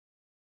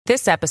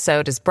This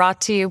episode is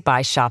brought to you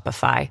by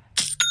Shopify.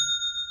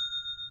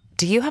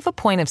 Do you have a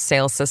point of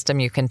sale system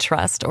you can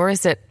trust, or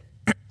is it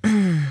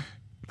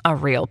a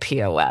real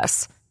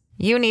POS?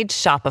 You need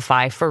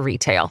Shopify for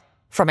retail.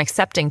 From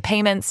accepting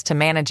payments to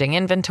managing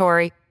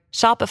inventory,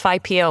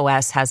 Shopify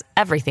POS has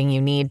everything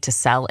you need to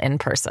sell in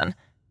person.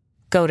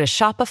 Go to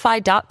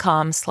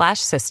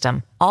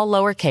shopify.com/system, all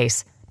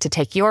lowercase, to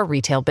take your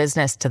retail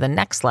business to the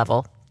next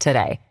level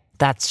today.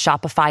 That's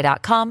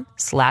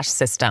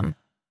shopify.com/system.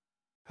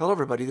 Hello,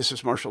 everybody. This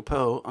is Marshall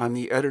Poe. I'm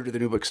the editor of the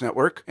New Books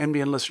Network.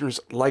 NBN listeners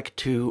like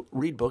to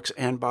read books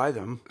and buy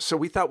them. So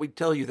we thought we'd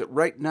tell you that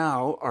right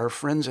now, our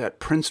friends at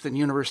Princeton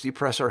University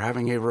Press are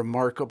having a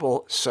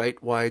remarkable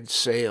site-wide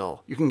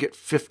sale. You can get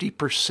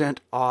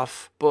 50%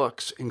 off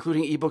books,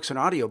 including ebooks and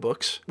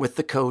audiobooks, with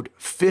the code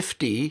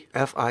 50,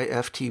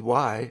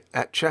 F-I-F-T-Y,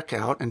 at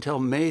checkout until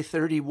May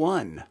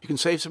 31. You can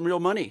save some real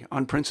money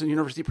on Princeton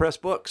University Press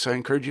books. I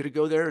encourage you to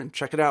go there and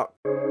check it out.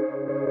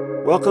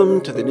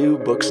 Welcome to the New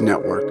Books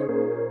Network.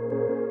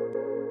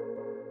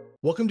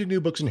 Welcome to New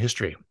Books in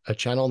History, a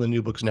channel on the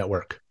New Books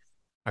Network.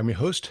 I'm your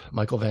host,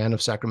 Michael Vann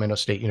of Sacramento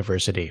State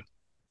University.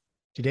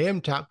 Today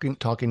I'm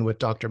talking with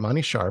Dr.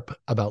 Mani Sharpe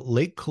about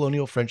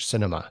late-colonial French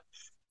cinema,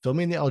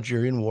 filming the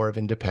Algerian War of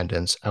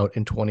Independence out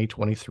in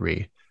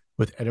 2023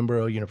 with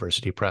Edinburgh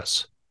University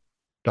Press.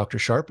 Dr.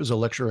 Sharpe is a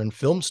lecturer in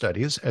film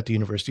studies at the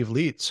University of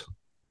Leeds.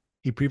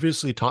 He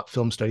previously taught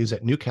film studies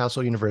at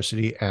Newcastle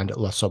University and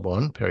La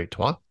Sorbonne,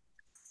 Paris-Trois.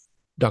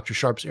 Dr.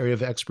 Sharpe's area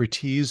of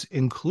expertise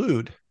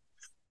include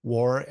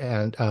war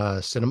and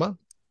cinema,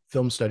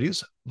 film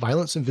studies,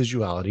 violence and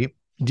visuality,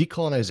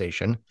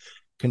 decolonization,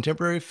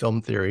 contemporary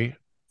film theory,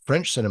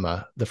 French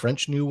cinema, the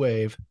French New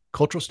Wave,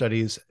 cultural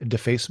studies,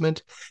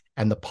 defacement,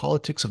 and the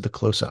politics of the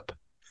close-up.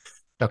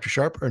 Dr.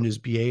 Sharpe earned his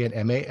BA and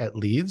MA at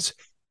Leeds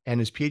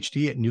and his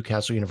PhD at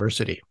Newcastle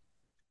University.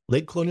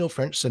 Late-colonial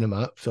French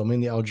cinema,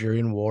 filming the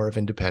Algerian War of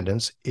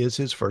Independence, is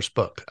his first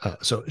book.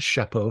 So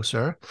chapeau,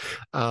 sir.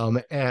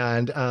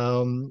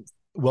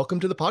 Welcome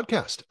to the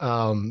podcast,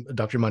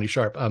 Dr. Mani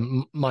Sharpe.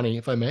 Mani,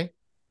 if I may.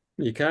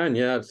 You can,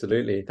 yeah,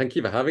 absolutely. Thank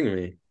you for having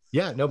me.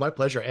 Yeah, no, my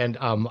pleasure. And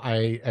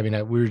we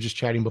were just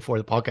chatting before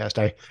the podcast.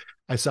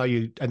 I saw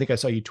you. I think I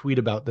saw you tweet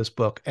about this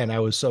book, and I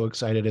was so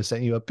excited. I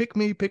sent you a pick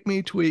me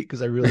tweet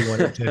because I really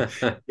wanted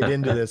to get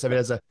into this. I mean,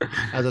 as a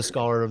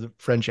scholar of the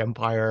French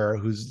Empire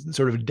who's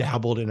sort of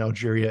dabbled in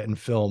Algeria and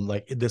film,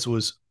 like this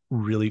was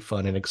really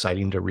fun and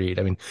exciting to read.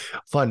 I mean,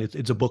 fun.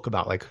 It's a book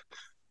about like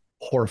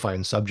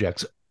horrifying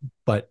subjects,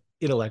 but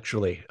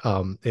intellectually,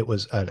 it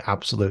was an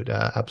absolute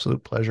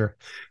pleasure.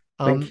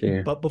 Thank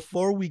you. But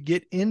before we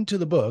get into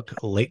the book,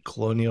 Late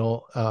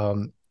Colonial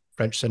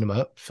French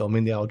Cinema,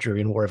 Filming the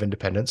Algerian War of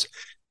Independence,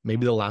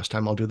 maybe the last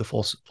time I'll do the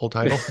full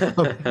title.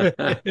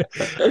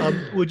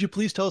 Would you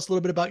please tell us a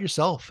little bit about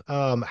yourself?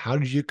 How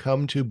did you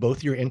come to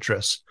both your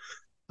interests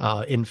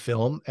in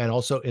film and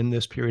also in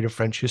this period of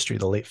French history,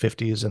 the late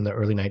 50s and the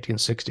early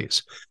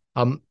 1960s?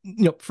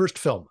 First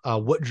film,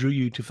 what drew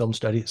you to film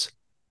studies?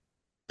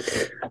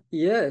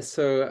 Yeah,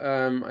 so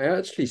I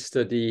actually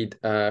studied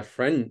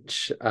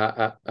French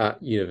at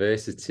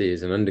university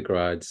as an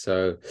undergrad.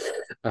 So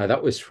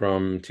that was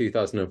from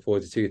 2004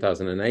 to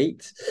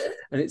 2008.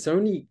 And it's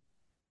only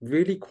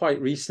really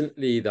quite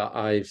recently that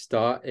I've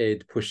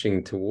started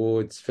pushing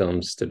towards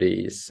film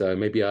studies. So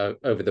maybe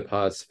over the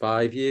past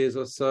 5 years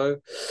or so.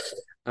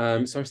 So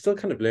I'm still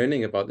kind of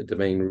learning about the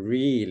domain,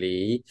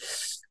 really.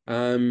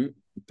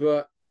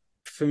 But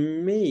for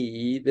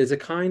me, there's a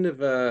kind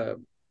of a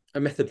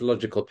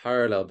methodological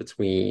parallel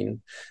between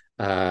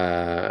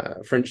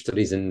French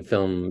studies and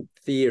film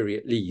theory,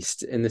 at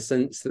least, in the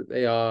sense that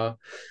they are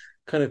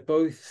kind of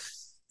both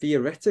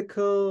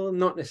theoretical,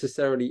 not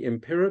necessarily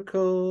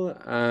empirical,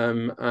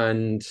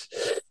 and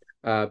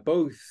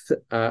both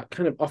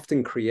kind of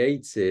often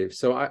creative.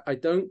 So I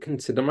don't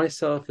consider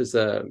myself as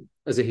a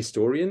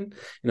historian.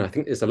 I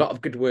think there's a lot of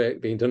good work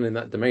being done in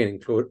that domain,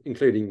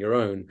 including your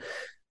own.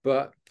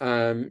 But,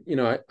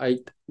 I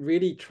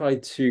really try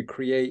to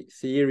create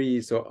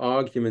theories or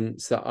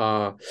arguments that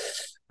are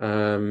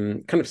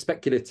kind of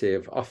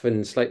speculative,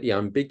 often slightly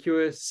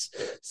ambiguous,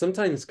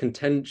 sometimes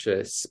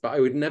contentious, but I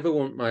would never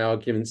want my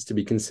arguments to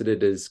be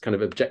considered as kind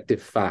of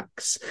objective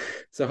facts.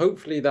 So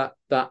hopefully that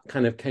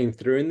kind of came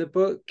through in the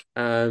book.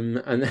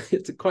 And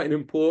it's quite an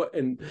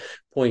important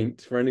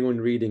point for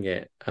anyone reading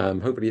it.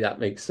 Hopefully that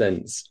makes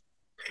sense.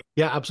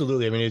 Yeah,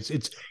 absolutely. I mean,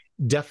 it's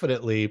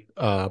definitely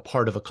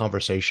part of a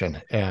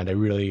conversation. And I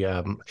really,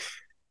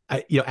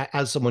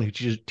 as someone who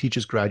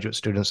teaches graduate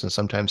students and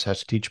sometimes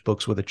has to teach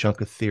books with a chunk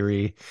of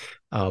theory,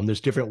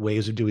 there's different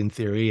ways of doing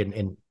theory.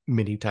 And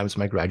many times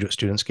my graduate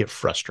students get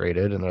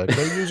frustrated and they're like,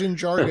 they're using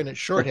jargon and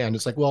shorthand.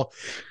 It's like, well,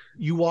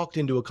 you walked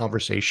into a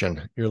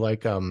conversation. You're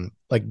like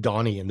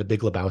Donnie in The Big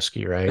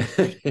Lebowski, right?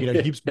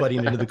 He keeps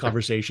butting into the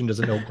conversation,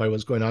 doesn't know quite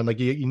what's going on. Like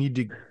you need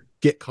to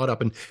get caught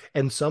up.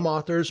 And some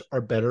authors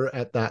are better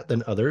at that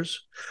than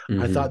others.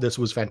 Mm-hmm. I thought this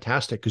was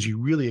fantastic because you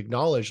really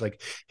acknowledge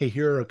like, hey,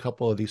 here are a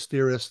couple of these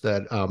theorists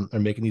that are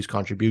making these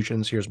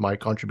contributions. Here's my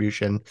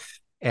contribution.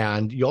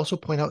 And you also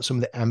point out some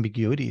of the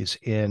ambiguities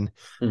in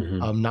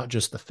not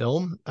just the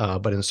film,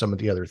 but in some of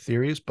the other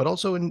theories, but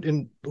also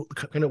in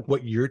kind of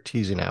what you're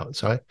teasing out.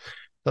 So I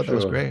thought that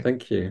was great.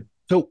 Thank you.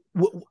 So,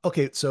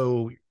 okay,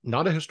 so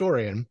not a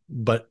historian,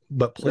 but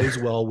plays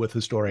well with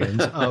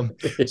historians.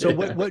 So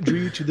what drew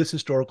you to this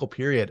historical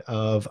period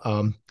of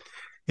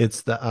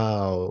it's the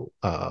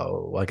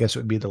I guess it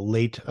would be the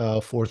late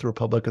Fourth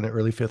Republic and the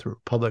early Fifth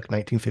Republic,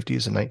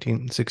 1950s and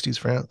 1960s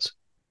France?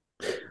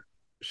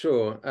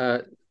 Sure.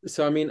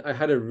 So, I mean, I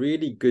had a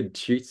really good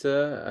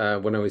tutor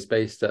when I was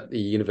based at the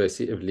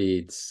University of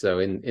Leeds, so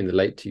in the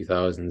late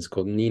 2000s,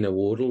 called Nina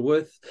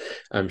Wardleworth.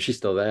 She's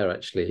still there,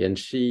 actually. And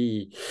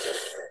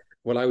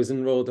well, I was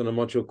enrolled on a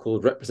module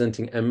called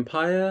Representing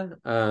Empire.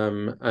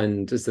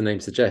 And as the name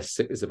suggests,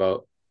 it was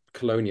about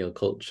colonial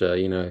culture,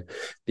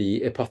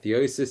 the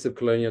apotheosis of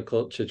colonial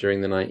culture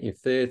during the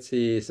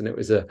 1930s. And it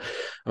was a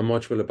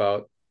module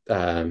about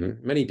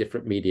many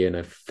different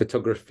media,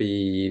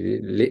 photography,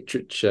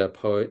 literature,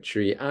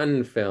 poetry,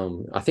 and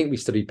film. I think we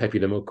studied Pepe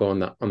Le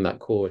Moko on that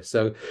course.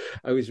 So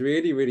I was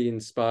really, really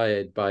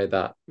inspired by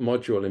that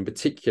module in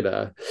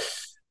particular.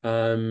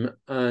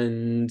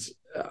 And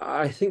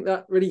I think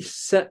that really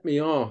set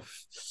me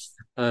off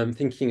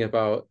thinking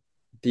about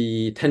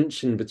the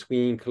tension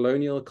between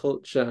colonial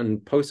culture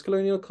and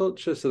post-colonial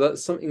culture. So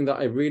that's something that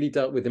I really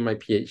dealt with in my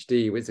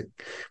PhD,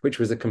 which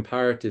was a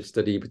comparative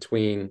study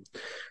between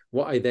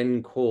what I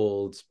then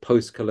called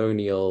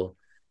post-colonial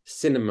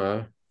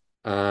cinema,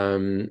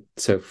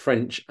 so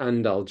French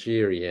and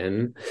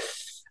Algerian.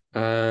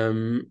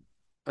 And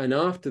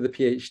after the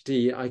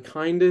PhD, I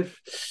kind of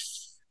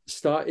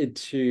started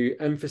to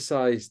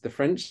emphasize the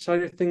French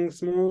side of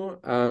things more.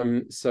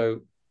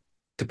 So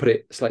to put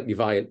it slightly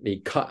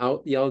violently, cut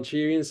out the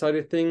Algerian side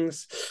of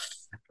things.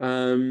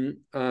 And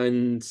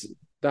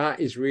that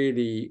is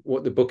really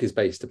what the book is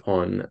based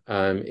upon.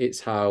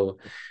 It's how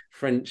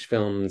French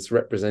films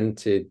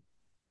represented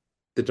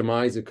the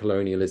demise of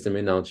colonialism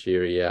in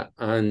Algeria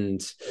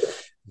and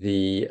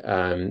the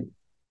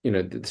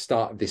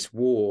start of this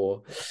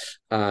war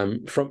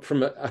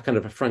from a kind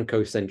of a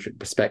Franco-centric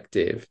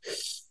perspective.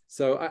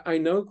 So I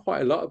know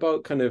quite a lot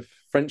about kind of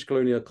French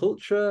colonial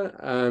culture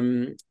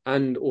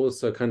and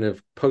also kind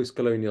of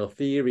post-colonial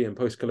theory and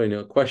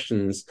post-colonial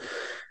questions.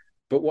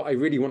 But what I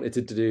really wanted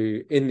to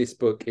do in this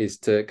book is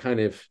to kind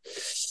of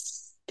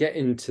get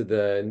into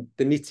the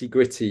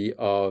nitty-gritty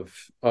of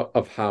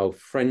how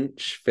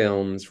French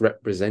films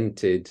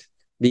represented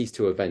these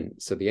two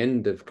events, so the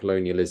end of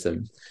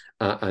colonialism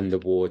and the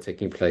war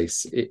taking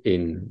place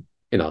in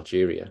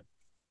Algeria.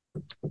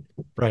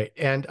 Right.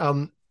 And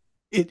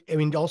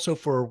also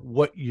for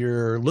what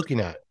you're looking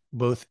at,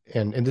 both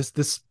and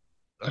this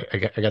I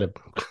gotta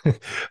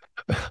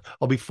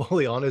I'll be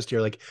fully honest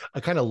here, like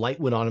a kind of light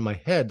went on in my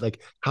head,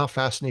 like how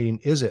fascinating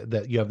is it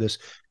that you have this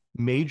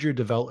major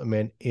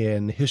development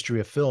in the history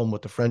of film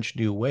with the French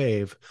New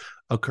Wave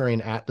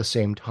occurring at the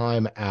same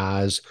time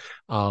as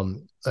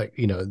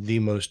the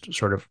most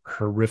sort of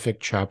horrific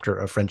chapter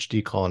of French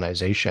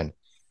decolonization.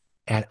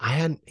 And I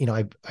had,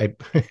 I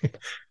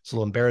it's a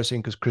little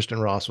embarrassing because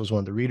Kristen Ross was one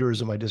of the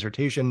readers of my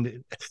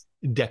dissertation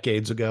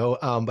decades ago.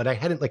 But I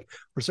hadn't, like,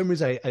 for some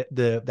reason,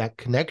 that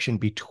connection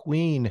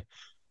between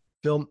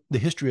film, the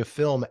history of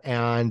film,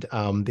 and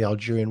the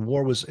Algerian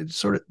War was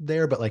sort of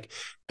there. But like,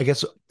 I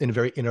guess in a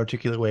very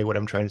inarticulate way, what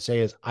I'm trying to say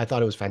is I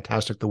thought it was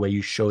fantastic the way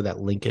you show that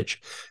linkage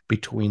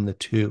between the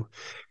two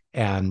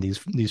and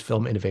these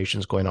film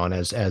innovations going on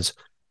as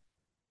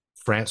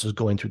France is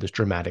going through this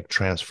dramatic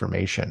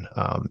transformation.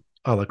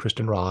 A la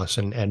Kristen Ross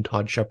and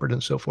Todd Shepard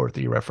and so forth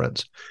that you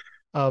reference.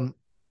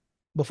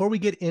 Before we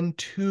get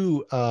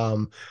into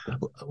one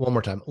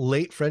more time,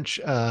 late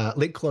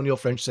colonial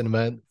French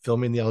cinema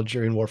filming the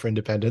Algerian War for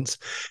Independence,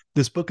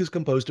 this book is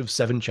composed of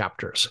 7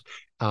 chapters,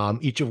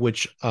 each of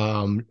which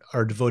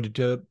are devoted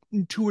to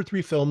 2 or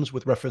 3 films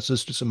with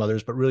references to some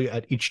others, but really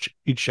at each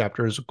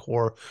chapter is a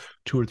core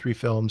 2 or 3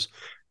 films.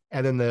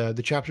 And then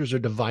the chapters are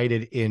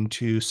divided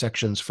into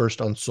sections, first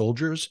on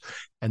soldiers,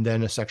 and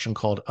then a section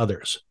called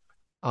others.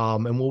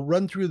 And we'll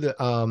run through the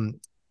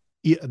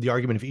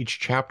argument of each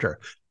chapter.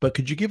 But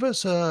could you give us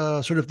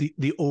sort of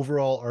the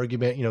overall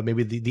argument,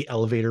 maybe the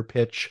elevator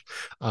pitch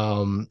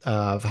of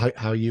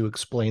how you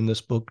explain this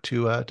book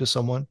to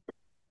someone?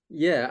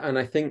 Yeah, and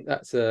I think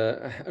that's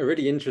a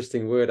really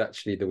interesting word,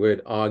 actually, the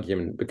word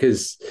argument,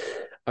 because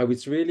I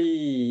was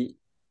really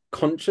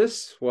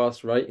conscious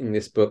whilst writing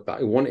this book that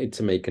I wanted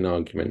to make an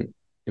argument.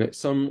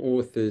 Some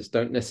authors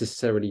don't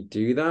necessarily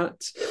do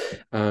that.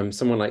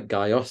 Someone like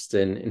Guy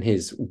Austin, in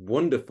his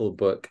wonderful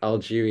book,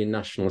 Algerian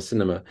National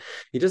Cinema,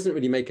 he doesn't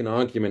really make an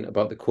argument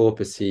about the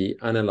corpus he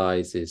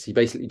analyzes. He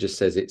basically just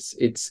says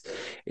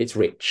it's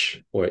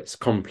rich or it's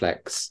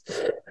complex.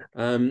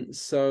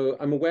 So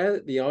I'm aware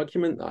that the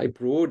argument that I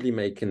broadly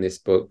make in this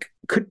book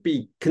could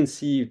be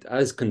conceived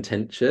as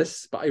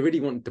contentious, but I really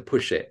wanted to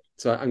push it.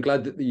 So I'm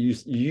glad that you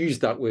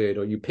used that word,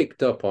 or you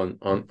picked up on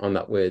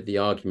that word, the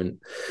argument.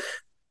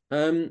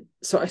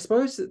 So I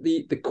suppose that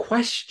the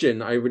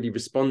question I really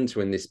respond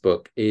to in this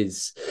book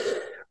is,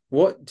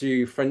 what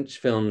do French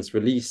films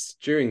release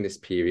during this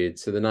period,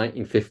 so the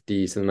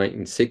 1950s and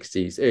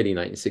 1960s, early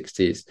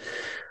 1960s,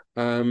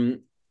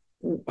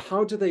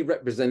 how do they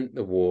represent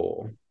the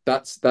war?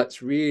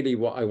 That's really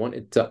what I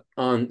wanted to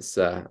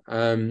answer.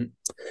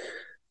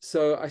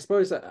 So I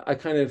suppose I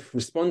kind of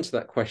respond to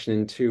that question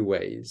in two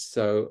ways.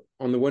 So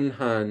on the one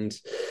hand,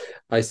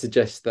 I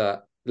suggest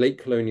that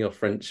late colonial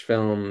French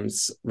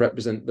films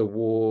represent the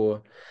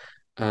war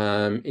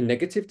in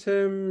negative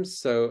terms,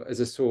 so as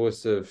a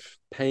source of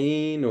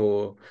pain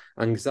or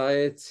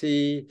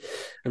anxiety,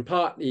 and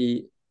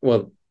partly,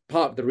 well,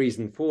 part of the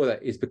reason for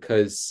that is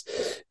because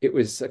it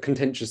was a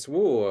contentious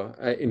war.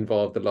 It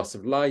involved the loss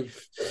of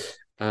life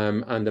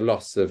and the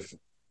loss of,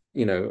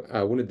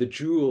 one of the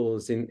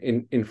jewels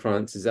in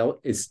France's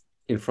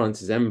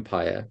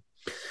empire.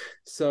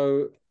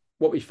 So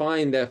what we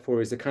find,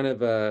 therefore, is a kind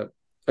of a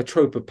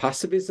trope of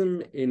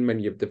pacifism in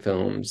many of the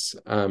films,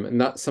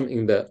 and that's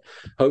something that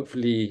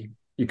hopefully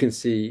you can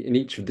see in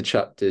each of the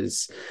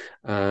chapters.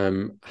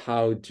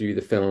 How do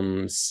the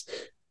films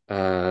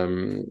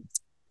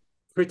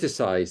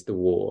criticize the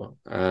war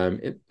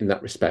in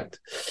that respect?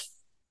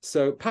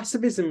 So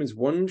pacifism is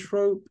one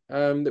trope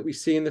that we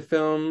see in the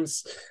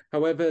films.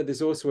 However,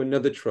 there's also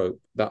another trope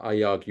that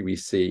I argue we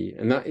see,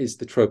 and that is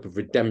the trope of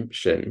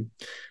redemption.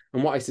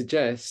 And what I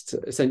suggest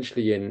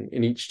essentially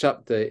in each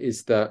chapter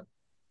is that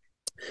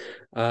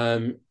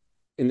in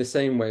the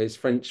same way as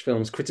French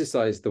films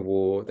criticize the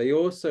war, they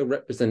also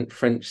represent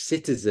French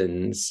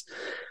citizens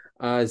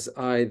as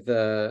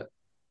either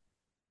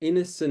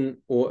innocent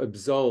or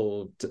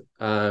absolved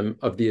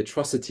of the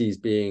atrocities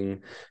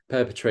being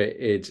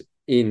perpetrated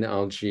in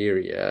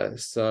Algeria.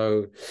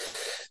 So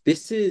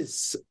this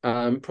is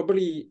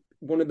probably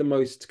one of the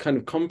most kind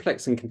of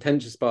complex and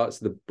contentious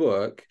parts of the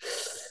book.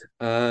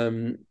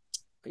 How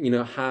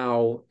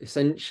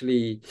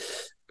essentially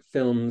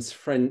films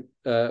frame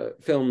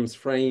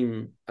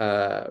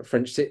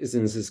French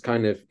citizens as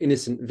kind of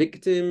innocent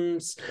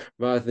victims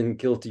rather than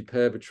guilty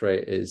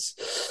perpetrators.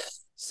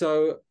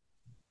 So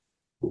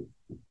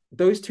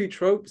those two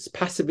tropes,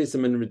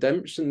 pacifism and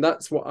redemption,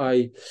 that's what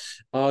I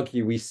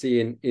argue we see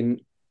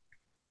in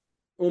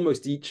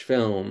almost each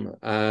film.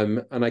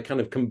 And I kind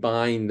of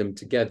combine them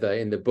together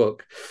in the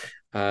book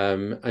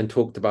and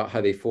talked about how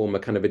they form a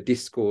kind of a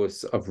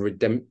discourse of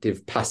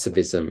redemptive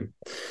pacifism.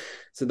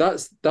 So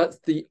that's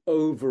the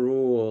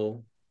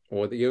overall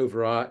or the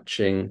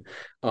overarching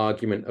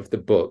argument of the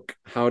book.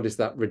 How does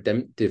that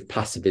redemptive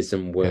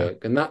pacifism work?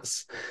 Yeah. And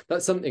that's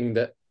something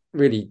that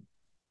really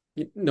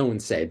no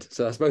one said.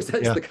 So I suppose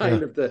that's the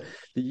kind of the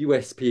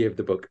USP of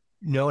the book.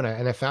 No, and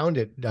I found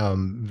it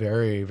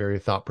very, very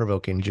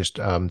thought-provoking, just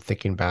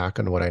thinking back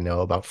on what I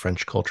know about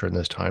French culture in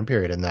this time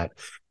period, and that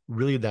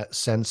really that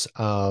sense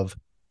of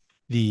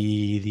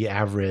the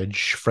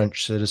average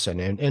French citizen,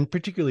 and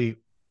particularly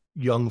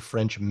young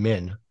French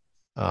men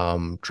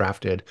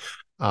drafted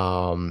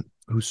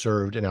who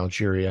served in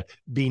Algeria,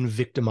 being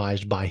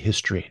victimized by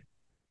history.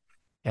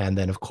 And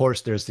then, of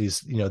course, there's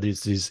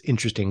these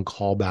interesting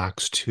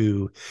callbacks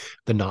to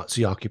the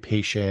Nazi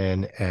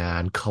occupation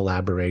and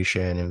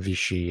collaboration and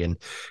Vichy, and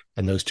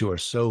those two are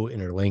so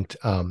interlinked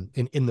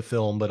in the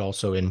film, but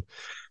also in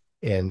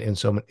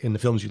the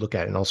films you look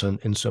at, and also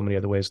in so many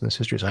other ways in this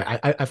history. So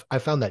I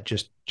found that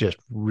just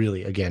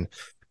really, again,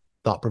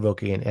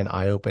 thought-provoking and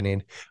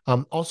eye-opening.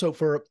 Also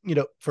for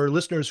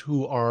listeners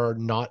who are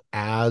not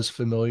as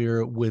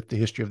familiar with the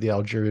history of the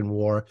Algerian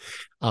War,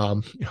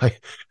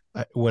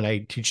 when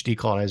I teach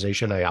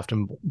decolonization, I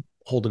often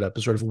hold it up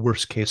as sort of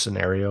worst case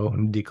scenario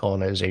in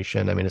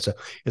decolonization. I mean, it's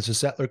a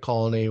settler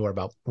colony where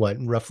about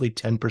roughly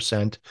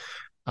 10%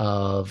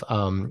 of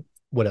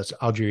what is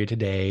Algeria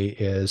today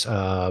is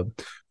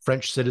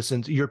French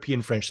citizens,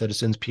 European French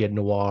citizens, Pied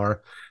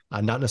Noir,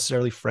 not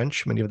necessarily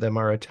French. Many of them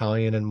are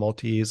Italian and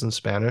Maltese and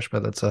Spanish,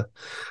 but that's a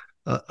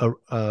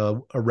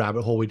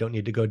rabbit hole we don't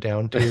need to go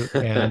down to.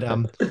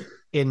 And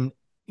in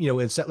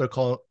settler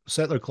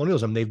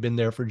colonialism, they've been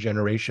there for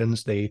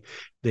generations. They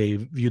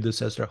view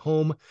this as their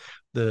home.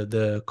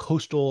 The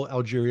coastal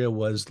Algeria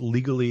was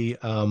legally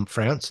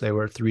France. There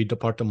were 3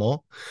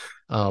 départements.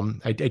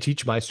 I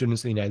teach my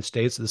students in the United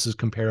States. This is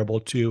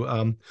comparable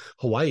to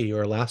Hawaii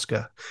or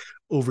Alaska.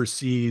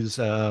 Overseas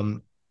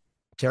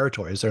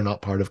territories. They're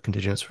not part of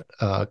contiguous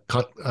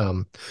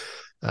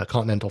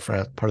continental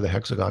France, part of the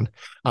hexagon.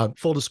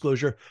 Full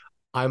disclosure,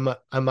 I'm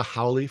a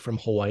haole from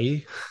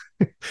Hawaii.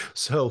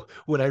 So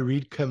when I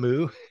read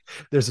Camus,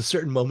 there's a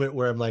certain moment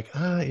where I'm like,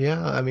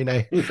 yeah, I mean,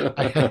 I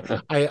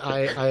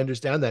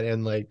understand that.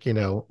 And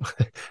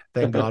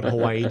thank God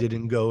Hawaii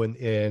didn't go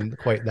in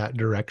quite that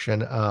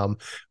direction.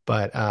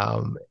 But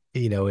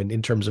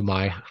in terms of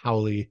my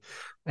haole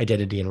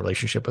identity and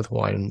relationship with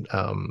Hawaiian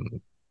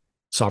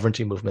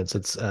sovereignty movements,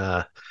 it's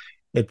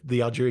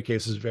the Algeria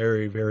case is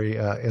very, very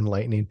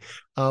enlightening.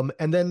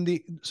 And then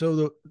the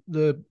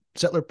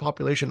settler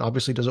population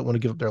obviously doesn't want to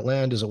give up their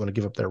land, doesn't want to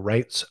give up their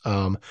rights.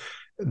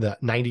 The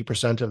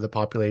 90% of the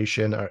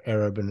population are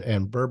Arab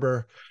and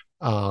Berber.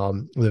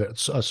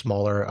 It's a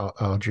smaller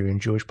Algerian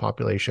Jewish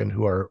population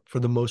who are, for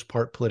the most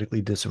part,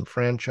 politically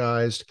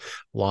disenfranchised,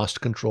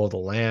 lost control of the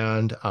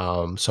land,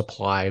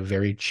 supply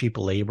very cheap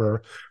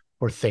labor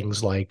for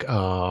things like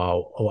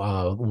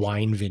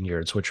wine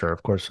vineyards, which are,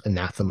 of course,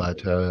 anathema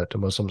to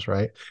Muslims,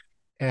 right?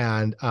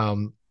 And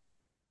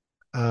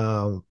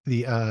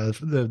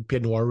the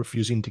Pied Noir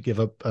refusing to give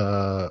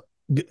up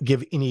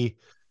give any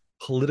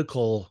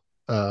political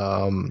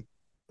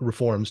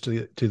reforms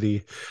to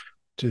the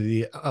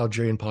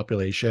Algerian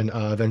population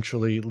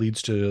eventually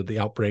leads to the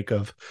outbreak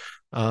of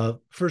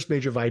first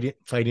major fighting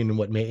in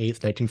May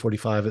 8th,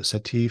 1945 at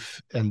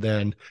Sétif, and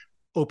then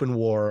open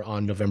war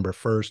on November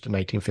 1st,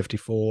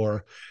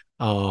 1954.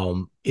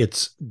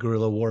 It's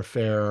guerrilla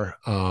warfare,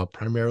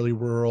 primarily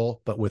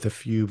rural, but with a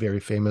few very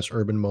famous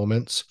urban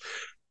moments.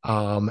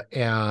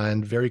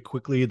 And very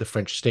quickly, the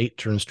French state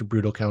turns to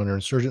brutal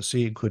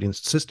counterinsurgency, including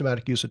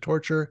systematic use of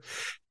torture.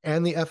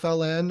 And the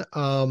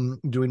FLN,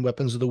 doing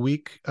weapons of the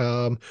week,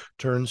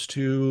 turns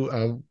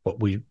to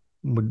what we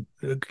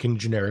can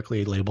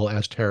generically label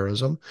as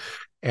terrorism.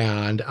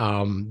 And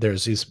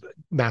there's these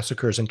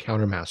massacres and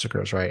counter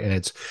massacres, right? And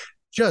it's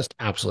just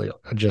absolutely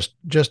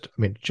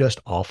just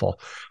awful.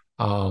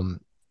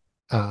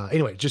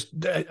 Anyway,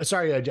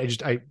 sorry, I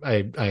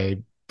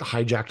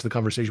hijacked the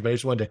conversation, but I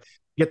just wanted to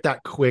get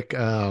that quick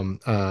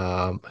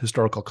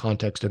historical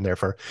context in there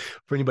for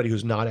anybody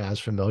who's not as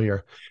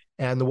familiar.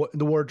 And the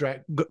war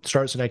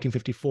starts in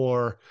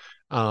 1954,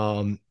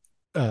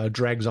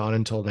 drags on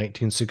until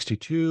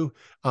 1962.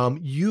 One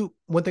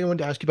thing I wanted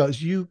to ask you about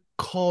is you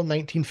call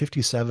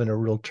 1957 a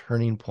real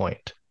turning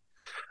point.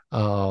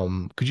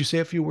 Could you say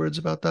a few words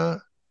about that?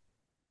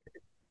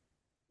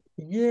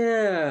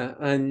 Yeah,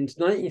 and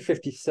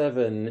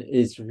 1957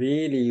 is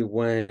really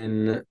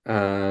when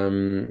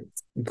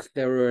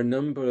there were a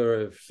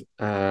number of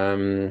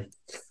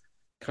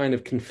kind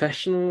of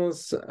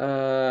confessionals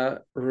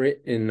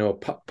written or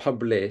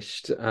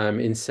published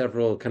in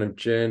several kind of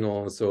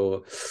journals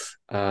or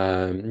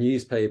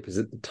newspapers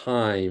at the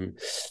time.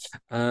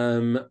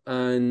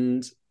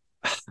 And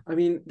I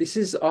mean, this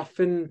is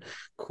often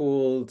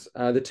called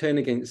the turn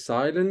against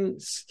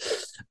silence.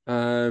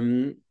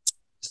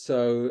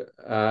 So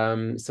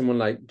someone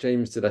like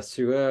James de la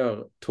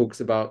Sueur talks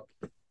about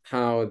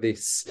how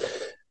this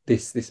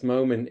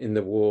moment in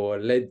the war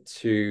led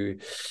to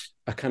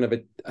a kind of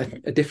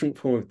a different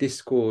form of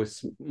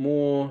discourse,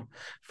 more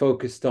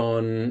focused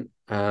on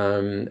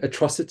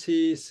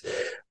atrocities,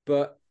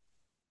 but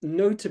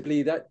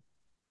notably that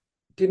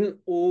didn't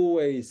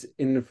always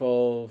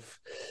involve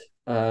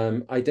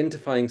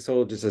identifying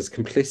soldiers as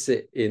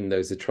complicit in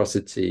those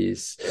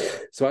atrocities.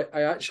 So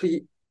I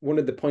actually, one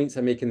of the points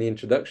I make in the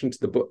introduction to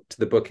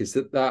the book is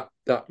that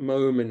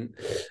moment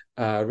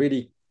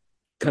really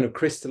kind of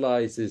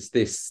crystallizes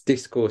this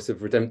discourse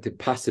of redemptive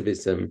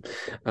pacifism,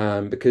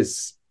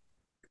 because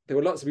there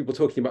were lots of people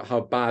talking about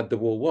how bad the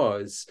war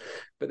was,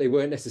 but they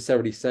weren't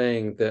necessarily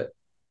saying that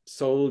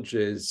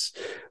soldiers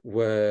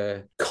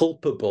were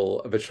culpable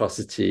of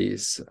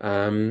atrocities.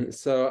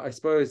 So I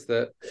suppose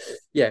that,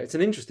 yeah, it's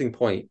an interesting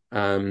point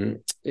in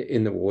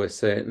the war,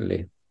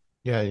 certainly.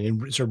 Yeah,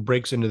 it sort of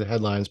breaks into the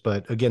headlines,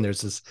 but again, there's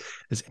this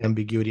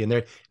ambiguity,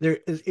 and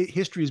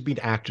history is being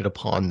acted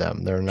upon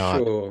them. They're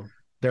not,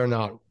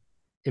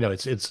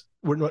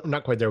 we're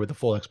not quite there with the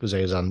full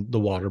exposés on the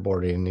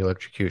waterboarding and the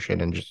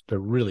electrocution and just the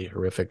really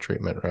horrific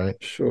treatment, right?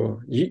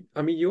 Sure.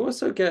 You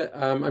also get,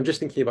 I'm just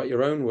thinking about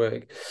your own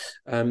work,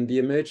 the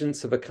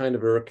emergence of a kind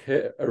of a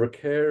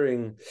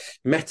recurring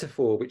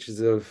metaphor, which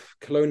is of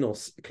colonial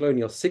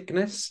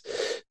sickness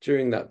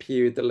during that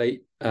period, the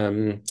late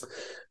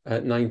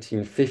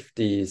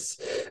 1950s.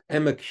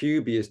 Emma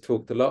Cubey has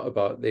talked a lot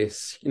about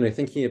this,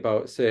 thinking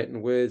about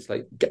certain words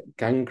like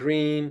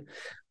gangrene,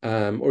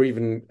 or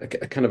even a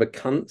kind of a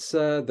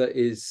cancer that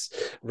is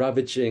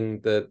ravaging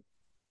the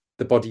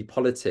body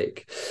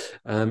politic.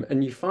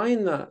 And you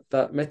find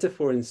that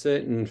metaphor in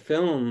certain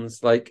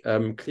films like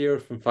Clear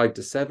from 5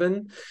 to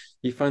 7.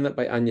 You find that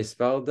by Agnes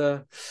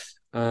Valda.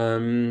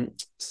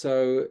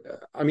 So,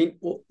 I mean,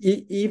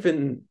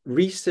 even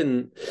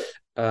recent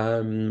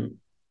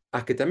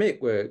academic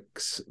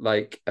works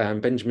like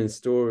Benjamin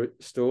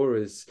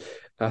Storer's,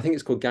 I think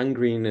it's called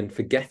Gangrene and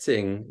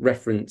Forgetting,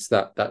 reference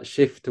that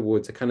shift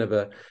towards a kind of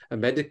a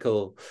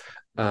medical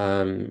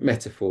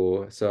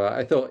metaphor. So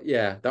I thought,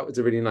 yeah, that was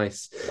a really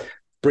nice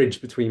bridge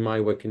between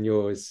my work and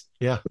yours.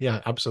 Yeah,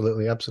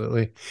 absolutely.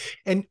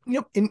 And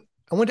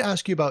I want to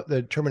ask you about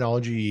the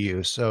terminology you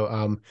use.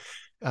 So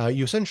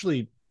you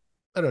essentially,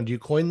 I don't know, do you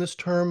coin this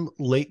term,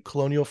 late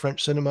colonial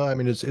French cinema? I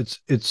mean,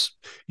 it's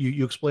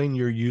you explain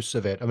your use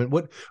of it. I mean,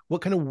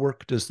 what kind of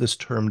work does this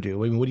term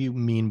do? I mean, what do you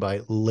mean by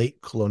late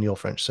colonial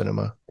French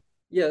cinema?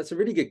 Yeah, that's a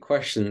really good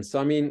question. So,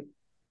 I mean,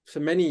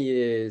 for many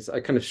years, I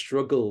kind of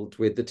struggled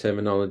with the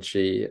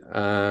terminology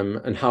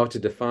and how to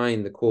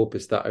define the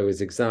corpus that I was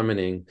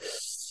examining.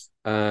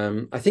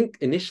 I think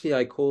initially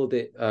I called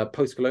it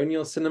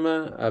post-colonial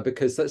cinema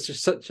because that's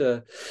just such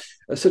a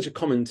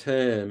common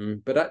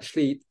term. But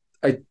actually,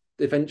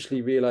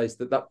 eventually realized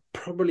that that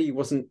probably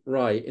wasn't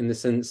right, in the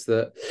sense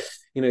that,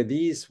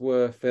 these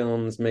were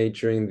films made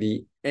during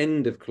the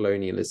end of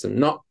colonialism,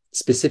 not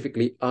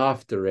specifically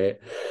after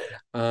it.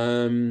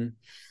 I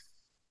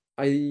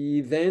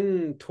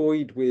then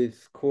toyed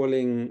with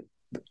calling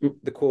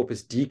the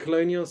corpus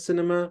decolonial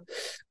cinema.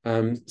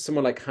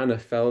 Someone like Hannah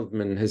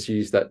Feldman has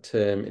used that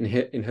term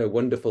in her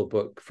wonderful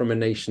book From a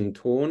Nation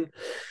Torn.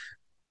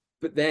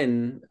 But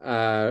then,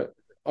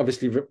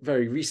 obviously,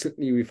 very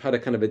recently, we've had a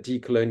kind of a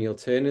decolonial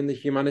turn in the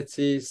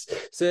humanities,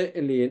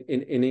 certainly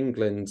in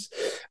England.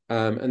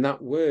 And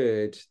that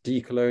word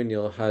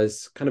decolonial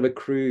has kind of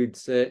accrued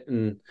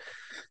certain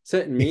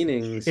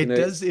meanings.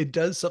 It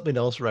does something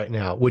else right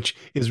now, which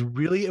is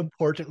really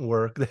important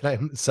work that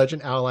I'm such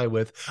an ally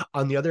with.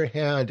 On the other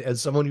hand, as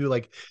someone who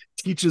like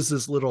teaches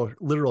this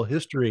literal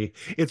history,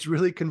 it's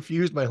really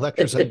confused my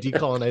lectures on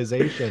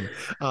decolonization.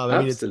 I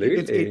mean,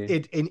 Absolutely.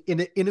 it's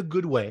in a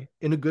good way.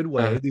 In a good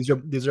way,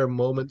 these are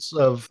moments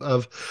of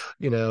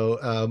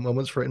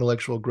moments for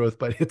intellectual growth,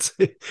 but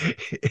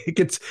it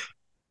gets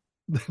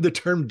the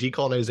term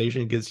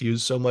decolonization gets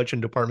used so much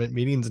in department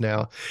meetings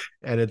now,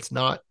 and it's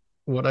not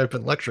what I've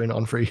been lecturing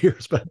on for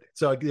years. But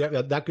so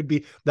yeah, that could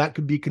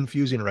be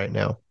confusing right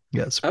now.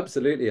 Yes,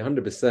 absolutely,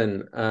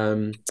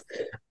 100%.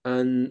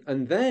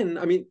 And then,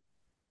 I mean,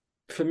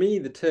 for me,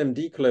 the term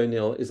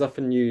decolonial is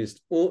often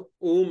used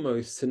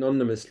almost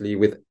synonymously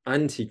with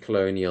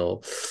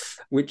anti-colonial,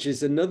 which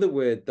is another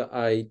word that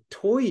I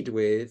toyed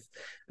with,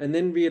 and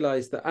then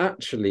realized that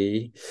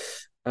actually,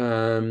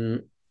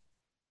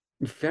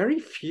 very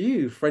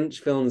few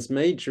French films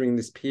made during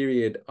this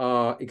period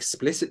are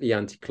explicitly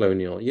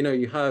anti-colonial.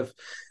 You have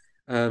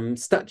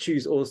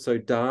Statues Also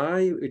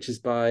Die, which is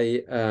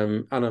by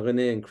Anna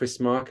René and Chris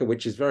Marker,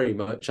 which is very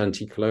much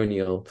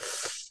anti-colonial.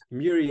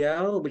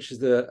 Muriel, which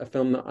is a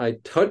film that I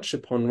touch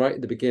upon right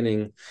at the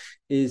beginning,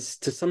 is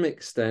to some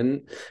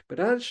extent, but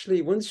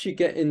actually once you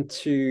get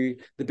into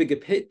the bigger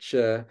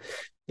picture,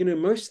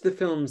 most of the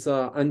films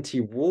are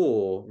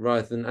anti-war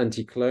rather than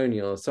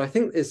anti-colonial. So I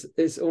think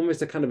there's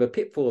almost a kind of a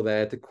pitfall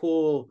there to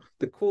call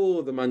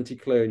them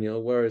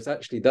anti-colonial, whereas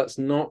actually that's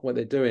not what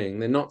they're doing.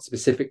 They're not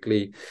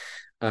specifically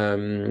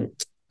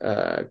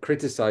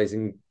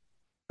criticizing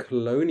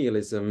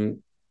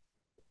colonialism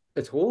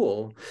at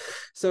all.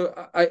 So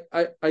I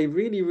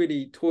really,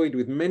 really toyed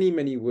with many,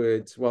 many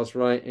words whilst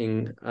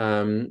writing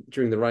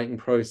during the writing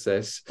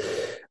process.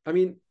 I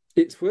mean,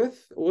 it's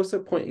worth also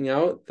pointing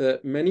out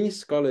that many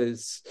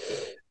scholars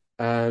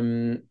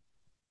refer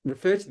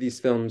to these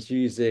films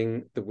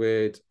using the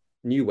word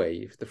New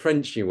Wave, the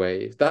French New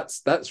Wave.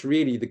 That's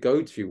really the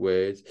go-to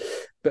word.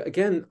 But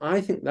again,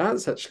 I think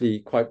that's actually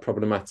quite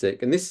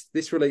problematic. And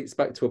this relates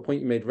back to a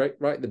point you made right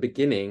at the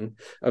beginning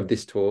of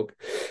this talk,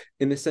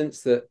 in the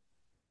sense that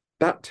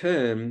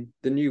term,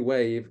 the new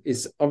wave,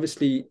 is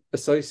obviously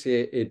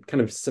associated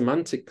kind of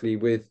semantically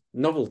with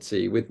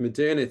novelty, with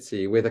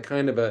modernity, with a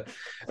kind of a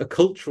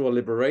cultural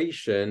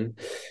liberation,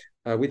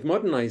 with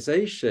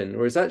modernization,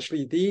 whereas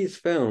actually these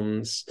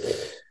films,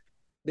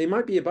 they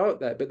might be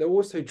about that, but they're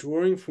also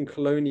drawing from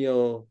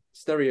colonial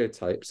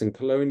stereotypes and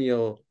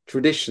colonial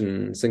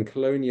traditions and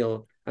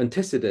colonial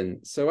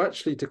antecedents. So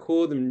actually to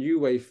call them new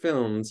wave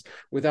films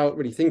without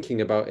really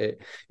thinking about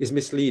it is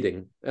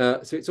misleading.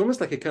 So it's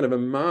almost like a kind of a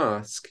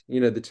mask,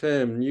 the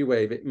term new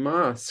wave, it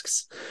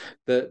masks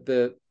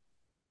the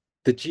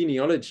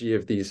genealogy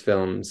of these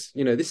films.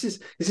 This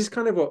is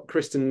kind of what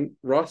Kristen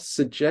Ross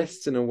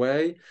suggests in a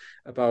way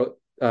about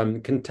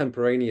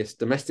contemporaneous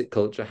domestic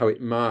culture, how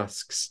it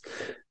masks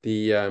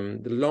the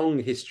long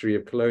history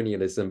of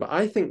colonialism. But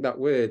I think that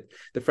word,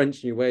 the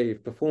French New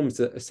Wave, performs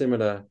a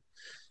similar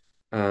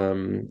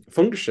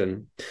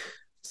function.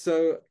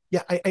 So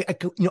yeah, I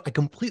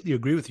completely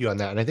agree with you on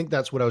that, and I think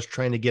that's what I was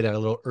trying to get at a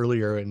little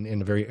earlier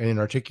in a very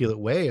inarticulate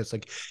way. It's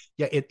like,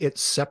 yeah, it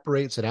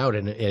separates it out,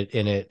 and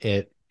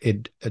it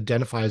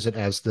identifies it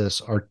as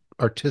this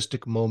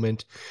artistic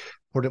moment,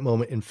 important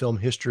moment in film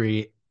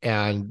history,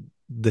 and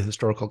the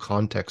historical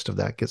context of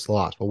that gets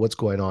lost. Well, what's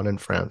going on in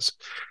France,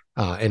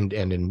 and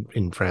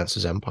in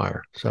France's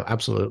empire? So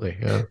absolutely,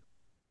 yeah.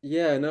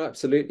 Yeah, no,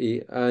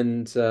 absolutely.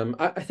 And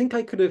I think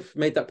I could have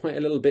made that point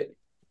a little bit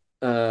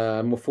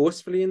more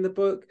forcefully in the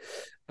book.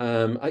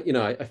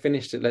 I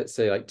finished it, let's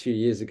say, like 2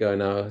 years ago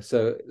now.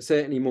 So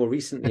certainly more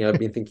recently, I've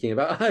been thinking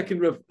about how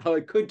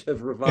I could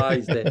have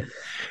revised it.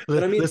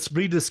 But I mean, let's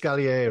read the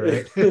Scalier,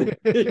 right?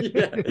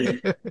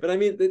 Yeah. But I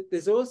mean,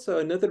 there's also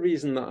another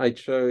reason that I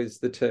chose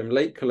the term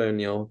late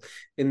colonial,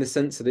 in the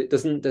sense that it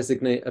doesn't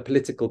designate a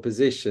political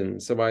position,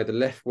 so either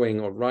left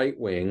wing or right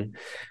wing.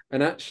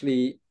 And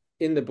actually,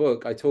 in the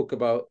book, I talk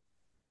about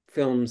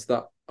films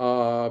that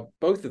are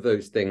both of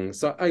those things.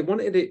 So I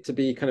wanted it to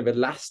be kind of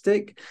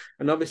elastic,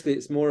 and obviously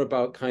it's more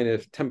about kind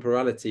of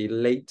temporality,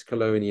 late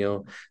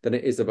colonial, than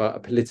it is about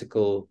a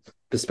political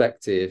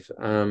perspective,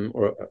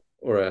 or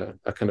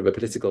a kind of a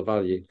political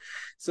value.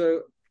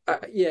 So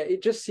yeah,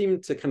 it just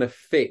seemed to kind of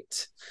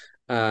fit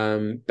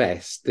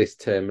best, this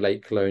term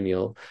late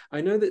colonial.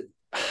 I know that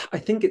I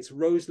think it's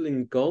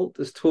Rosalind Galt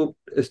has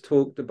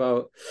talked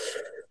about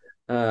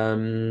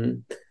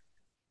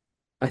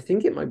I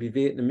think it might be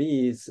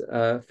Vietnamese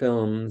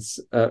films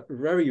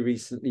very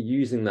recently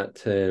using that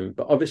term,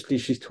 but obviously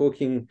she's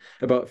talking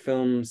about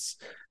films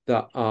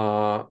that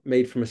are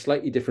made from a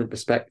slightly different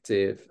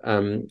perspective,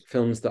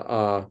 films that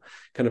are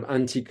kind of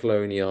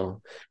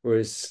anti-colonial,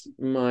 whereas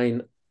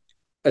mine,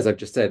 as I've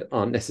just said,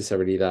 aren't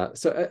necessarily that.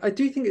 So I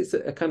do think it's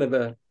a kind of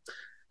a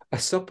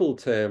supple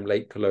term,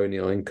 late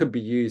colonial, and could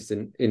be used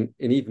in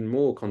even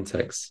more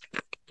contexts.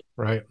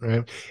 Right.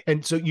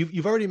 And so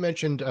you've already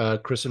mentioned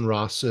Kristen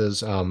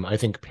Ross's, I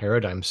think,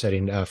 paradigm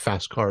setting,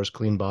 Fast Cars,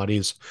 Clean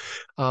Bodies.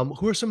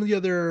 Who are some of the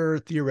other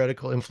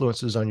theoretical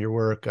influences on your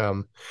work?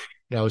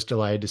 I was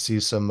delighted to see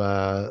some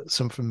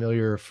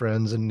familiar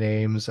friends and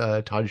names,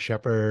 Todd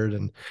Shepard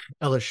and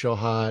Ella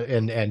Shohat,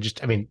 and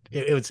just, I mean,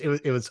 it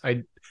was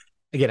I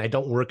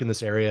don't work in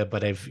this area,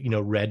 but I've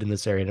read in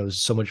this area, and it was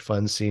so much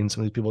fun seeing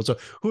some of these people. So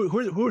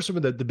who are some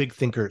of the big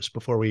thinkers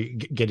before we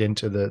get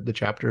into the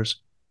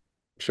chapters?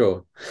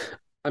 Sure.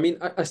 I mean,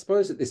 I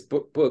suppose that this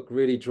book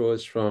really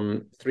draws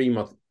from three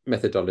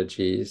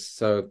methodologies.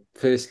 So,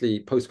 firstly,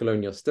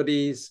 post-colonial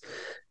studies.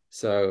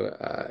 So,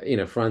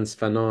 Frantz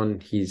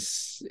Fanon,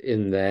 he's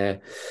in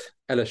there.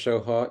 Ella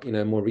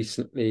Shohat, more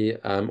recently.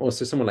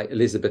 Also, someone like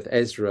Elizabeth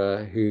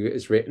Ezra, who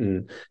has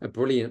written a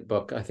brilliant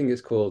book. I think it's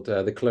called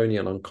The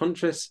Colonial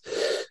Unconscious.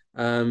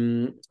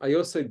 I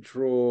also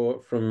draw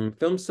from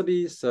film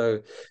studies.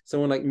 So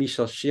someone like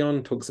Michel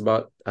Chion talks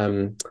about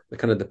the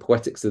kind of the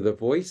poetics of the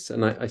voice,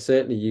 and I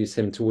certainly use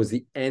him towards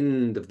the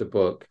end of the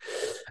book,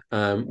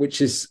 which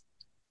is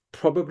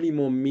probably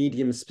more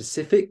medium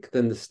specific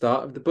than the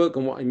start of the book.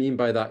 And what I mean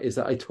by that is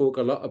that I talk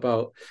a lot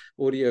about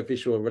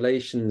audio-visual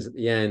relations at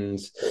the end.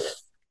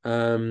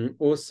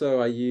 Also,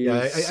 I use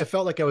I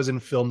felt like I was in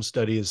film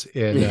studies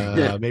in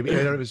maybe, I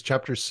don't know, it was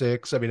chapter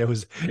 6. I mean, it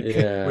was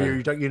where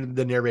you're talking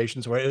the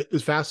narrations, where it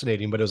was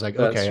fascinating, but it was like,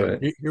 That's okay,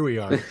 right. here we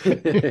are.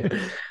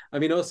 I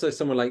mean, also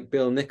someone like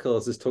Bill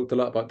Nichols has talked a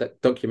lot about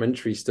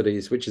documentary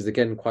studies, which is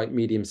again quite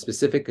medium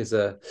specific as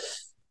a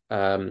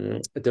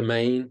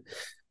domain.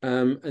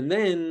 And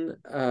then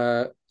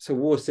so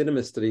war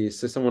cinema studies,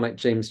 so someone like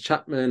James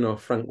Chapman or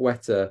Frank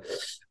Wetter.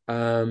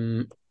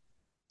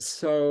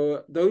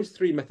 So those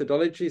three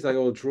methodologies I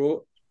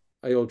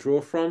all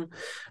draw from.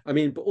 I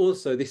mean, but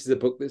also this is a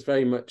book that's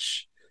very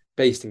much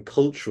based in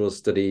cultural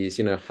studies.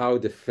 How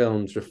do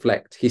films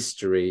reflect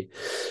history,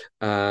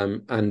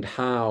 and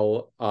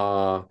how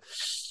are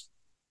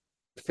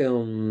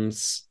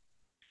films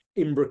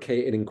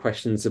imbricated in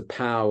questions of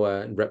power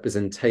and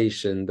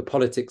representation, the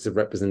politics of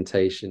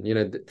representation.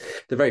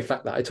 The very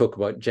fact that I talk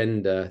about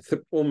gender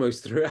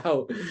almost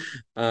throughout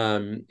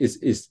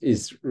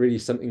is really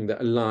something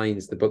that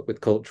aligns the book with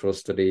cultural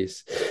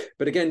studies.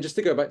 But again, just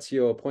to go back to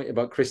your point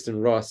about Kristen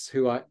Ross,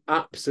 who I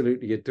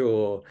absolutely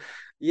adore.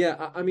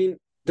 Yeah, I mean,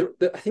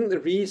 I think the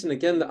reason,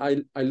 again, that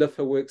I love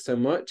her work so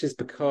much is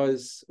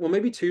because, well,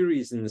 maybe two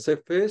reasons. So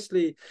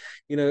firstly,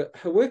 her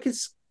work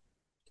is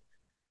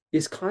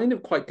kind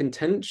of quite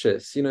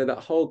contentious, that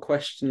whole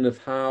question of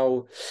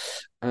how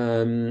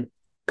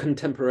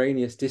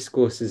contemporaneous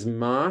discourses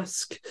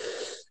mask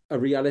a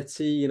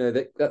reality,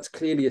 that's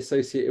clearly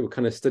associated with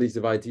kind of studies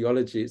of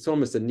ideology. It's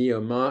almost a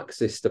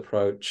neo-Marxist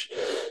approach,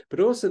 but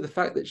also the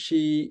fact that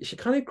she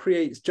kind of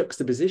creates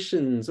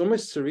juxtapositions,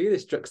 almost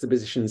surrealist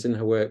juxtapositions in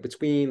her work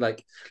between,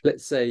 like,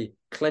 let's say,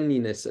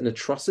 cleanliness and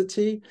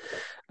atrocity.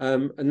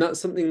 And that's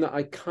something that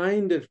I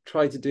kind of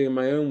try to do in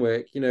my own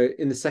work.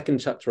 In the second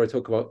chapter, I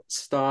talk about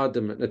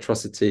stardom and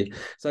atrocity.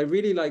 So I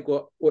really like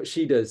what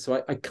she does.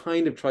 So I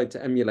kind of tried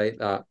to emulate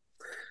that.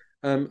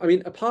 I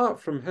mean, apart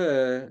from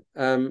her,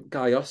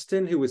 Guy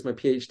Austin, who was my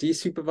PhD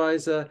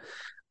supervisor,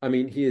 I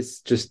mean, he is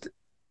just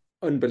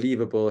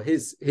unbelievable.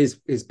 His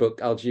book,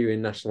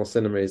 Algerian National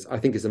Cinema, I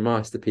think is a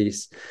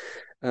masterpiece.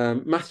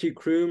 Matthew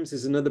Crooms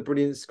is another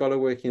brilliant scholar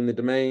working in the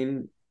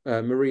domain.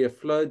 Maria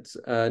Flood,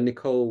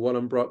 Nicole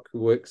Wallenbrock, who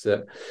works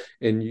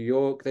in New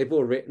York. They've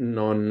all written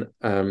on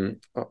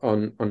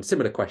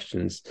similar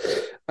questions.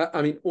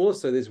 I mean,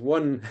 also there's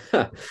one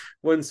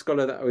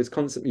scholar that I was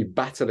constantly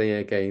battling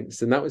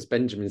against, and that was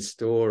Benjamin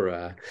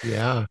Storer.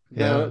 Yeah.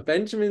 Now,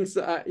 Benjamin's,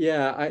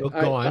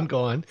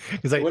 Go on,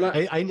 because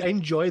I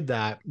enjoyed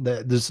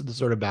this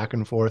sort of back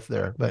and forth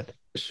there, but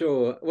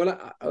sure.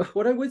 Well,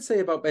 what I would say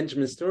about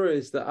Benjamin Storer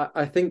is that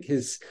I think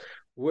his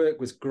work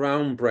was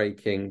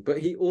groundbreaking, but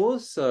he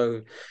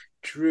also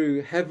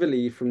drew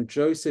heavily from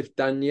Joseph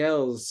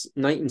Daniel's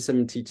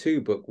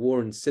 1972 book,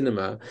 War and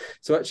Cinema.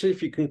 So actually,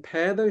 if you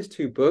compare those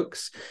two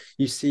books,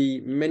 you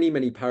see many,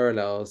 many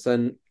parallels.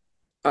 And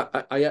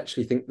I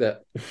actually think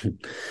that,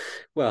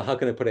 well, how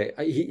can I put it?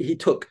 He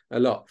took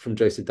a lot from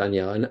Joseph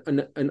Daniel,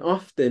 and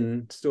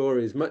often Storer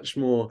is much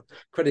more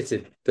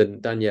credited than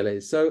Daniel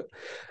is. So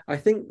I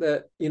think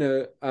that,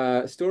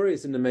 Storer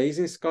is an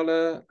amazing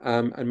scholar,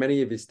 and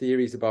many of his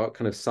theories about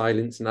kind of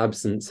silence and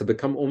absence have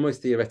become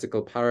almost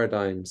theoretical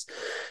paradigms.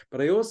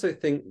 But I also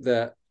think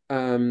that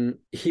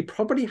he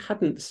probably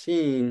hadn't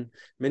seen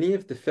many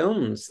of the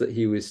films that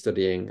he was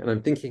studying. And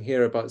I'm thinking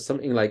here about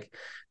something like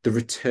The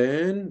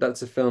Return.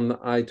 That's a film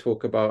that I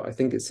talk about. I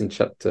think it's in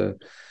chapter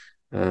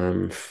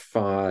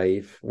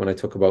 5 when I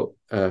talk about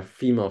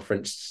female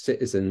French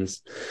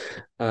citizens.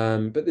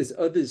 But there's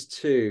others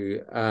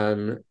too.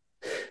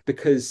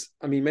 Because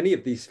I mean, many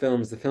of these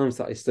films, the films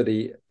that I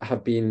study,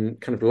 have been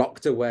kind of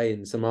locked away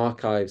in some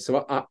archives.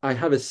 So I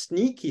have a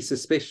sneaky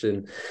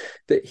suspicion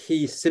that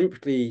he's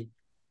simply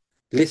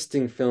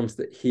listing films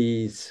that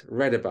he's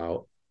read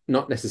about,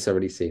 not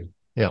necessarily seen.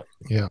 Yeah.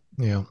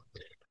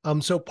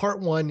 So part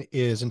 1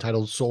 is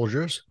entitled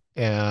Soldiers,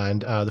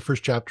 and the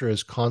first chapter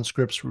is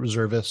conscripts and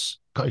reservists,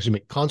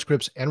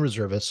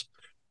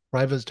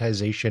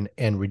 privatization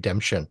and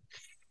redemption.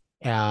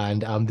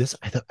 And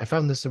I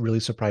found this a really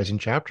surprising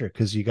chapter,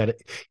 because you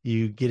get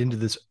into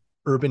this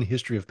urban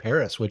history of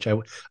Paris, which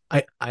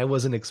I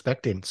wasn't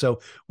expecting. So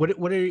what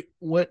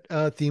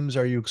themes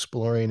are you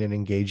exploring and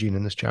engaging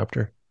in this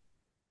chapter?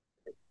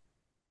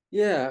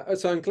 Yeah,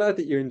 so I'm glad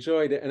that you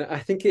enjoyed it. And I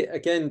think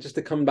again, just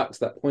to come back to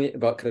that point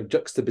about kind of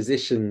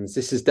juxtapositions,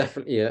 this is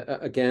definitely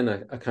a kind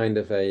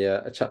of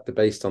a chapter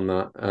based on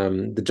that.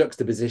 The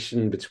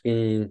juxtaposition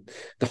between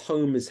the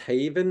home as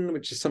haven,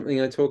 which is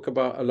something I talk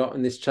about a lot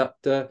in this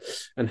chapter,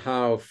 and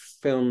how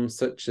films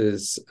such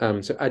as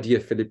so Adieu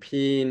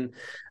Philippine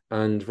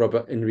and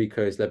Robert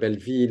Enrico's La Belle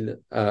Ville,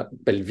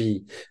 Belle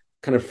Vie,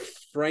 kind of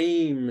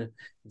frame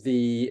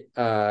the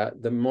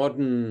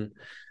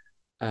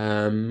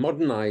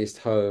modernized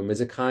home as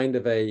a kind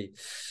of a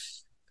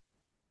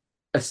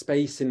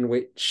space in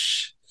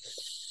which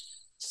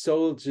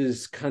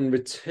soldiers can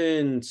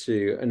return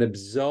to and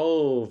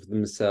absolve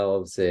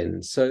themselves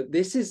in. So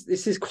this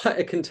is quite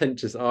a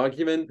contentious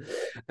argument.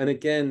 And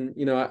again,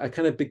 I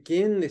kind of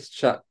begin this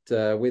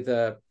chapter with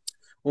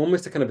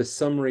almost a kind of a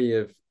summary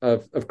of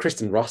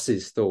Kristen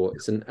Ross's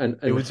thoughts and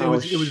it was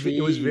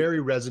very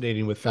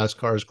resonating with Fast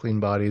Cars, Clean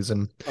Bodies,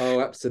 and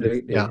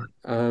absolutely. Yeah.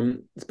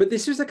 But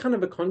this was a kind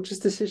of a conscious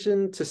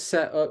decision to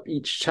set up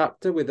each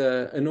chapter with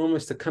an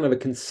almost a kind of a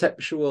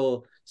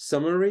conceptual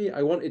summary.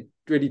 I wanted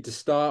really to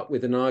start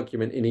with an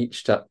argument in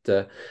each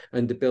chapter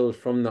and to build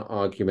from that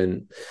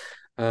argument.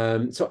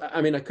 So,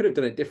 I mean, I could have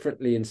done it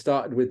differently and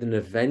started with an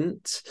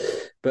event,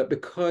 but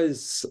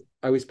because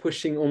I was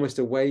pushing almost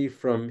away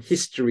from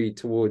history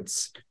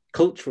towards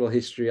cultural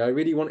history, I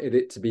really wanted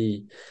it to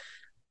be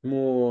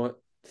more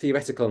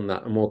theoretical than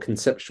that and more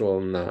conceptual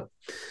than that.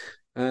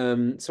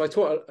 So I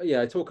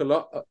talk a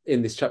lot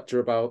in this chapter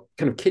about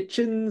kind of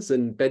kitchens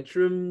and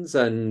bedrooms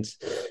and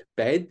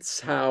beds,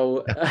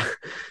 how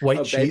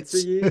white sheets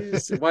beds are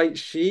used, white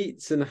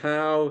sheets, and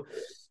how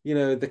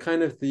the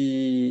kind of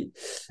the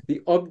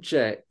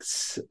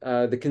objects,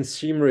 the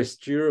consumerist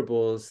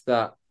durables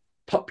that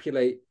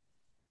populate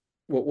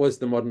what was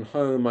the modern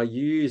home are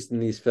used in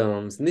these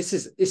films. And this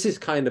is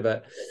kind of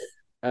a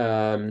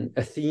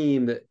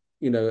theme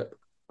that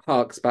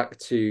harks back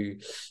to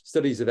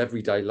studies of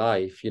everyday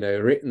life,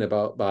 written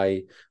about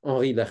by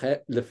Henri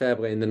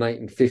Lefebvre in the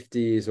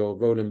 1950s, or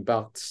Roland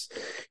Barthes.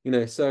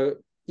 So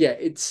yeah,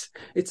 it's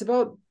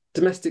about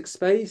domestic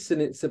space, and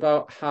it's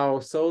about how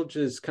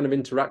soldiers kind of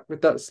interact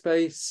with that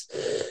space.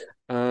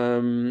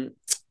 And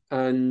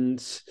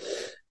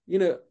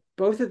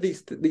both of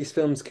these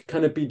films can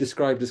kind of be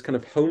described as kind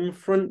of home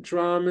front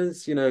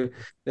dramas. They're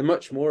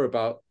much more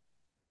about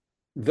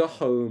the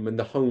home and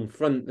the home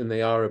front than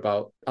they are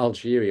about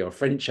Algeria, or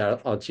French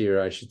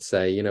Algeria, I should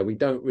say. We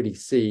don't really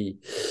see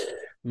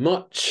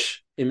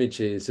much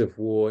images of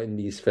war in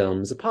these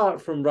films,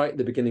 apart from right at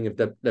the beginning of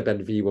La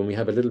Belle Vie, when we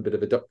have a little bit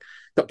of a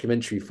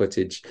documentary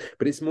footage.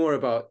 But it's more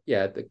about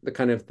the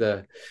kind of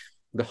the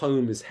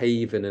home as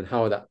haven and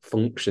how that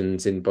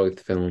functions in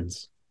both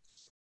films.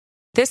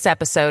 This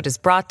episode is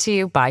brought to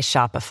you by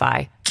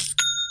Shopify.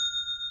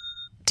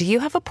 Do you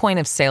have a point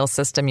of sale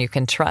system you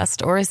can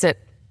trust, or is it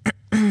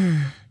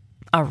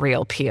a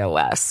real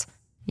POS?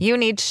 You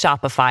need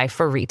Shopify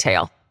for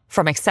retail.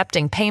 From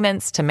accepting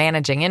payments to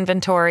managing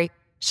inventory,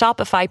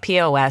 Shopify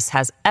POS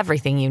has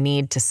everything you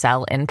need to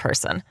sell in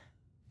person.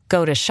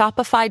 Go to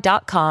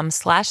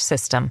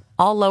shopify.com/system,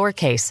 all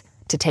lowercase,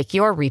 to take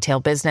your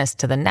retail business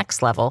to the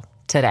next level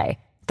today.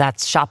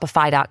 That's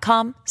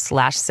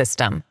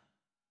shopify.com/system.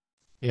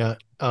 Yeah.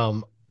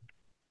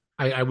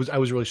 I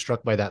was really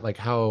struck by that, like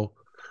how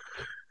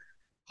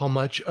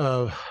much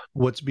of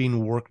what's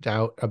being worked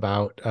out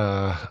about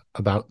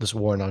this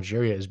war in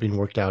Algeria is being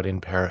worked out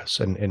in Paris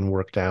and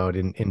worked out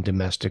in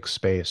domestic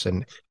space,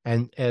 and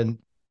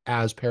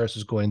as Paris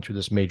is going through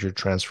this major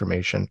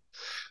transformation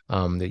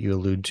that you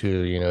allude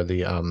to,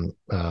 the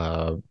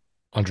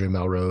Andre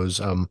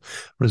Malraux's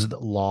what is it, the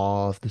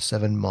Law of the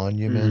Seven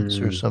Monuments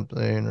or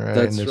something, right?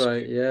 That's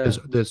right. Yeah. This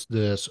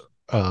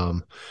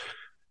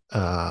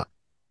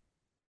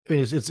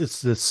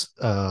it's this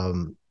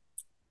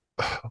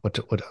what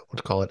to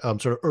call it,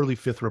 sort of early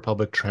Fifth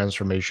Republic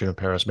transformation of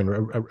Paris. I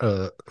mean,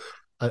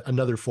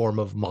 another form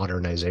of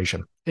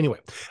modernization. Anyway,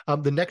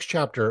 the next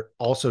chapter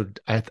also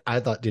I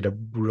thought did a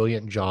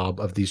brilliant job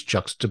of these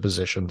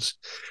juxtapositions,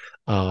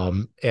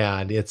 and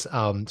it's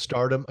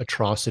stardom,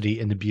 atrocity,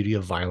 and the beauty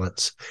of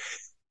violence.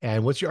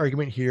 And what's your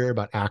argument here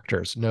about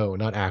actors? No,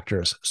 not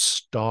actors,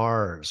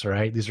 stars,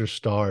 right? These are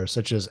stars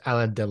such as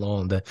Alain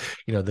Delon,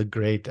 the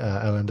great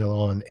Alain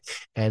Delon,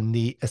 and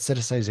the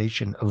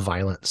aestheticization of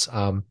violence.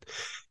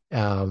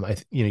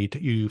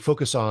 You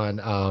focus on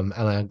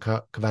Alain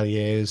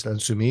Cavalier's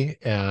L'Insoumis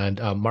and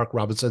Mark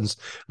Robinson's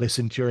Le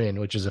Centurion,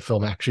 which is a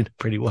film actually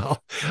pretty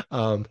well,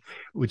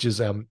 which is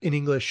in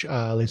English,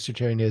 Le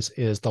Centurion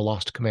is The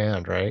Lost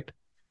Command, right?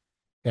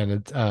 And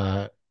it's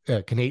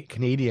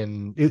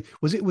Canadian.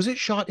 Was it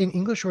shot in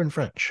English or in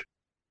French?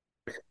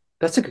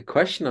 That's a good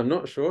question. I'm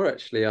not sure,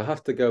 actually. I'll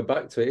have to go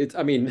back to it.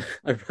 I mean,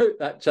 I wrote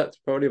that chapter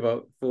probably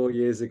about 4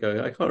 years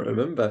ago. I can't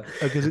remember.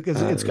 Because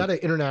it's got an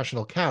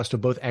international cast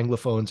of both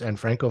Anglophones and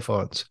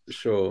Francophones.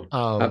 Sure, It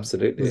was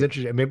absolutely.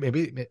 interesting.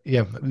 Maybe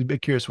yeah, I'm a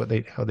bit curious how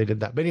they did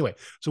that. But anyway,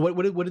 so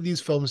what did these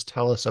films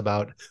tell us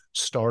about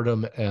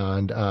stardom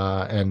and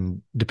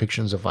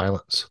depictions of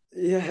violence?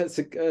 Yeah, it's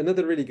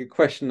another really good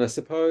question. I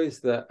suppose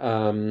that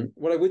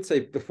what I would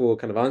say before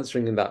kind of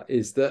answering that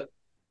is that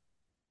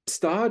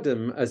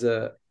stardom as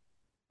a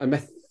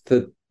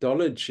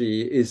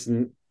methodology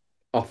isn't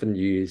often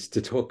used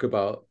to talk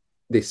about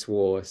this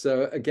war.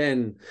 So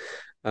again,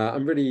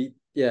 I'm really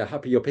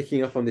happy you're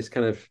picking up on this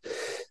kind of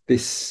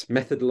this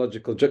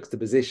methodological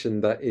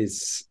juxtaposition that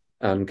is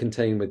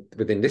contained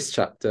within this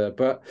chapter.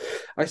 But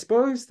I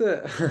suppose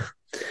that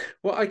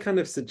what I kind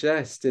of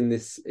suggest in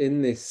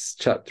this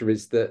chapter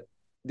is that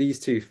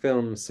these two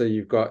films, so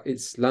you've got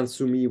it's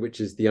L'Insoumis,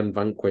 which is The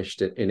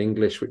Unvanquished in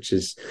English, which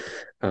is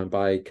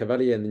by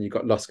Cavalier, and then you've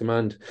got Lost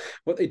Command.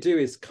 What they do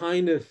is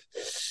kind of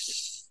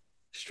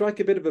strike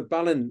a bit of a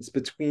balance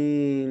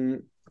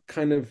between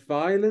kind of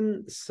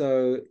violence,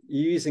 so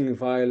using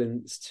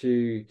violence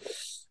to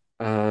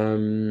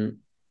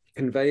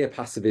convey a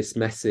pacifist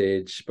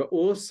message, but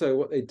also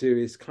what they do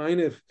is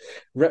kind of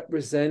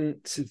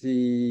represent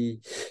the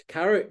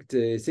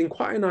characters in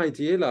quite an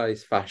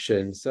idealized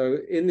fashion. So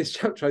in this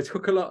chapter, I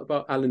talk a lot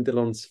about Alain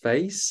Delon's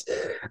face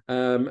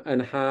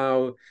and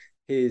how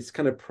his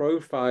kind of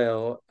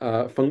profile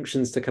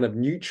functions to kind of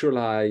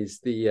neutralize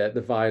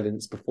the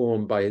violence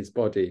performed by his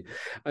body.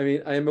 I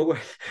mean, I'm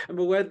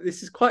aware that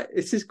this is quite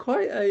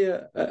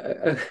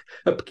a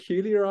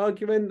peculiar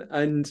argument,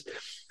 and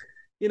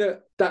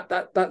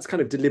that's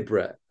kind of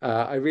deliberate.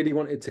 I really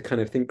wanted to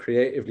kind of think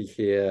creatively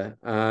here.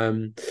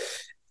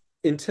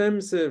 In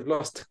terms of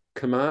Lost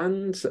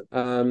Command,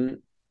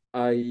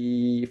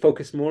 I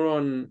focus more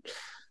on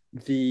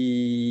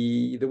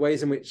the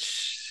ways in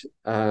which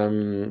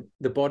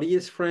the body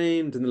is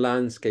framed and the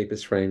landscape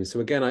is framed.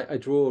 So again, I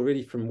draw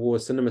really from war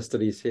cinema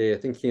studies here,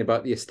 thinking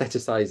about the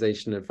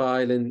aestheticization of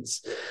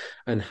violence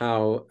and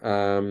how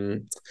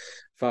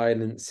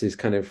violence is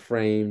kind of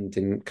framed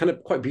in kind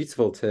of quite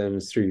beautiful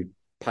terms through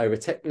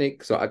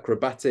pyrotechnics or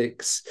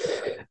acrobatics.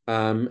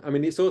 I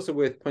mean, it's also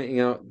worth pointing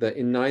out that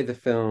in neither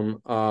film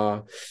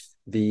are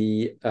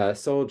the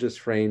soldiers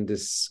framed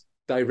as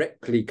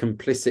directly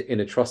complicit in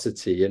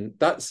atrocity, and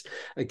that's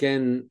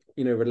again,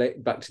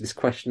 related back to this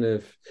question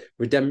of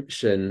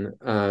redemption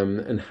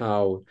and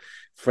how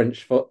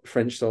French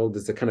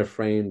soldiers are kind of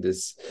framed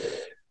as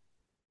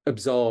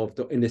absolved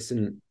or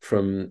innocent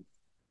from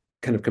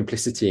kind of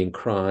complicity in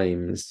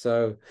crimes.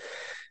 So,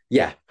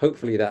 yeah,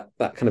 hopefully that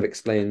kind of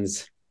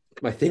explains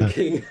my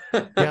thinking.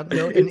 Yeah,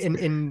 no,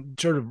 in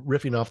sort of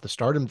riffing off the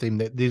stardom theme,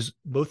 that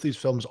both these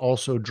films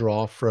also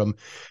draw from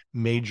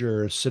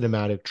major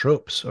cinematic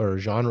tropes or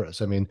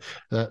genres. I mean,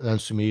 that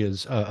to me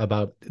is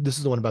about this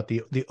is the one about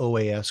the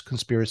OAS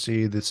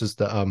conspiracy. This is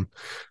the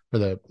for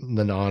the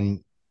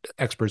non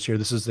experts here.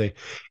 This is a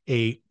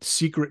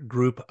secret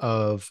group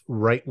of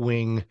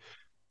right-wing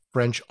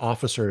French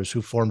officers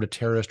who formed a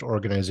terrorist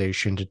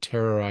organization to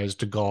terrorize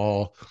de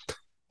Gaulle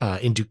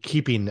into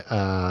keeping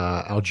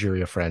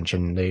Algeria French,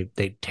 and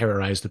they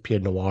terrorized the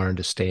Pied Noir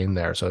into staying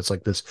there. So it's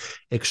like this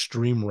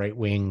extreme right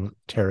wing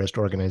terrorist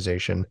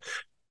organization,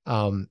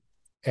 but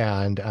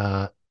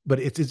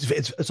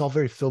it's all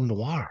very film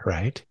noir,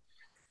 right?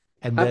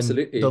 And then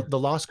Absolutely. the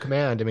Lost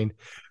Command. I mean,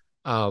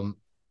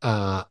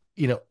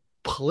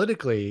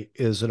 politically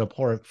is an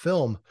abhorrent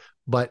film,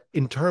 but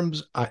in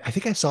terms, I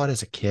think I saw it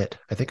as a kid.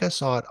 I think I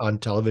saw it on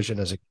television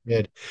as a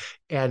kid,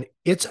 and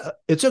it's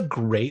a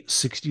great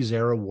 60s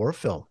era war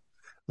film.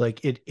 Like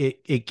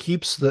it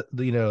keeps the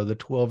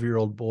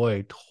 12-year-old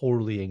boy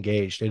totally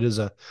engaged. It is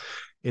a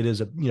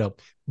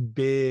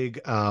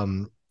big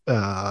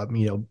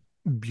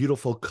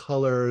beautiful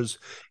colors,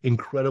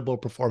 incredible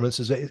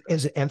performances.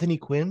 Is it Anthony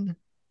Quinn?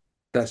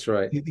 That's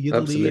right. The lead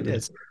Absolutely.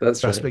 as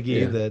That's right.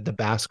 Rasputin, Yeah. the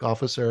Basque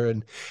officer,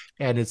 and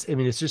it's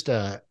just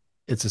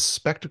it's a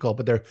spectacle,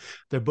 but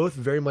they're both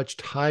very much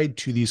tied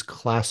to these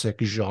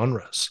classic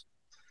genres.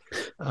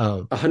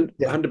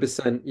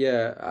 100%.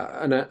 Yeah.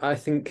 And I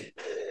think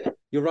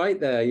you're right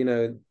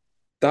there.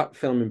 That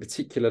film in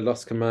particular,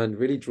 Lost Command,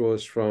 really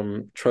draws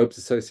from tropes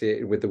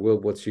associated with the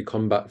World War II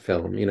combat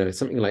film,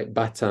 something like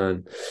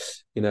Bataan,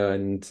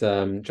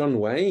 and John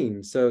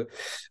Wayne. So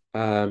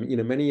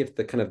Many of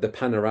the kind of the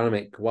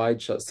panoramic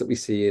wide shots that we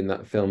see in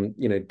that film,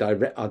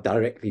 are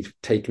directly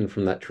taken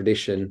from that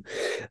tradition.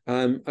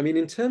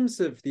 In terms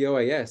of the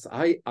OAS,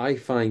 I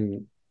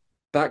find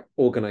that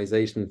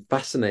organization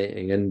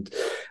fascinating, and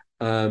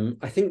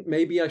I think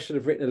maybe I should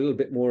have written a little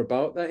bit more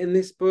about that in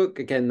this book.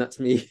 Again, that's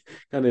me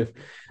kind of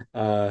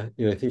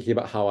thinking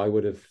about how I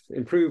would have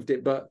improved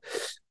it. But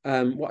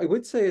what I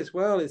would say as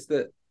well is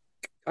that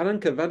Alain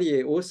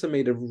Cavalier also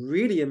made a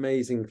really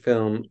amazing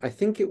film. I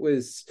think it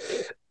was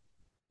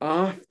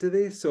after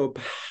this, or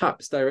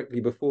perhaps directly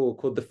before,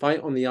 called The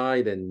Fight on the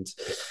Island.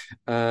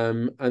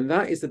 And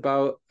that is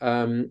about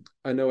an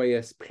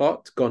OAS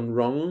plot gone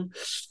wrong.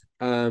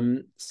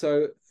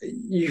 So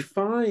you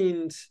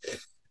find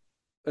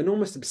an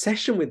almost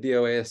obsession with the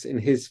OAS in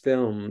his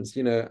films,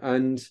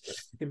 and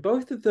in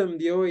both of them,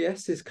 the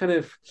OAS is kind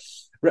of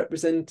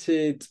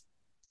represented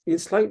in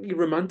slightly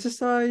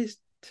romanticized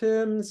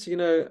terms,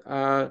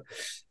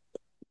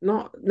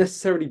 not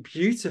necessarily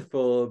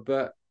beautiful,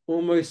 but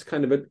almost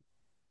kind of a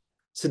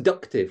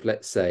seductive,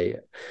 let's say.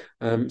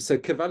 So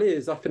Cavalier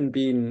has often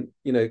been,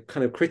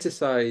 kind of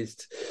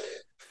criticized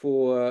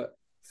for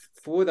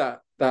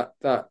that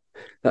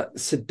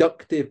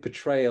seductive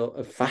portrayal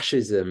of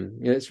fascism.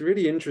 It's a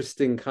really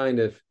interesting kind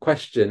of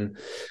question,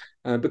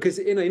 because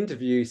in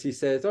interviews he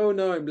says, "Oh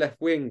no, I'm left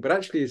wing," but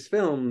actually his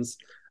films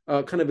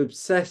are kind of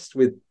obsessed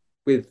with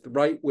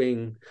right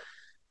wing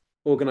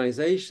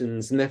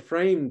organizations, and they're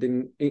framed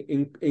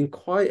in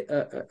quite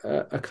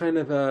a kind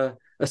of a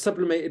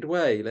sublimated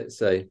way, let's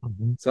say.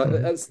 So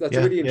that's a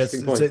really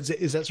interesting point.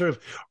 Is that sort of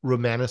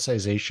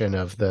romanticization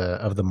of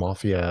the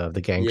mafia, of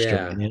the gangster,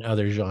 and in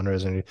other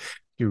genres, and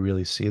you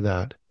really see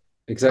that.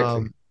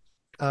 Exactly.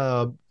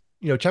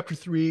 Chapter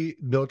 3,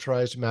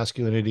 militarized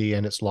masculinity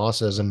and its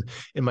losses. And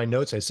in my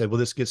notes, I said, well,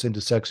 this gets into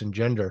sex and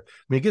gender. I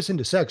mean, it gets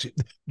into sex.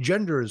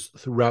 Gender is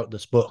throughout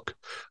this book.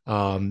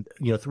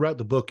 Throughout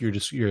the book,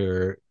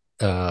 you're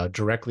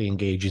directly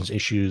engaging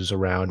issues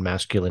around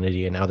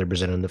masculinity and how they're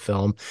presented in the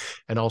film,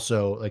 and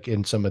also like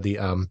in some of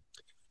the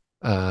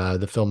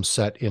films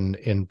set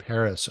in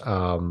Paris,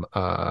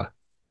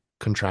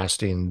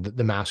 contrasting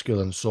the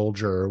masculine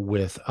soldier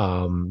with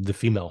the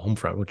female home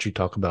front, which you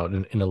talk about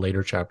in a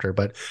later chapter.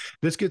 But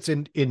this gets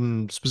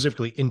in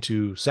specifically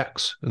into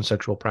sex and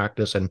sexual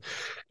practice and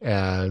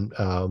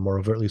more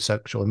overtly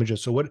sexual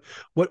images. So what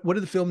are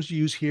the films you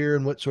use here,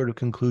 and what sort of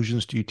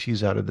conclusions do you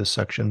tease out of this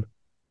section?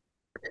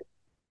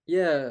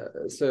 Yeah,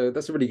 so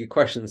that's a really good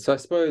question. So I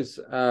suppose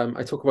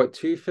I talk about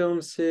two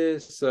films here.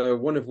 So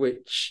one of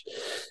which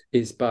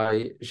is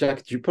by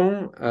Jacques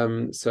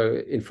Dupont.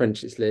 So in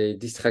French, it's Les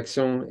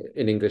Distractions,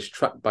 in English,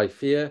 Trapped by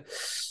Fear.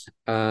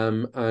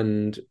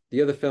 And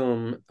the other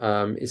film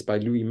is by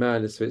Louis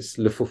Malle, so it's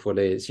Le Faux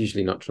Follet. It's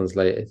usually not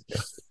translated.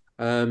 Yeah.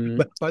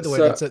 But by the way,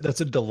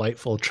 that's a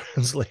delightful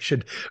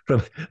translation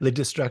from Les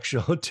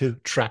Distractions to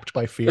Trapped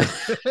by Fear.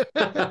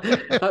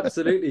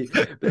 Absolutely.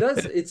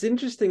 But it's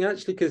interesting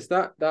actually, because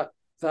that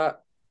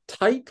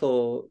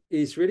title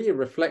is really a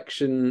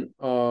reflection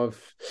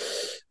of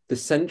the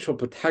central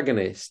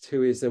protagonist,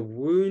 who is a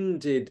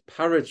wounded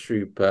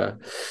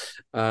paratrooper,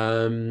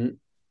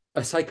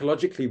 a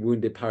psychologically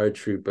wounded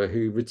paratrooper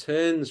who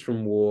returns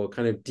from war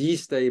kind of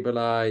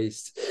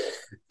destabilized,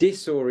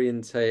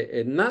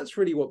 disorientated. And that's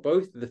really what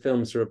both of the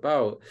films are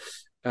about.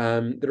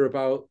 They're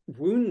about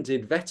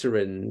wounded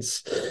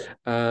veterans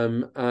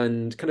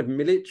and kind of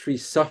military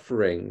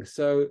suffering.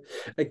 So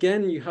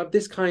again, you have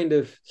this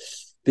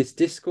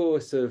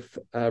discourse of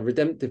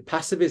redemptive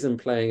pacifism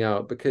playing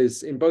out,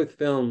 because in both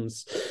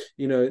films,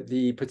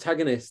 the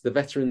protagonists, the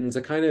veterans,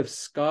 are kind of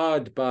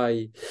scarred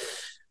by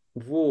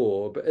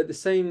war, but at the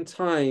same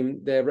time,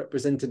 they're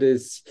represented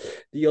as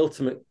the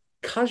ultimate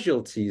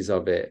casualties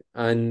of it,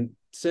 and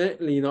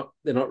certainly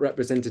they're not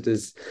represented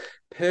as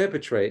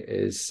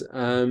perpetrators.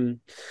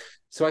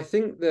 So I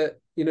think that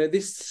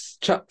this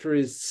chapter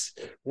is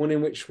one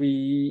in which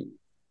we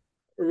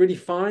really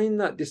find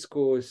that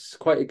discourse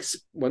quite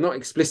not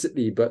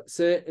explicitly, but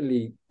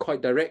certainly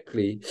quite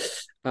directly.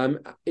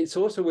 It's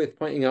also worth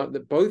pointing out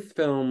that both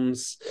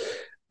films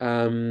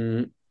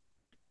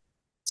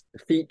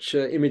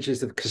feature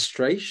images of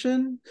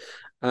castration.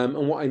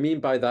 And what I mean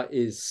by that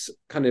is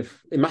kind of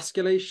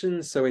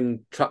emasculation. So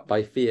in Trapped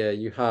by Fear,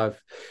 you have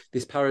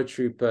this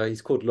paratrooper,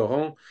 he's called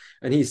Laurent,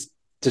 and he's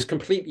just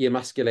completely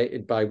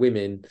emasculated by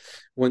women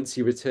once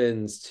he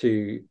returns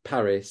to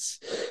Paris.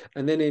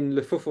 And then in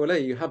Le Faux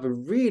Follet, you have a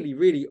really,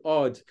 really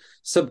odd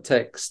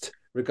subtext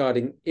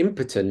regarding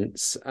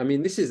impotence. I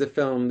mean, this is a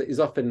film that is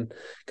often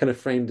kind of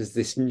framed as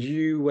this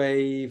new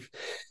wave,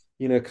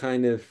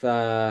 kind of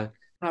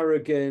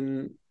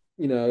arrogant,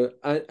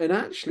 and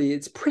actually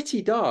it's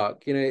pretty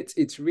dark.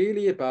 It's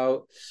really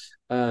about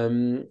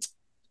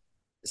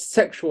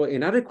sexual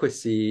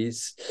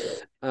inadequacies,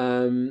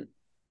 and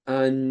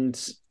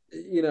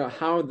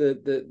how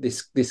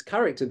this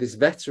character, this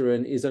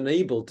veteran, is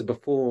unable to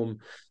perform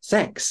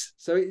sex.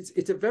 So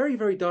it's a very,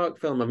 very dark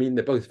film. I mean,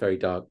 they're both very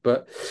dark,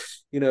 but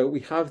we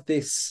have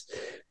this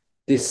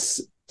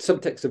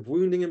subtext of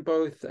wounding in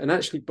both, and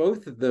actually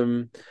both of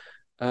them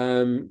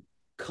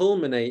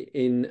culminate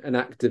in an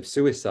act of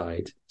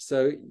suicide.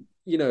 So,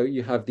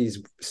 you have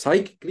these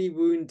psychically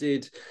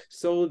wounded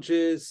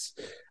soldiers,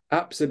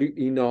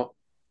 absolutely not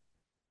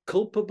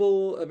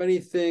culpable of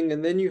anything,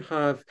 and then you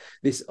have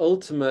this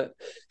ultimate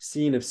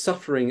scene of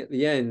suffering at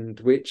the end,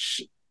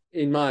 which,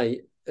 in my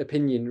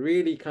opinion,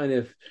 really kind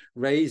of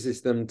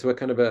raises them to a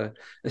kind of a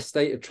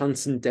state of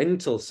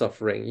transcendental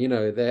suffering.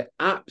 They're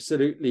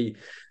absolutely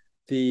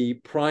the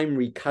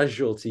primary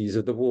casualties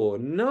of the war.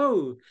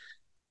 No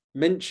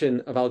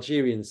mention of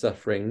Algerian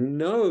suffering,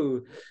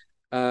 no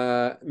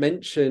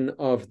mention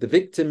of the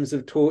victims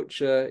of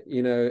torture,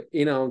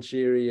 in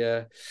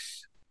Algeria.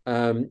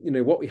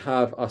 What we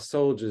have are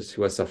soldiers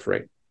who are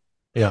suffering.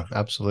 Yeah,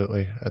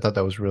 absolutely. I thought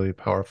that was really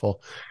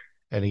powerful.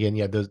 And again,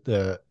 yeah,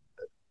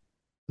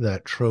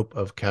 that trope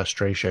of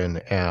castration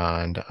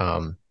and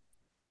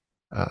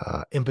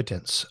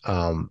impotence,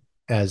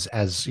 as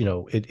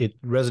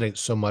it resonates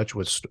so much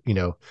with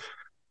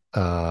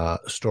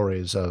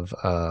stories of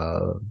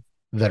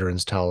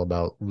veterans tell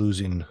about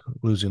losing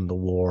the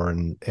war,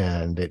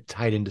 and it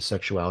tied into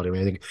sexuality. I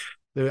mean, I think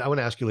I want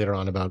to ask you later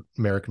on about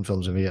American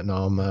films in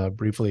Vietnam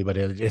briefly, but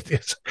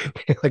it's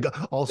like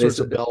all sorts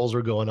of bells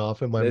are going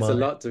off in my mind. There's a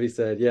lot to be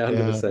said. Yeah,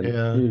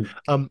 100%.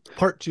 Yeah.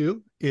 Part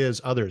two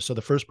is others. So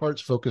the first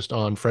part's focused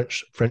on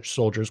French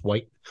soldiers,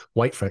 white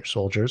French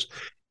soldiers,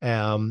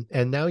 and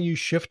now you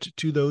shift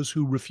to those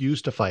who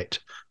refuse to fight,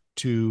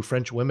 to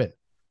French women,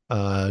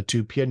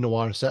 to Pied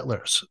Noir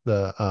settlers,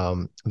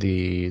 the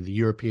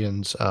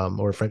Europeans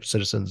or French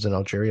citizens in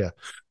Algeria,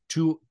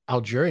 to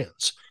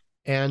Algerians,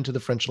 and to the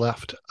French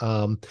left.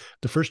 The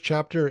first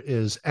chapter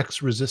is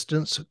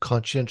Ex-Resistance,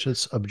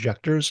 Conscientious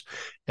Objectors,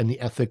 and the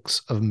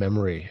Ethics of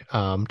Memory.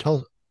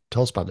 Tell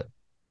us about it.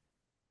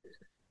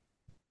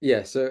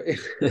 Yeah, so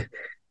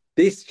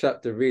this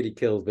chapter really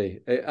killed me.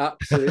 It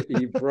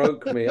absolutely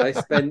broke me. I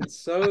spent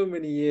so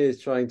many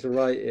years trying to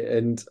write it,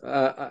 and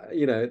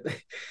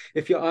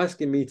if you're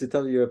asking me to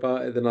tell you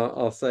about it, then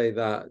I'll say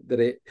that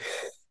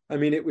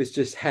it was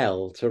just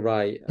hell to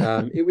write.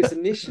 It was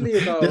initially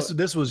about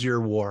this was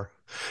your war.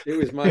 It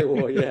was my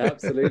war, yeah,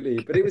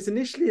 absolutely. But it was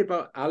initially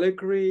about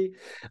allegory,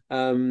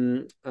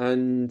 and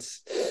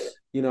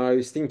I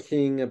was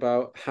thinking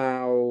about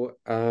how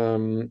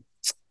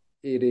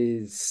it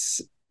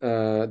is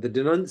the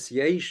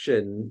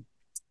denunciation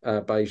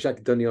by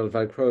Jacques Daniel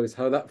Valcroze,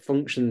 how that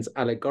functions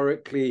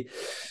allegorically,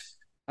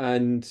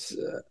 and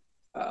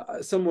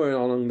somewhere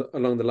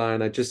along the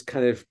line, I just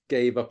kind of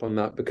gave up on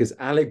that, because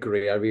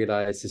allegory, I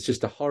realized, is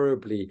just a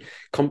horribly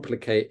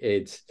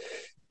complicated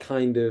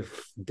kind of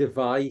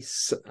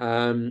device.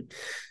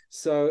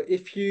 So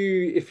if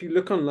you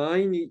look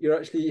online,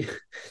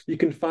 you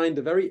can find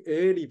a very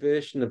early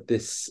version of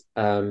this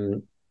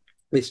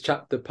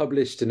chapter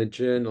published in a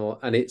journal,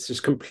 and it's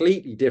just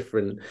completely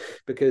different,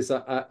 because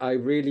I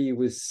really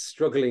was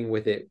struggling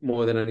with it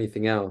more than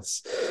anything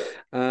else.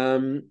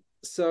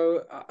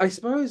 So I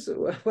suppose,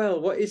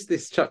 well, what is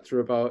this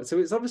chapter about? So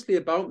it's obviously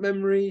about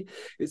memory.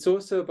 It's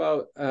also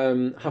about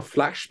how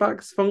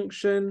flashbacks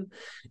function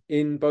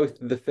in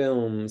both of the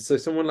films. So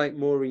someone like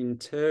Maureen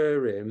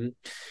Turin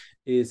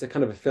is a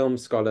kind of a film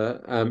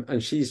scholar,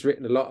 and she's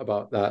written a lot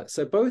about that.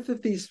 So both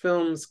of these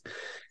films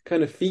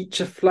kind of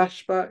feature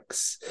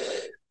flashbacks,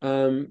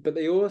 but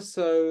they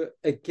also,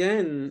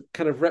 again,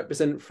 kind of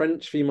represent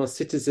French female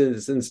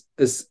citizens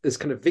as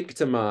kind of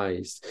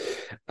victimized.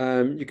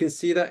 You can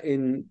see that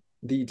in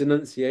the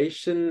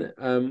denunciation,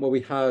 where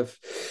we have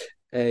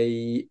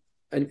an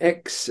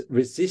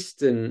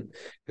ex-resistant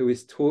who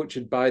is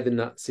tortured by the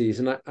Nazis,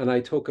 and I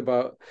talk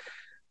about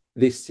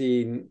this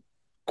scene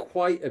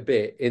quite a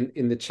bit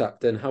in the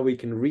chapter, and how we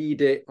can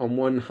read it on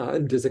one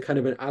hand as a kind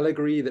of an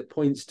allegory that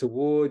points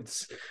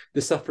towards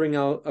the suffering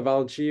of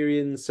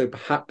Algerians. So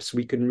perhaps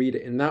we can read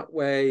it in that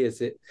way,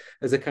 as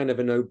a kind of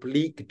an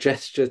oblique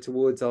gesture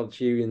towards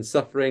Algerian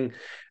suffering,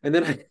 and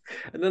then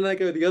I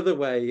go the other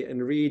way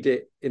and read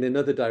it in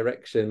another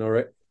direction,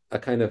 or a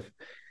kind of,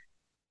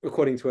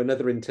 according to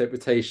another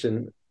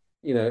interpretation,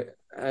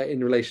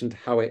 in relation to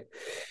how it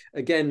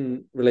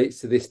again relates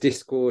to this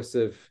discourse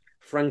of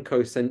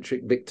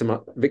Franco-centric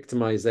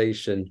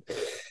victimization.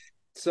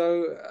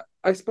 So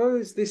I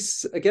suppose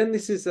this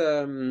is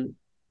a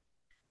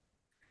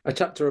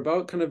chapter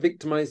about kind of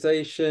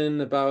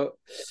victimization, about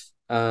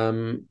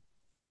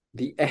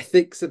the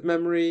ethics of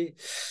memory,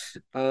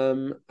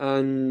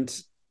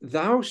 and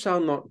Thou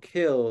Shalt Not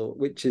Kill,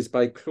 which is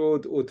by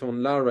Claude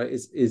Autant-Lara,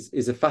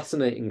 is a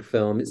fascinating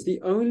film. It's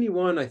the only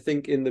one, I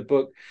think, in the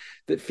book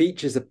that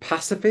features a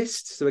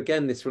pacifist. So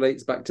again, this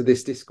relates back to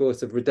this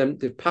discourse of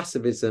redemptive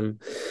pacifism.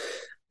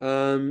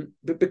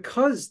 But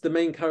because the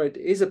main character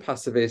is a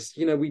pacifist,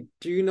 we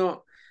do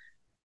not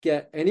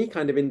get any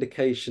kind of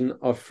indication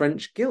of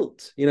French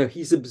guilt.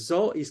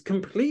 He's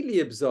completely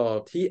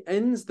absolved. He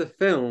ends the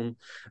film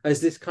as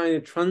this kind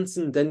of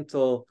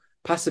transcendental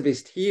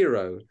pacifist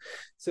hero.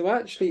 So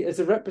actually, as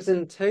a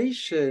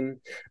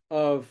representation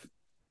of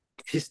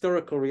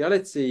historical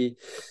reality,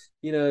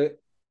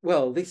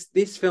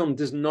 this film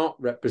does not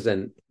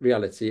represent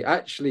reality.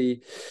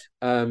 Actually,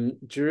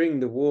 during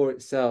the war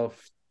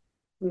itself,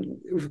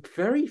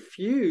 very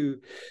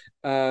few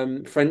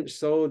French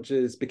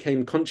soldiers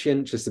became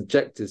conscientious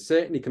objectors,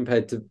 certainly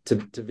compared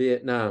to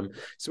Vietnam.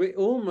 So it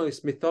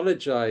almost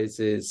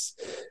mythologizes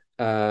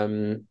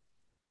the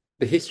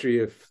history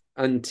of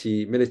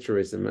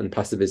anti-militarism and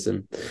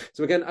pacifism.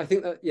 So again, I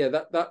think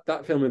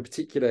that film in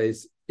particular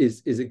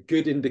is a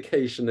good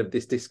indication of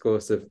this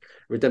discourse of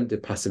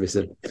redemptive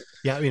pacifism.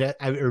 Yeah, I mean,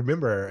 I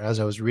remember as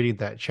I was reading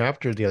that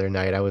chapter the other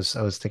night, I was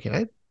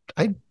thinking,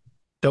 I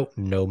don't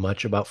know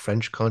much about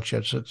French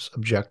conscientious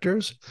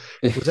objectors.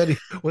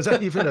 Was that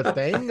even a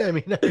thing? I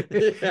mean,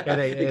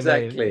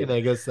 exactly. and I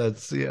guess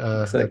that's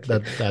exactly.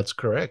 that's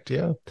correct.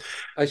 Yeah.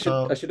 I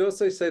should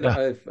also say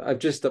that I've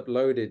just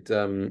uploaded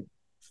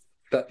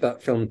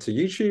that film to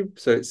YouTube,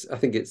 so I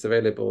think it's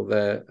available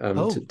there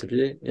to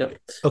view. Yeah.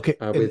 Okay.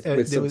 With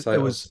subtitles.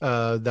 It was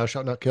Thou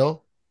Shalt Not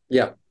Kill.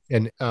 Yeah.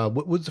 And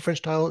what was the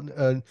French title?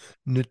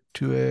 Ne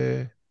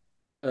tue.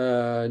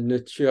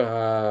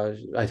 Natura.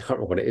 I can't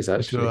remember what it is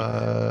actually.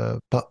 I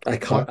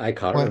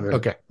can't remember.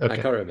 Okay. I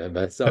can't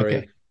remember. Sorry.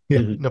 Okay.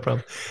 Yeah, no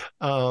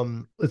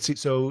problem. Let's see.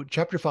 So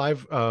chapter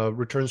 5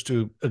 returns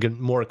to, again,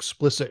 more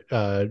explicit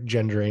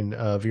gendering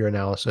of your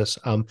analysis.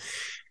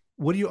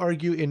 What do you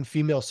argue in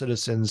female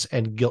citizens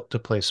and guilt to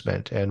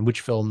placement, and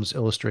which films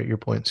illustrate your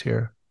points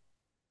here?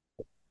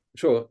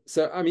 Sure.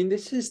 So, I mean,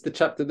 this is the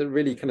chapter that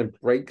really kind of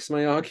breaks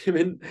my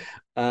argument.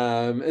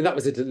 And that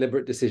was a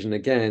deliberate decision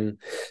again.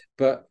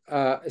 But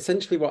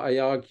essentially what I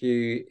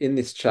argue in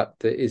this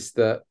chapter is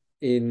that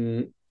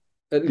in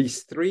at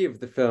least 3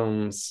 of the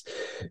films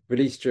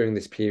released during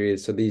this period,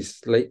 so these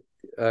late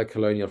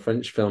colonial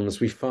French films,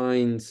 we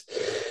find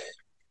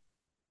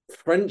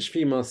French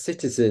female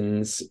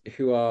citizens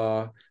who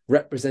are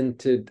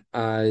represented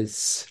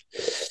as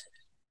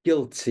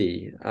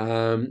guilty.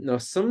 Now,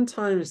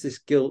 sometimes this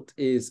guilt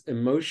is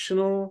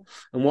emotional,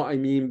 and what I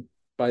mean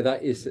by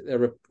that is that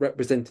they're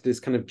represented as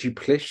kind of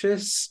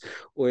duplicitous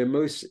or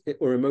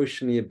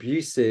emotionally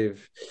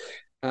abusive.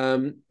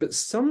 But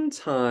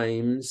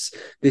sometimes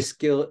this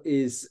guilt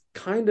is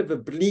kind of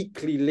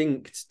obliquely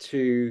linked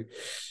to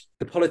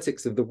the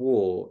politics of the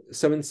war.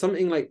 So in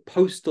something like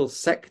Postal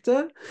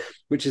Sector,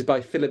 which is by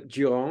Philip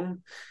Durand,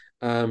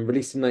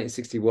 released in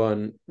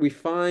 1961, we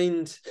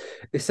find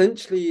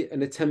essentially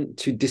an attempt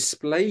to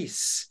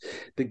displace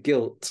the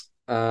guilt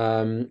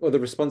or the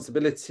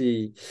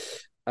responsibility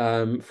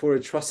for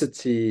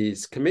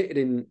atrocities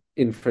committed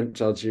in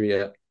French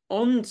Algeria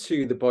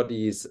onto the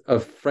bodies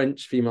of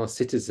French female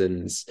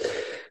citizens.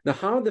 Now,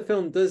 how the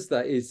film does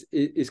that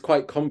is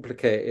quite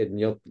complicated, and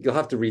you'll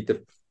have to read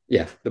the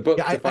book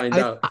to find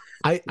out.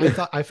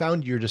 I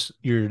found your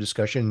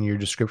discussion, your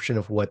description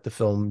of what the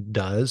film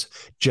does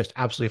just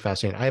absolutely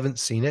fascinating. I haven't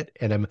seen it,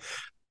 and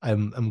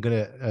I'm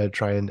gonna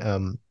try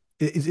and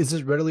is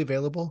this readily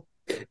available?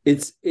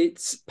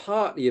 It's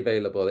partly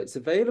available. It's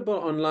available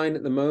online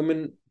at the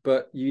moment,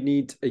 but you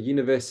need a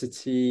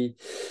university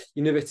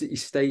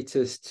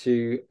status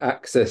to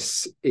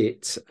access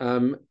it.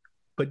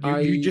 But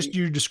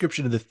your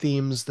description of the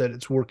themes that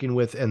it's working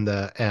with and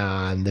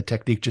the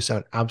technique just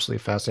sound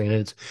absolutely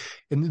fascinating.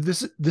 And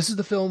this is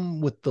the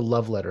film with the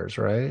love letters,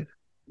 right?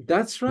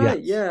 That's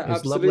right. Yeah, it's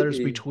absolutely. Love letters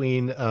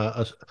between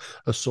a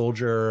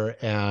soldier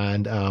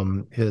and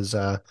his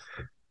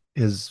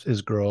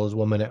girl, his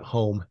woman at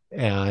home,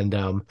 and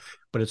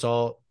but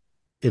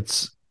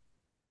it's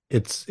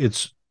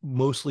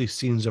mostly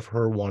scenes of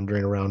her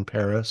wandering around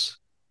Paris.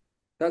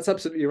 That's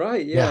absolutely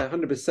right. Yeah,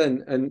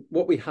 100%. And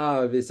what we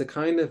have is a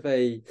kind of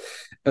a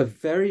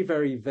very,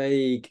 very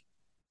vague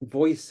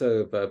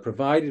voiceover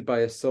provided by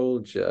a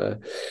soldier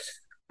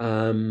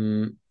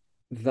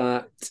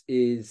that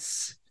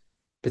is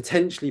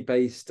potentially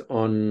based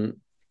on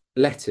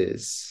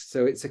letters.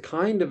 So it's a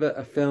kind of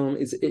a film.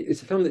 It's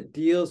a film that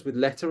deals with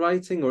letter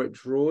writing, or it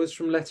draws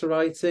from letter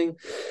writing.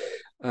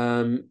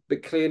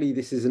 But clearly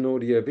this is an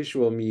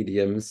audiovisual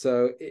medium,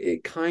 so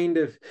it kind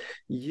of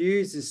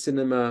uses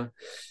cinema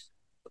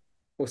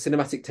or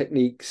cinematic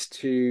techniques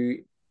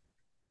to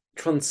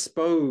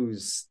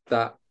transpose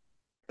that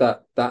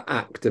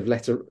act of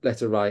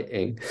letter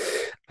writing.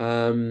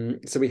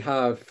 So we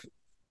have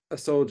a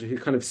soldier who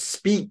kind of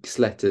speaks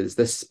letters.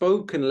 They're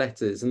spoken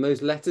letters, and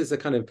those letters are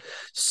kind of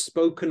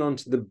spoken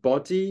onto the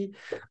body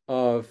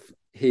of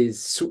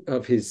his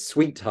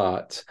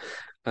sweetheart.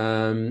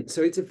 So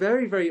it's a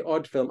very, very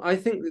odd film. I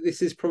think that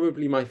this is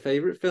probably my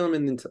favorite film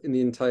in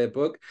the entire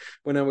book.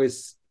 When I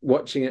was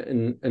watching it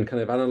and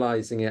kind of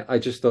analyzing it, I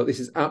just thought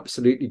this is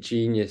absolutely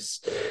genius.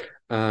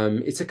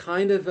 It's a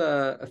kind of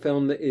a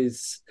film that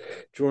is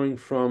drawing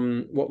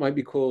from what might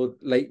be called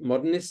late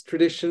modernist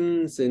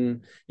traditions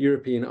in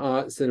European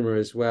art cinema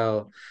as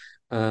well.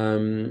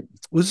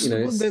 Was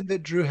this one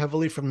that drew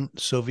heavily from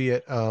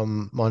Soviet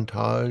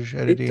montage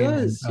editing? It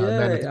does,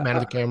 and man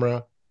of the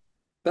camera.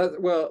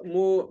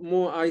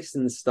 More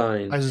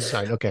Eisenstein.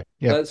 Eisenstein, okay,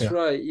 yeah, that's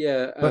right.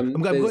 Yeah, I'm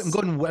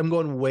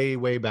going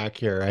way back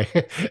here.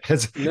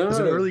 As an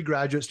early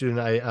graduate student,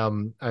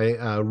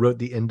 I wrote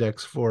the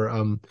index for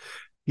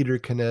Peter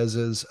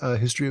Kniez's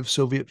History of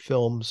Soviet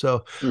Film.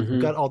 So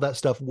I've got all that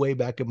stuff way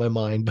back in my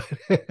mind.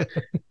 But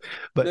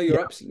No, yeah.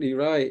 you're absolutely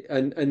right.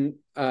 And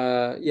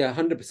yeah,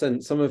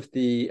 100%. Some of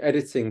the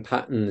editing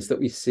patterns that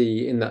we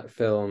see in that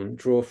film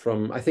draw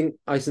from, I think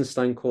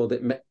Eisenstein called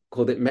it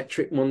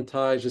metric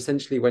montage,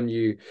 essentially when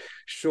you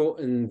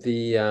shorten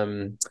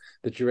the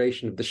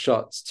duration of the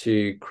shots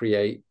to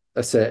create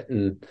a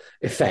certain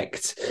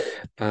effect.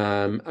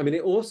 I mean,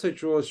 it also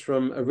draws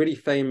from a really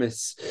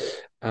famous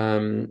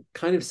kind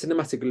of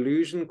cinematic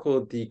illusion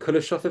called the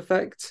Kuleshov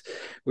effect,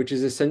 which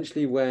is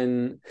essentially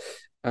when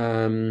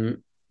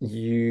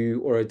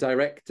you or a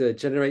director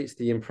generates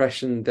the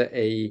impression that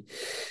a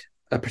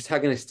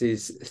protagonist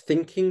is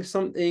thinking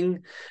something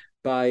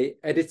by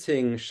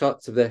editing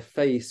shots of their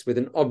face with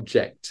an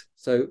object.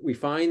 So we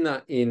find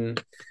that in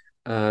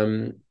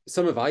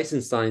some of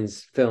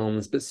Eisenstein's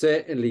films, but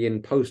certainly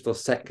in Postal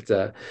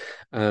Sector.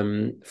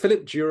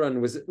 Philip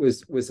Duran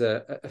was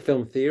a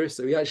film theorist,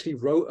 so he actually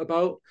wrote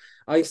about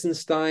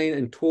Eisenstein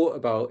and taught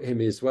about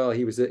him as well.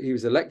 He was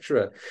a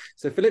lecturer.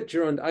 So Philip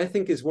Duran, I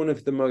think, is one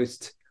of the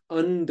most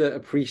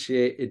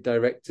underappreciated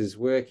directors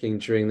working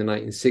during the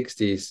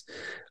 1960s.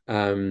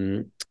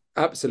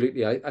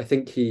 Absolutely, I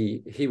think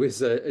he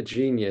was a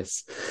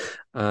genius.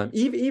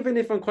 Even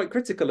if I'm quite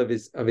critical of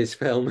his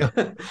film,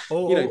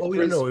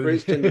 for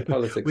his gender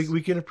politics.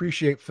 We can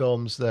appreciate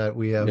films that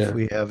we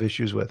have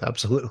issues with.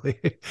 Absolutely.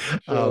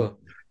 Sure.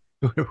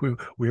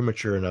 We're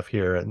mature enough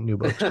here at New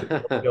Books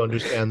to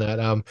understand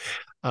that.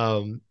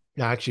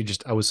 Actually,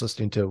 I was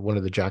listening to one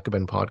of the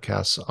Jacobin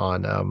podcasts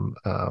on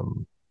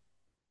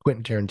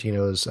Quentin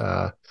Tarantino's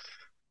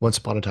Once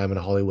Upon a Time in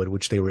Hollywood,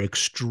 which they were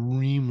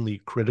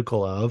extremely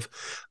critical of,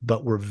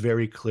 but were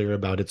very clear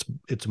about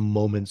its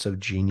moments of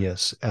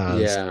genius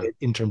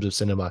in terms of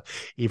cinema,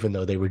 even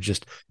though they were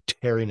just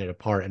tearing it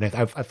apart. And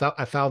I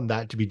found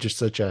that to be just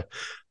such a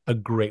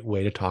great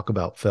way to talk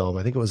about film.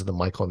 I think it was the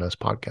Michael Nuss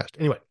podcast.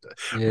 Anyway,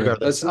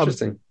 regardless, that's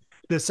interesting.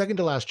 The second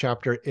to last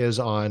chapter is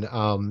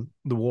on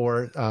the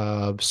war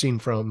seen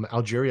from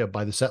Algeria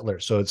by the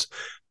settlers. So it's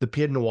the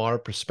Pied Noir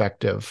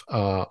perspective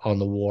on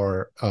the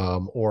war,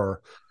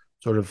 or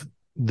sort of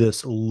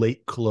this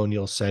late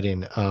colonial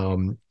setting.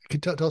 Can you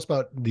tell us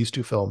about these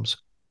two films?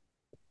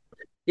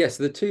 Yes,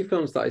 the two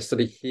films that I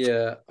study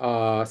here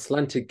are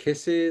Slanted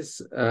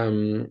Kisses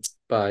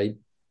by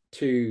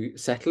two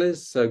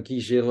settlers, so Guy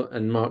Gilles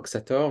and Marc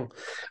Setor,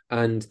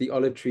 and The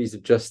Olive Trees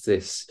of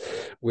Justice,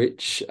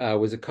 which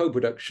was a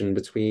co-production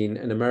between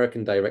an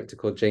American director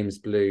called James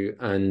Blue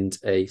and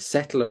a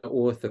settler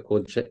author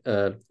called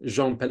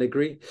Jean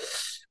Pellegrini.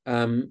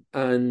 And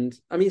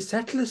I mean,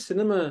 settler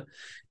cinema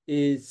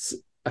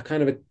is a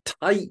kind of a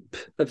type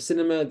of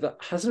cinema that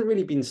hasn't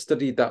really been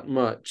studied that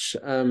much.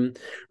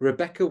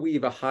 Rebecca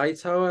Weaver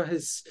Hightower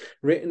has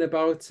written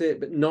about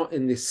it, but not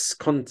in this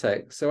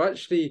context. So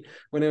actually,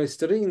 when I was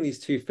studying these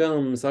two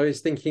films, I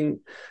was thinking,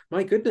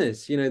 my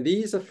goodness,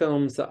 these are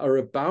films that are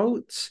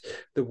about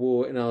the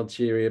war in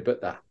Algeria,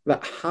 but that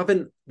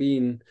haven't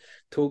been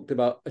talked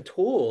about at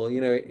all,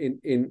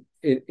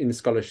 in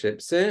scholarship.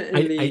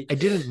 Certainly, I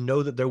didn't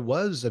know that there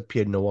was a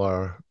Pied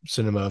Noir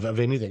cinema of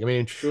anything. I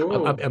mean,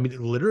 sure. I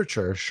mean,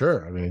 literature,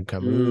 sure. I mean,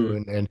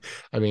 Camus and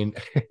I mean,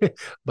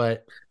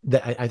 but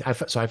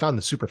so I found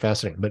this super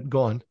fascinating. But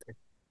go on.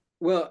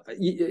 Well,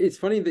 it's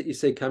funny that you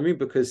say Camus,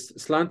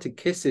 because Slanted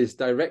Kisses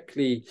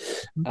directly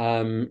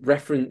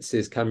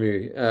references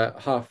Camus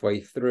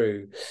halfway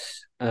through,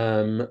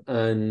 and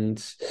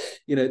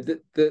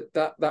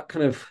that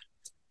kind of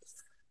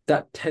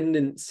that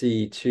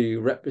tendency to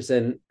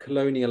represent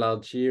colonial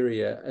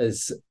Algeria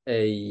as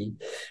an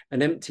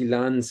empty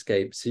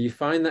landscape. So you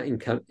find that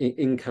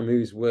in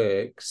Camus'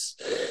 works,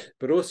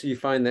 but also you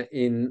find that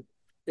in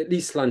at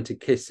least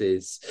Slanted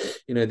Kisses.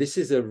 This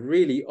is a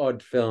really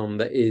odd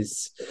film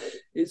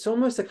it's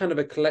almost a kind of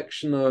a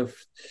collection of,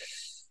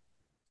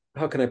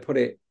 how can I put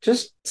it,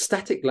 just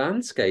static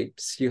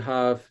landscapes. You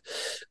have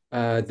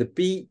the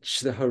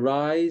beach, the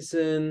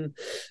horizon,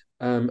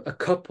 a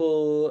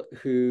couple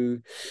who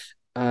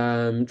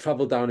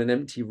travel down an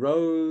empty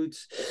road.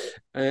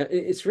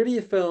 It's really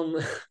a film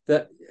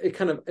that it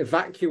kind of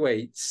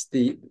evacuates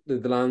the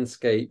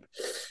landscape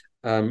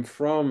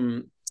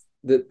from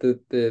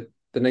the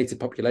native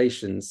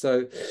population.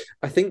 So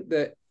I think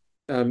that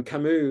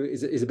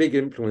Camus is a big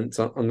influence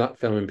on that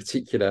film in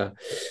particular.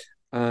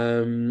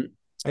 I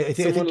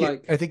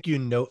think you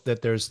note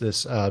that there's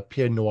this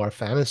Pied Noir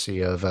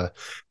fantasy of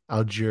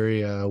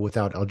Algeria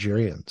without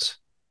Algerians.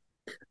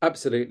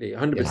 Absolutely,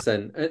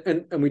 100%. Yeah.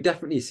 And we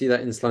definitely see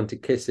that in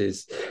Slanted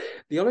Kisses.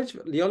 The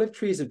Olive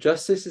Trees of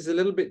Justice is a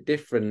little bit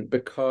different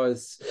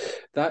because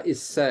that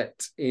is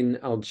set in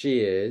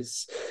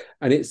Algiers,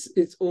 and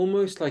it's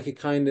almost like a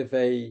kind of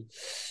a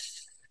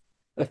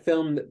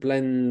film that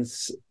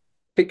blends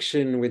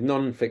fiction with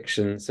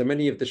non-fiction. So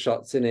many of the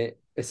shots in it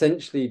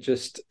essentially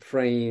just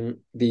frame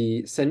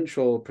the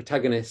central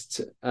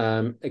protagonist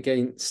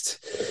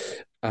against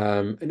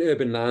an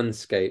urban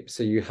landscape.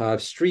 So you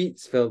have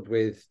streets filled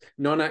with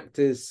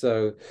non-actors,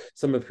 so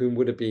some of whom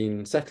would have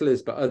been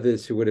settlers, but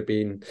others who would have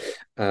been,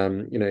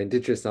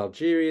 indigenous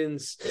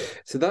Algerians.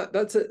 So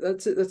that's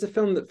a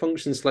film that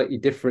functions slightly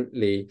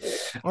differently.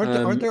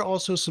 Aren't there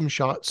also some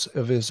shots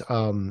of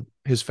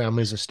his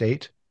family's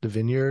estate, the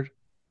vineyard?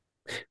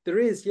 There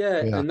is,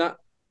 yeah, Yeah. and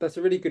that's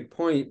a really good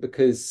point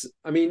because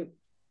I mean,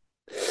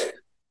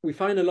 we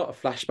find a lot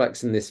of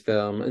flashbacks in this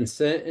film, and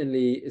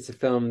certainly it's a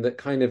film that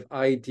kind of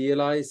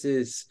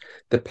idealizes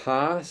the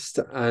past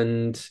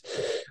and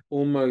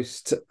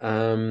almost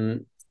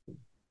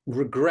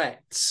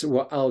regrets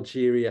what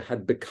Algeria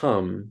had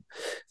become.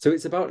 So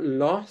it's about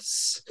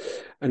loss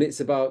and it's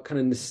about kind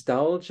of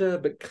nostalgia,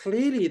 but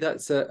clearly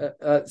that's a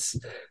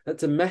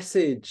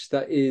message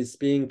that is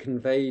being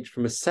conveyed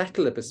from a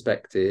settler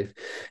perspective,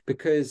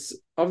 because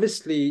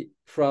obviously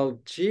for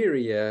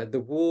Algeria, the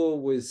war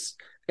was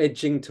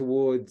edging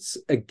towards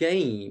a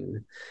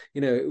gain.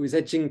 It was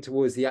edging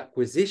towards the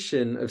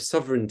acquisition of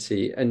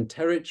sovereignty and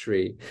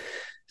territory.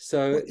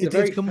 So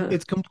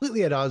It's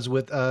completely at odds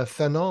with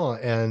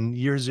Fanon and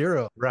Year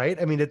Zero, right?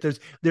 I mean,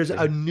 there's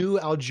a new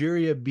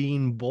Algeria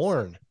being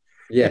born.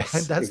 And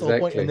yes, that's the whole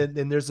point. And exactly.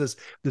 then there's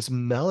this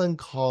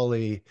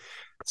melancholy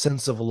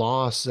sense of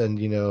loss, and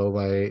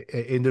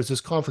and there's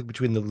this conflict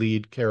between the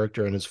lead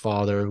character and his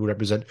father, who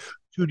represent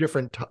two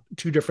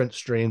different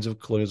strains of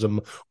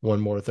colonialism, one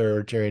more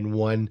authoritarian,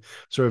 one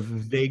sort of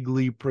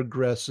vaguely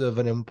progressive,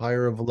 an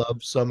empire of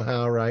love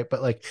somehow, right?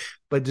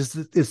 But just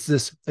it's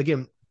this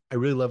again. I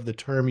really love the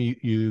term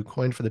you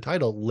coined for the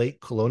title,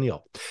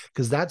 Late-Colonial,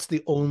 because that's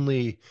the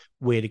only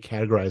way to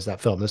categorize that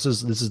film. This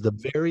is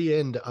the very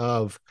end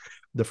of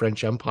the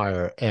French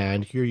Empire,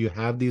 and here you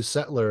have these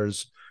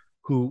settlers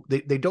who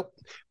they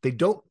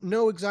don't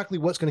know exactly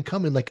what's going to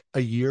come in like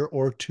a year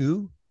or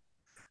two,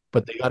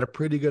 but they got a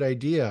pretty good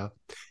idea,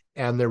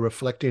 and they're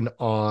reflecting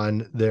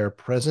on their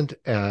present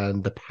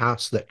and the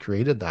past that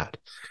created that,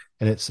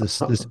 and it's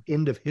this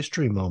end of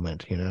history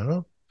moment.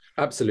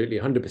 Absolutely,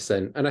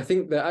 100%. And I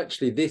think that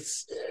actually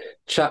this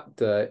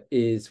chapter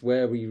is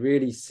where we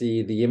really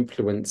see the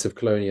influence of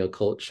colonial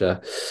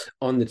culture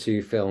on the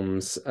two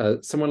films.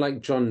 Someone like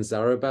John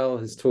Zarabel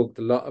has talked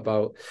a lot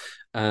about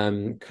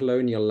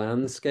colonial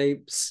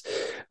landscapes,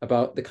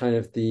 about the kind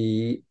of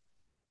the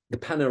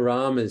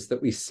panoramas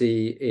that we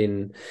see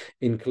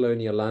in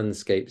colonial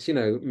landscapes,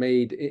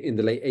 made in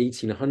the late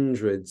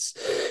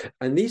 1800s.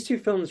 And these two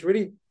films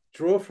really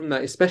draw from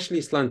that,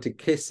 especially Slanted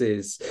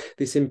Kisses,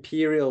 this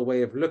imperial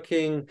way of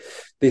looking,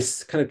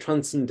 this kind of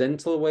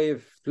transcendental way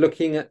of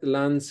looking at the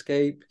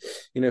landscape,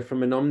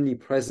 from an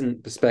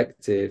omnipresent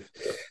perspective.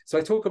 So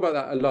I talk about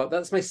that a lot.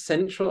 That's my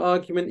central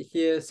argument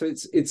here. So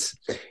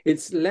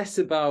it's less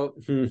about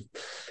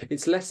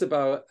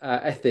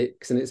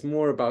ethics, and it's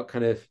more about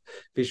kind of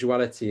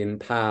visuality and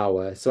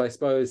power. So I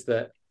suppose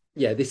that,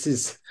 yeah, this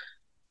is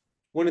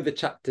one of the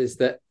chapters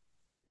that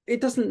it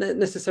doesn't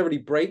necessarily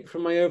break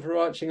from my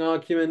overarching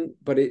argument,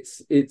 but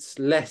it's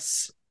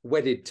less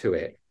wedded to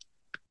it.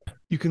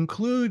 You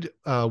conclude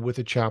with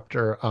a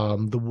chapter,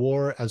 "The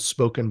War as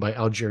Spoken by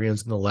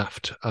Algerians in the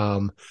Left."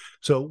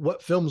 So,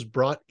 what films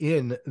brought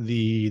in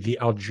the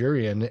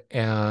Algerian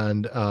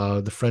and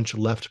the French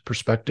left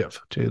perspective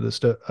to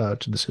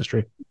this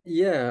history?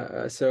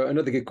 Yeah, so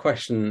another good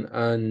question,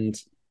 and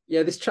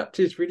yeah, this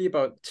chapter is really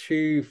about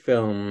two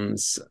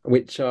films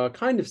which are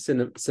kind of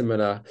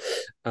similar.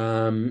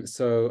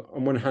 So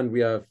on one hand,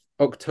 we have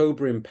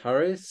October in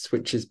Paris,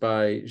 which is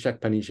by Jacques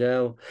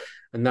Panigel,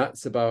 and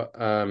that's about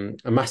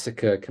a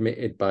massacre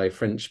committed by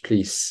French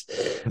police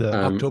The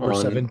October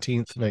on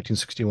 17th,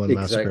 1961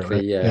 massacre, exactly,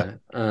 right? yeah.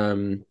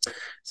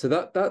 So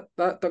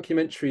that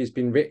documentary has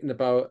been written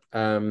about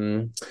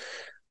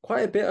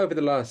quite a bit over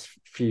the last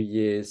few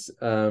years.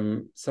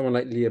 Someone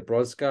like Leah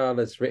Brosgard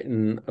has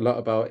written a lot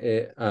about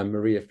it,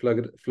 Maria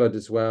Flood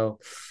as well.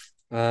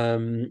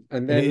 And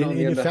then on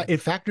the other, It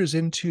factors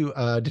into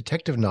a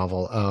detective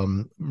novel,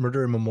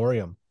 Murder in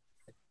Memoriam,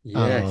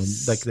 like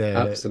yes, the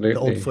absolutely.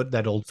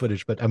 old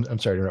footage. But I'm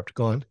sorry to interrupt.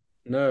 Go on.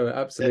 No,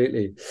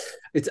 absolutely.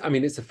 It's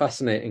a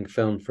fascinating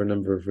film for a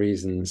number of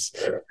reasons.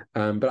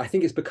 But I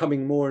think it's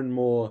becoming more and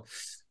more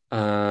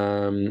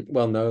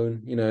well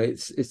known.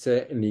 It's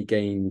certainly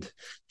gained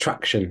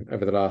traction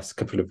over the last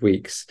couple of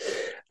weeks.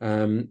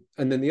 And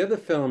then the other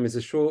film is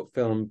a short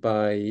film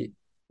by,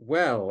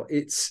 well,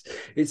 it's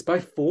by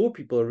four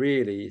people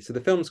really. So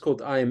the film's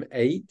called I Am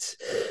Eight,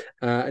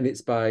 and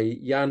it's by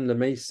Yann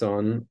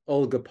Lemaison,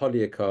 Olga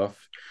Polyakov,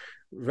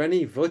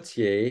 René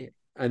Vautier,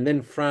 and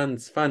then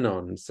Franz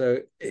Fanon. So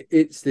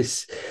it's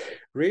this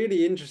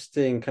really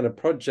interesting kind of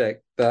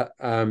project that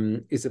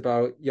is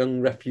about young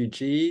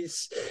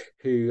refugees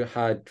who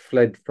had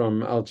fled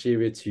from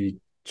Algeria to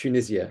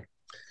Tunisia.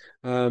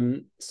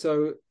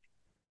 So,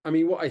 I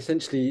mean, what I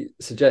essentially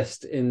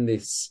suggest in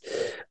this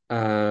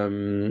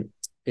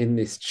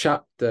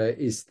chapter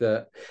is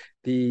that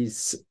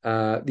these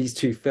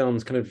two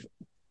films kind of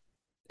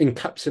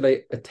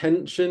encapsulate a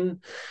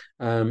tension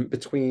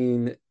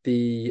between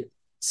the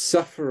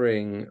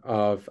suffering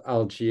of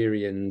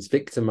Algerians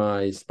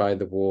victimized by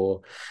the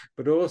war,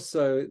 but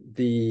also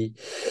the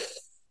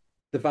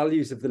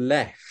values of the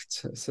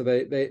left. So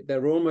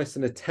they're almost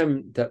an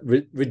attempt at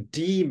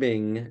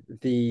redeeming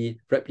the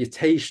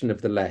reputation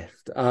of the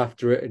left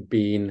after it had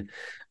been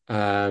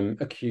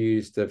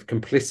accused of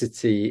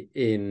complicity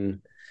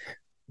in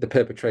the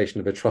perpetration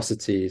of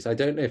atrocities. I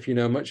don't know if you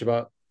know much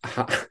about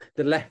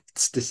the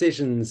left's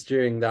decisions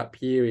during that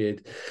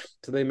period.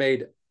 So they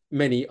made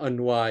many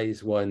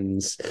unwise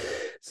ones.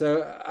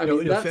 So I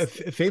mean,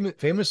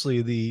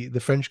 famously, the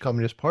French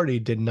Communist Party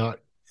did not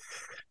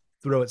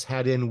throw its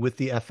hat in with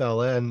the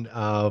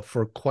FLN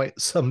for quite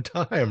some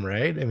time,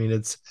 right? I mean,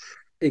 it's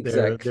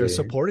exactly they're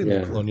supporting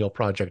the colonial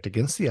project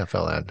against the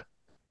FLN.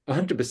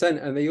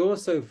 100%, and they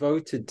also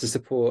voted to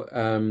support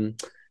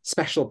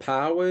special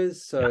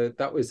powers. So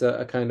that was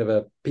a kind of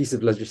a piece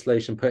of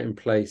legislation put in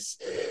place.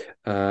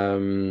 I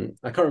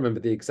can't remember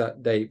the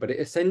exact date, but it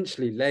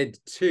essentially led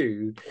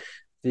to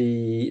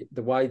the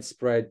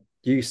widespread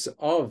use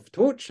of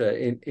torture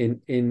in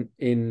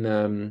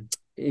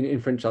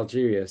French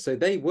Algeria. So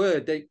they were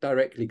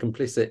directly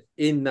complicit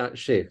in that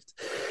shift.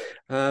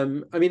 I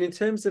mean, in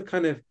terms of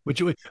kind of...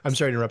 I'm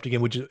sorry to interrupt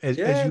again, which, as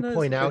you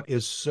point out,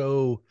 is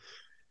so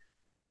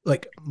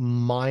like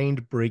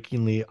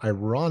mind-breakingly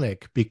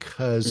ironic,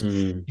 because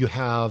you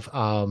have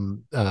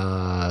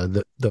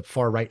the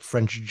far-right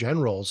French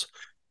generals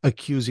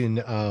accusing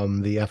the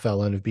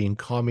FLN of being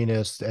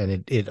communist,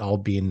 and it all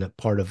being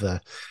part of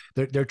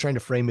they're trying to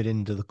frame it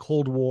into the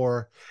Cold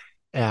War,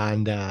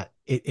 and the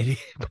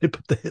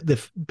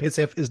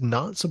PSF is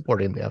not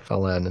supporting the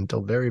FLN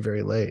until very,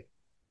 very late.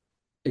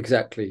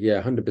 Exactly,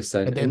 yeah,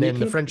 100%. And then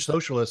the French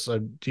socialists are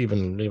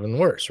even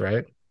worse,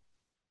 right?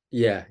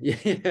 Yeah,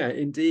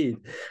 indeed.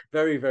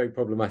 Very, very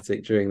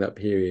problematic during that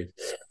period.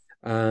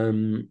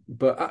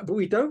 But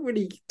we don't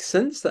really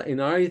sense that in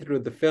either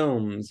of the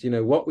films. You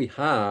know, what we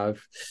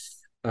have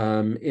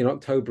in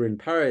October in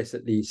Paris,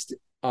 at least,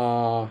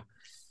 are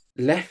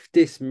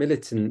leftist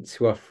militants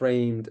who are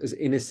framed as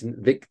innocent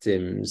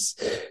victims.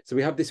 So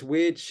we have this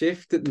weird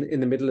shift in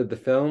the middle of the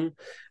film,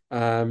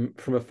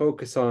 from a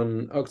focus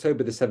on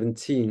October the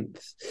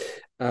 17th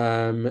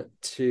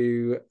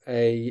to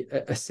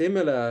a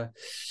similar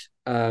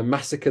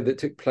massacre that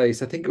took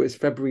place. I think it was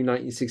February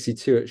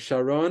 1962 at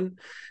Sharon.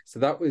 So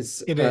that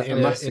was in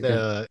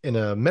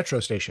a metro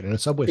station, in a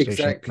subway station.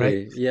 Exactly.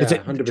 Right? Yeah, it's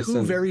 100%.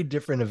 Two very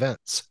different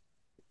events.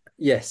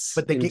 Yes,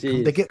 but they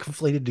get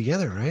conflated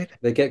together, right?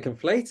 They get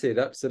conflated,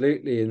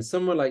 absolutely. And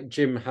someone like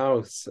Jim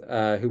House,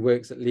 who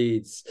works at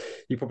Leeds,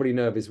 you probably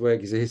know of his work.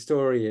 He's a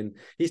historian.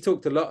 He's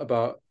talked a lot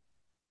about,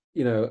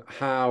 you know,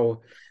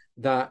 how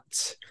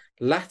that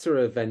latter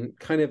event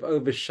kind of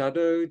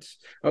overshadowed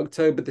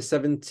October the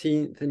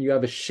 17th, and you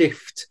have a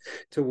shift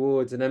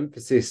towards an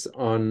emphasis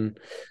on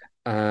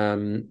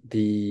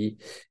the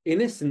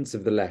innocence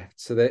of the left,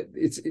 so that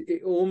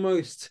it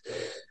almost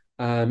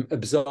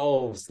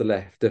absolves the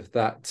left of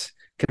that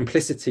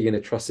complicity and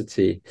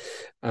atrocity.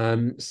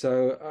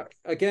 So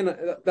again,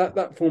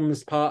 that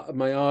forms part of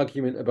my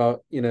argument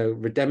about, you know,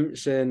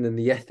 redemption and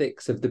the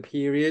ethics of the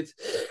period.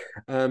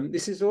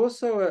 This is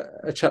also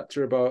a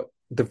chapter about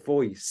the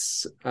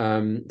voice,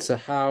 so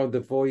how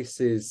the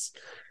voice is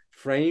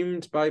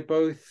framed by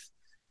both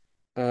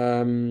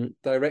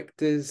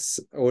directors,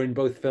 or in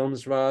both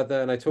films rather.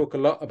 And I talk a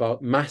lot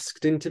about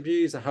masked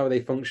interviews and how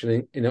they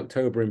function in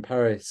October in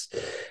Paris.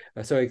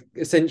 So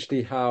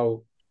essentially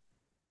how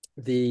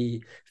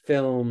the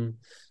film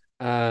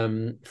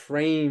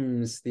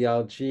frames the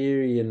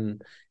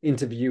Algerian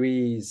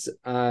interviewees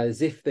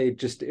as if they'd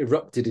just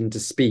erupted into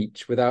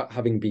speech without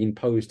having been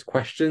posed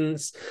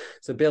questions.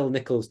 So Bill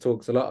Nichols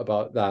talks a lot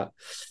about that.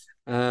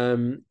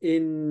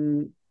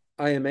 In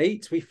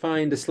IM8, we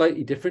find a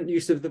slightly different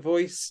use of the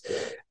voice.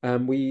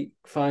 We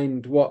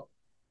find what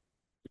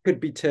could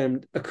be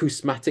termed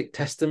acousmatic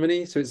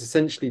testimony. So it's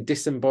essentially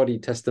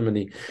disembodied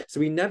testimony. So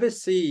we never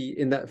see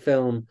in that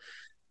film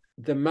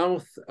the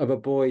mouth of a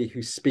boy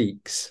who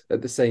speaks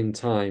at the same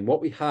time.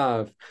 What we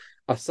have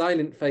are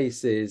silent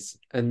faces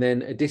and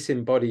then a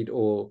disembodied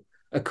or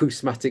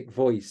acousmatic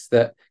voice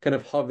that kind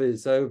of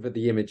hovers over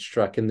the image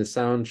track and the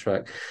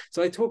soundtrack.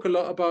 So I talk a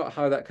lot about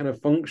how that kind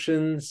of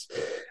functions,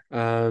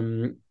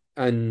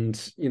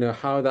 and, you know,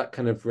 how that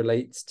kind of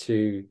relates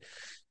to,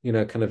 you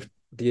know, kind of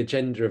the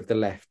agenda of the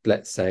left,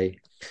 let's say.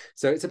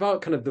 So it's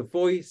about kind of the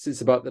voice,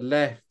 it's about the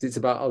left, it's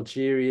about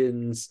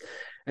Algerians.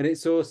 And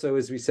it's also,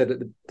 as we said at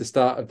the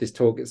start of this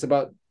talk, it's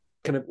about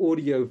kind of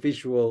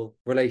audio-visual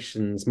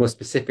relations more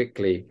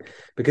specifically,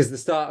 because the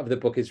start of the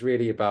book is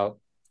really about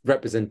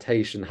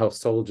representation, how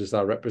soldiers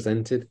are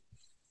represented.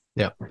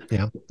 Yeah,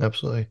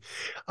 absolutely.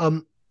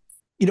 You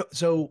know,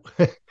 so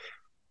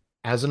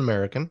as an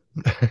American,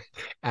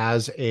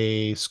 as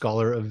a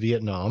scholar of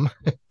Vietnam,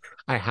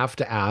 I have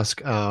to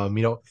ask, you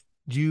know,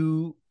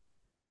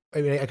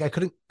 I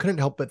couldn't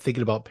help but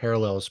thinking about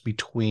parallels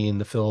between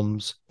the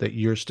films that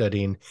you're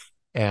studying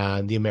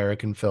and the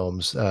American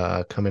films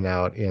coming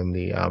out in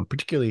the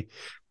particularly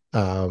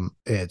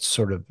it's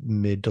sort of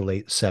mid to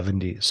late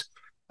 70s.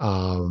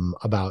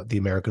 about the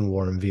American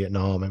war in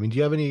Vietnam. I mean, do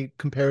you have any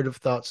comparative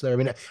thoughts there? I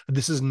mean,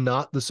 this is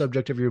not the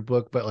subject of your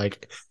book, but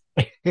like,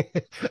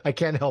 I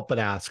can't help but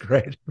ask,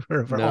 right?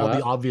 For all the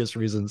No, obvious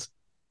reasons.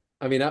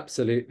 I mean,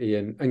 absolutely.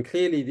 And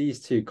clearly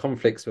these two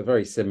conflicts were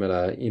very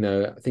similar,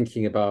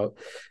 thinking about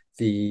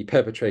the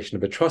perpetration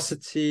of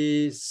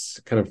atrocities,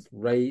 kind of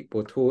rape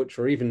or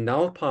torture, or even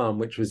napalm,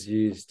 which was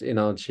used in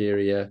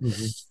Algeria.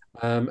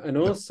 Mm-hmm. And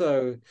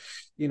also,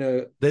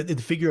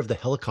 the figure of the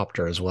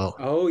helicopter as well.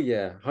 oh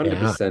yeah, Yeah. 100%,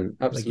 Like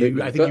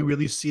absolutely. I think you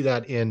really see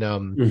that in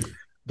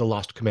The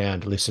Lost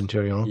Command, Le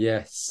Centurion.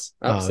 Yes,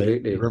 It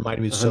absolutely,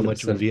 reminded me so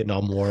much of a 100%.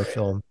 Vietnam War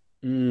film.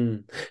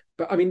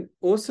 But I mean,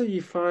 also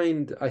you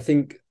find, I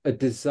think,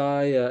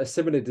 a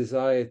similar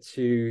desire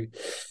to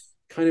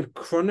kind of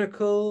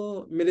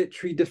chronicle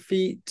military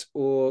defeat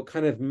or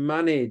kind of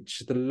manage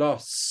the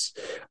loss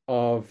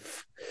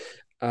of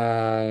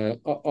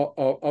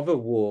of a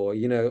war.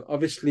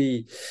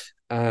 Obviously,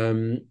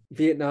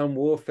 Vietnam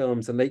War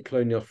films and late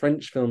colonial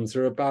French films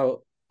are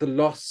about the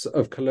loss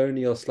of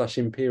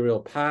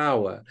colonial/imperial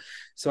power.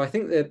 So I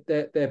think that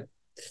they're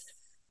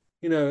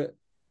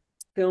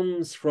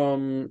films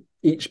from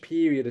each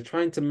period are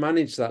trying to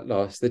manage that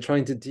loss. They're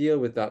trying to deal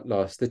with that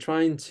loss. They're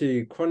trying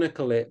to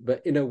chronicle it,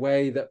 but in a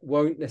way that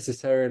won't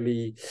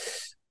necessarily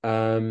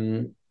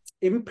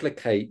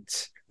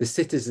implicate the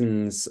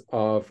citizens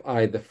of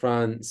either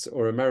France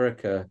or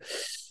America.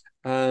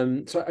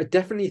 So I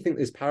definitely think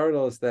there's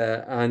parallels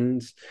there.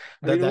 And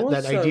I mean,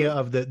 That idea also,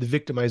 of the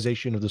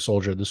victimization of the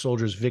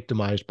soldier's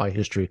victimized by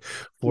history,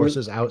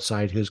 forces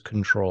outside his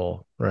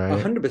control, right?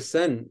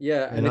 100%,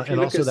 yeah. And if you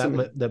And look also at some,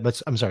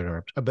 I'm sorry to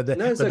interrupt, but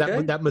no, it's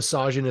okay. that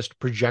misogynist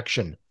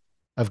projection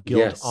of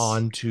guilt Yes.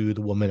 onto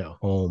the woman at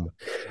home.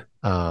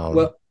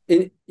 Well,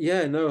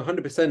 yeah, no,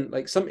 100%.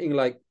 Like something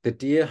like The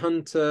Deer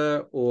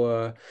Hunter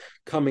or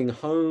Coming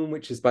Home,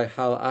 which is by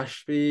Hal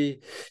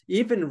Ashby,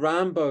 even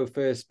Rambo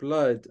First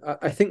Blood.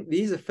 I think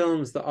these are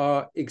films that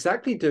are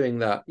exactly doing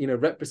that,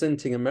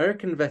 representing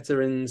American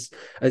veterans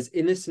as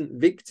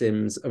innocent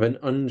victims of an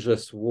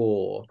unjust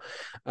war.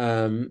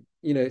 So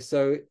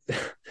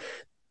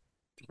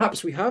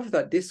perhaps we have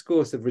that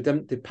discourse of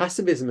redemptive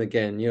pacifism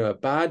again, a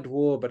bad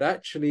war, but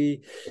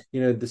actually,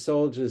 the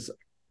soldiers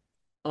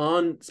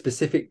aren't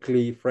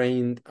specifically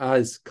framed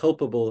as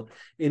culpable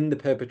in the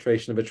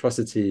perpetration of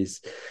atrocities.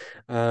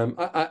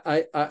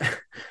 I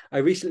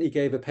recently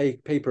gave a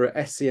paper at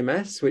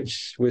SCMS,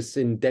 which was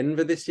in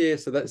Denver this year.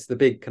 So that's the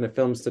big kind of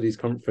film studies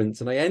conference.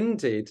 And I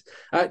ended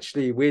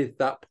actually with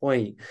that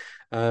point,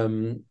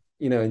 and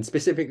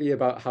specifically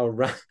about how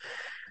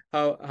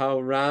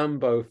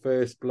Rambo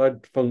First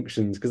Blood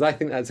functions, because I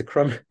think that's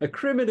a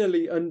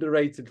criminally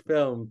underrated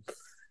film.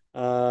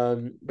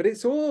 But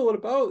it's all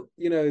about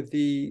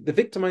the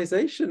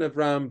victimization of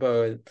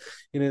Rambo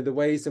and the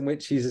ways in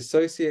which he's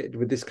associated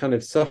with this kind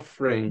of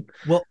suffering.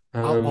 Well,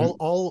 I'll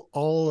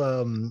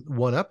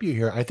one up you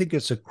here. I think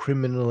it's a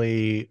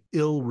criminally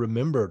ill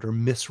remembered or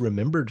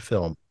misremembered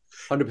film.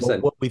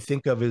 100%. What we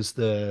think of is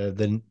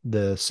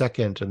the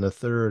second and the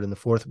third and the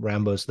fourth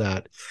Rambos,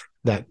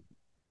 that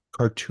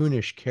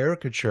cartoonish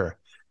caricature.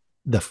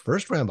 The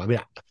first Rambo, I mean,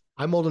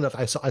 I'm old enough.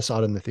 I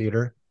saw it in the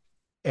theater,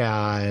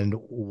 and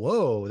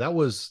whoa,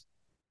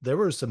 there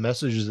were some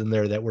messages in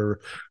there that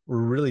were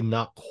really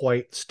not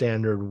quite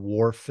standard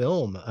war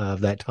film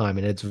of that time,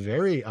 and it's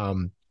very I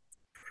don't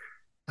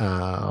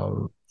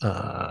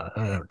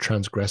know,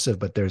 transgressive,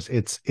 but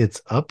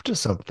it's up to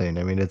something.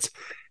 I mean, it's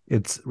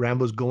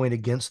Rambo's going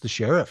against the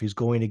sheriff. He's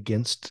going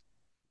against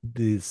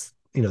these.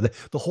 The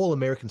whole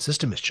American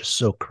system is just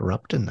so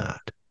corrupt in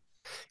that.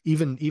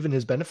 Even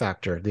his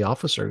benefactor, the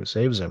officer who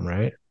saves him,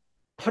 right?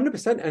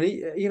 100%. And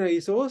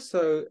he's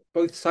also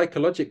both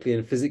psychologically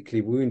and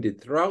physically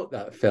wounded throughout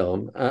that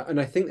film. And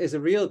I think there's a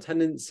real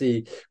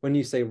tendency when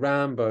you say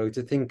Rambo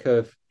to think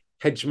of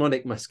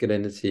hegemonic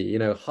masculinity,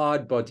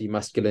 hard body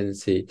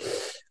masculinity,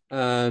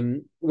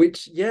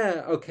 which,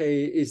 yeah,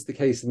 okay, is the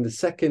case in the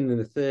second and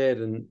the third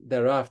and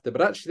thereafter.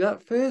 But actually,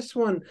 that first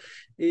one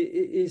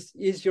is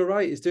you're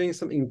right, is doing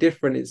something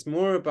different. It's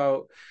more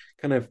about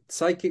kind of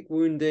psychic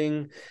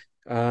wounding,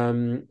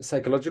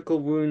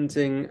 psychological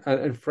wounding,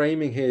 and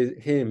framing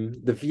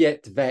him, the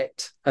Viet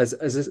vet, as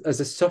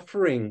a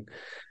suffering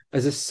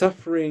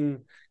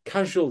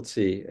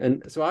casualty.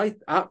 And so I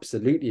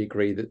absolutely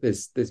agree that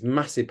there's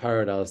massive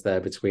parallels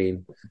there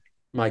between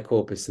My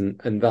Corpus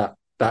and that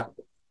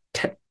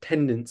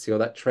tendency or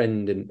that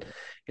trend in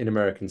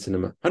American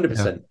cinema.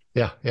 100%.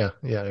 Yeah. I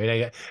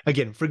mean,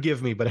 again,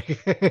 forgive me, but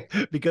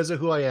because of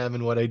who I am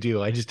and what I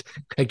do, I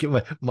get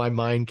my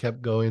mind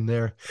kept going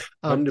there.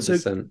 100%.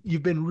 So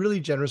you've been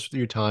really generous with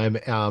your time,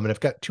 and I've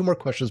got two more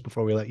questions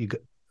before we let you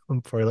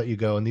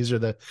go. And these are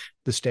the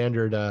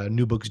standard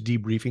new books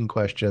debriefing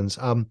questions.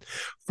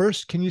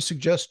 First, can you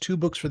suggest two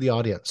books for the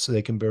audience so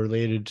they can be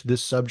related to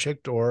this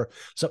subject or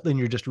something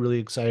you're just really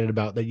excited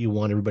about that you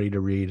want everybody to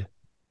read?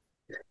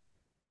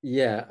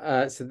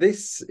 Yeah, so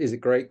this is a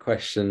great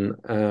question.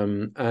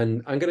 And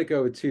I'm going to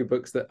go with two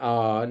books that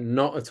are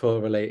not at all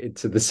related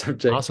to the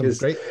subject. Awesome.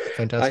 Great. I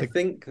Fantastic.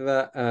 think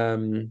that,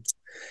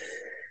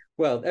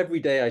 well, every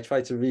day I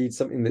try to read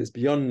something that's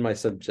beyond my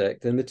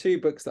subject. And the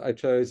two books that I've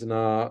chosen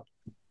are,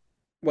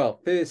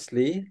 well,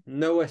 firstly,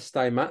 Noah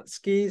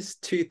Steimatzky's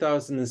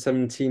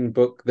 2017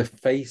 book, The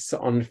Face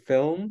on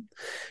Film,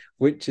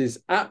 which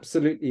is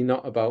absolutely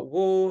not about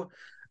war,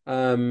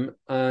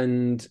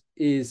 and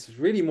is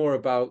really more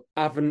about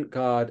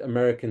avant-garde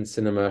American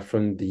cinema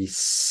from the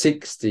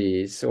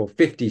 60s or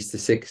 50s to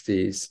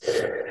 60s.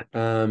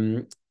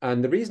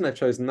 And the reason I've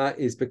chosen that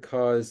is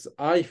because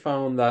I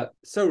found that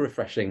so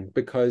refreshing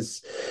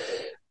because,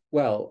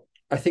 well,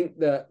 I think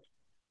that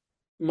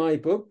my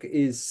book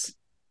is,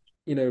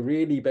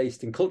 really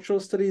based in cultural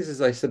studies,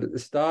 as I said at the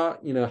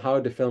start. How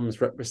do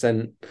films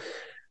represent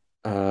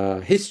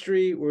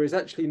history, whereas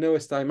actually Noah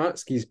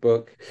Steimatzky's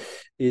book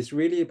is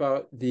really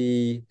about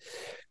the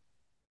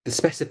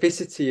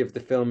specificity of the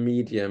film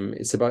medium.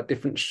 It's about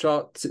different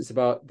shots. It's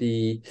about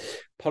the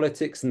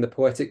politics and the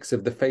poetics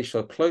of the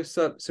facial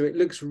close-up. So it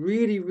looks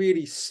really,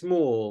 really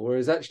small,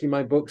 whereas actually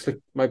my book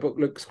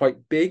looks quite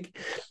big.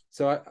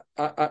 So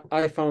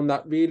I found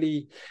that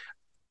really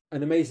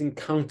an amazing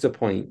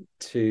counterpoint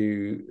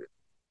to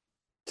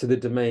the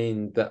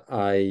domain that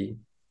I've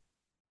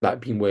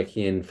been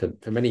working in for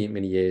many,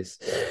 many years.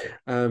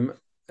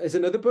 There's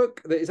another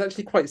book that is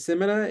actually quite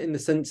similar in the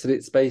sense that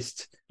it's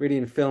based really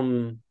in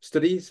film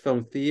studies,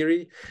 film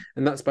theory,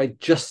 and that's by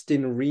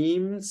Justin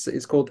Reams.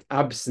 It's called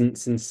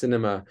Absence in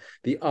Cinema,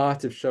 The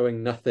Art of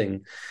Showing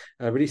Nothing,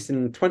 released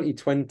in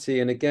 2020.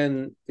 And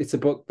again, it's a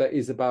book that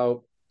is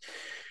about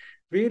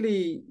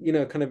really,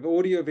 kind of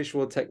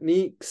audiovisual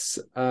techniques.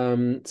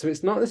 So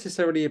it's not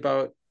necessarily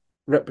about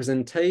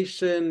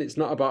representation, it's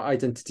not about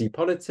identity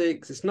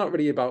politics, it's not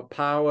really about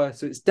power,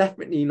 so it's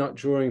definitely not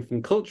drawing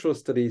from cultural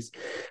studies,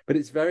 but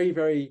it's very,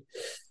 very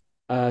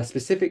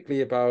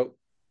specifically about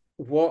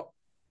what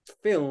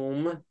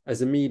film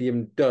as a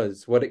medium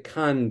does, what it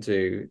can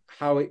do,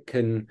 how it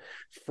can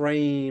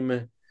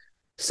frame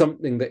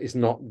something that is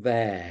not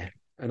there.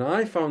 And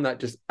I found that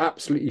just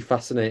absolutely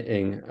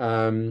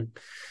fascinating.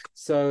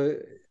 So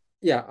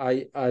yeah,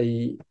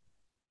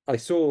 I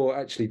saw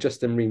actually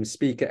Justin Reams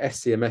speak at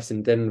SCMS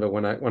in Denver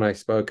when I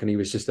spoke, and he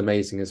was just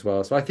amazing as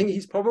well. So I think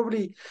he's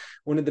probably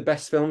one of the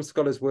best film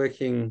scholars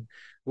working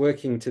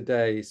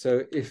today.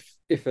 So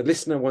if a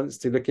listener wants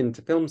to look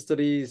into film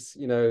studies,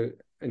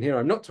 and here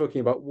I'm not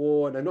talking about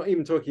war, and I'm not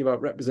even talking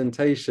about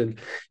representation,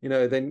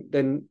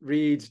 then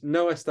read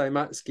Noah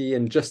Steimatzky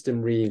and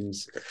Justin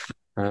Reams.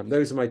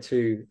 Those are my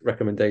two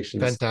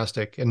recommendations.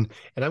 Fantastic, and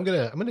I'm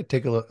gonna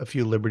take a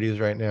few liberties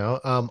right now.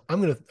 I'm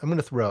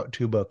gonna throw out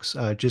two books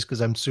just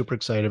because I'm super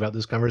excited about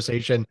this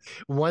conversation.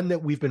 One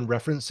that we've been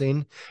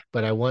referencing,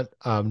 but I want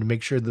to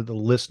make sure that the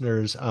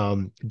listeners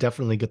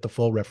definitely get the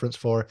full reference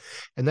for,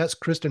 and that's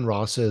Kristen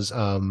Ross's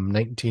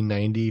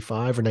 1995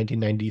 or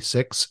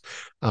 1996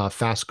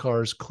 Fast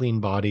Cars,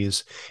 Clean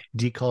Bodies,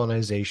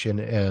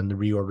 Decolonization and the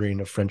Reordering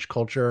of French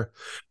Culture.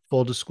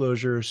 Full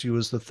disclosure, she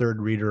was the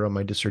third reader on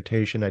my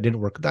dissertation. I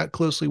didn't work that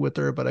closely with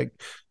her, but I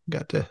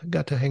got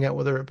to hang out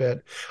with her a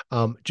bit.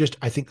 Just,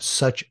 I think,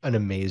 such an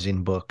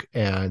amazing book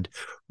and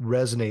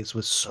resonates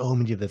with so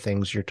many of the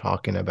things you're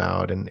talking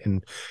about.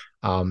 And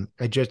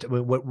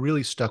what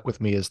really stuck with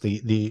me is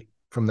the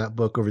from that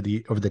book over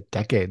the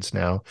decades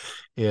now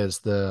is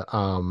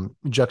the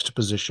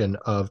juxtaposition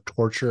of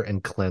torture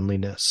and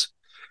cleanliness,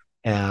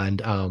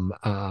 and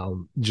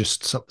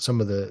just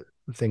some of the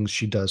things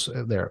she does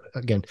there.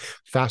 Again,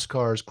 Fast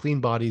Cars, Clean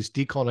Bodies,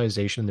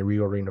 Decolonization, the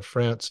Reordering of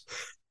France.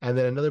 And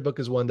then another book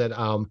is one that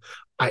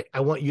I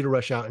want you to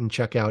rush out and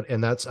check out,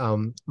 and that's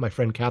my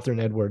friend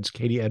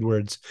Katie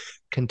Edwards,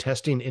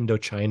 Contesting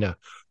Indochina,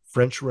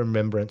 French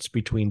Remembrance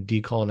Between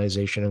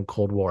Decolonization and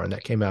Cold War, and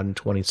that came out in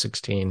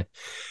 2016.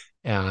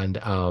 And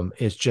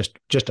it's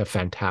just a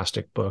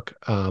fantastic book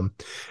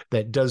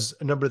that does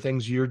a number of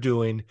things you're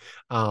doing,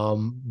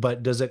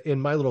 but does it in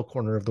my little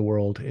corner of the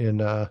world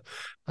in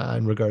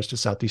regards to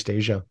Southeast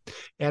Asia.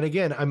 And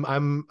again,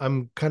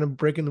 I'm kind of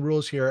breaking the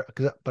rules here,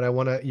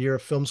 but you're a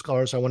film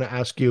scholar, so I want to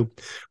ask you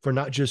for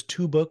not just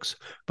two books,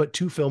 but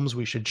two films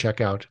we should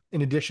check out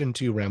in addition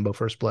to Rambo: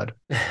 First Blood.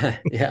 Yeah,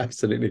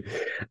 absolutely.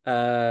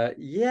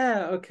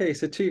 Okay,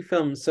 so two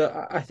films.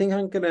 So I think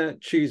I'm gonna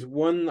choose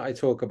one that I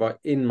talk about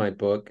in my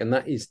book, and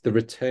that is The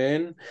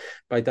Return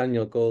by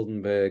Daniel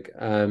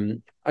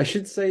Goldenberg. I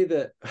should say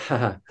that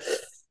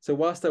so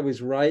whilst I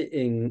was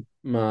writing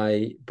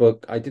my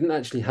book, I didn't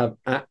actually have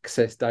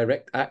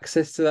direct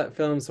access to that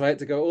film, so I had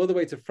to go all the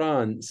way to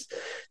France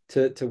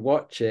to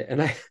watch it,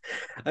 and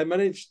I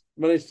managed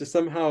to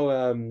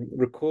somehow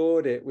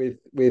record it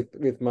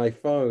with my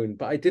phone,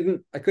 but I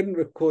couldn't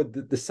record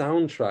the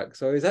soundtrack.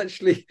 So I was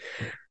actually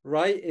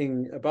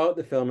writing about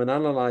the film and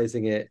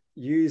analyzing it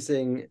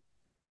using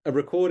a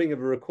recording of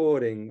a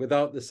recording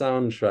without the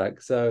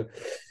soundtrack. So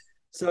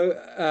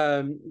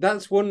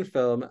that's one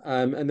film,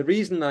 and the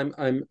reason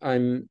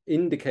I'm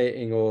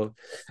indicating or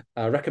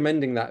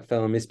recommending that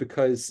film is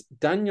because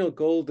Daniel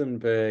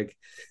Goldenberg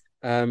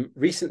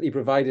recently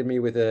provided me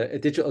with a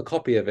digital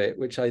copy of it,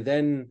 which I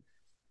then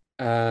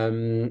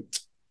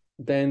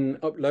then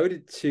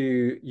uploaded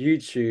to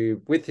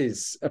YouTube with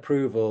his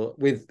approval,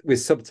 with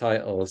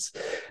subtitles.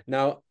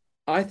 Now,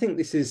 I think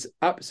this is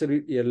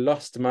absolutely a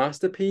lost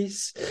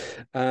masterpiece,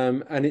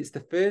 and it's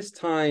the first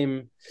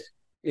time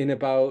in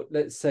about,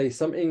 let's say,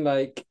 something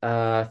like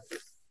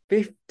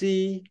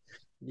 50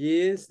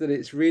 years that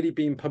it's really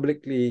been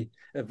publicly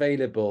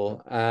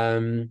available.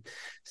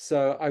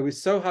 So I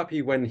was so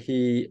happy when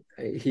he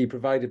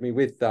provided me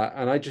with that,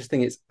 and I just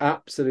think it's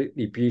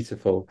absolutely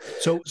beautiful.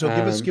 So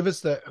give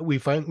us the we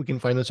can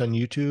find this on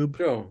YouTube.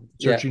 Sure.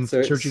 Searching Yeah.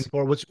 So searching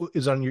for what's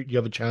is on your, you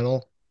have a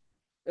channel?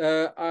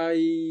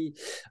 I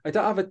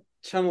don't have a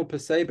channel per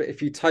se, but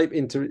if you type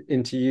into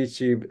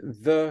YouTube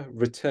The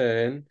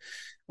Return,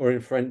 or in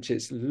French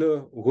it's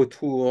Le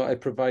Retour, I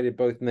provided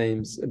both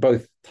names,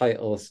 both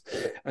titles,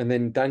 and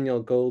then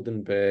Daniel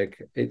Goldenberg.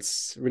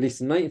 It's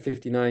released in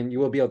 1959. You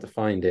will be able to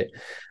find it.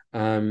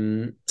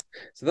 So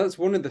that's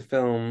one of the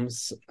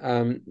films.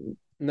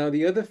 Now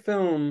the other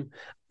film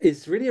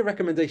is really a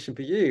recommendation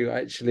for you,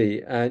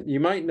 actually. You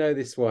might know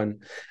this one.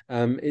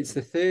 It's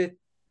the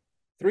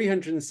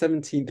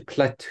 317th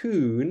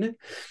Platoon,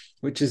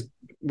 which is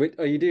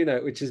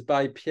which is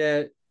by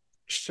Pierre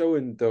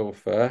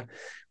Schoendorfer,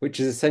 which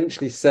is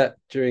essentially set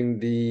during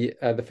the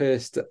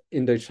first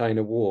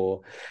Indochina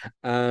War.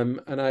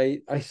 And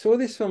I saw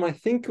this film, I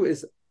think it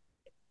was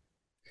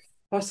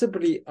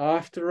possibly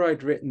after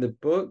I'd written the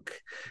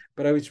book,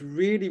 but I was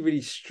really,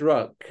 really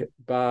struck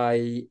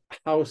by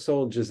how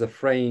soldiers are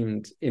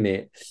framed in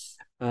it.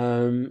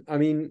 I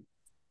mean,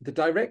 the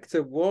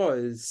director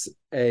was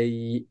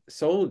a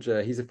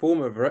soldier. He's a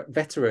former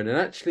veteran, and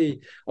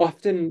actually,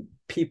 often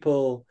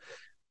people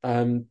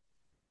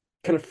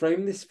kind of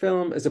frame this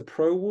film as a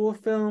pro-war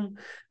film.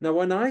 Now,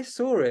 when I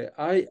saw it,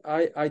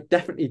 I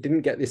definitely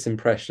didn't get this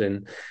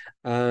impression.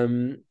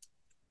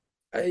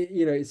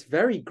 It's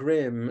very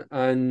grim,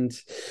 and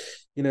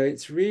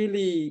it's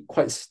really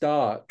quite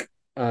stark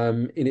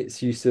in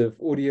its use of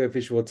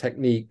audiovisual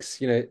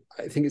techniques. I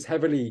think it's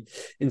heavily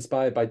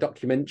inspired by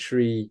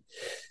documentary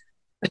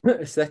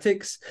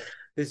aesthetics.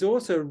 There's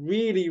also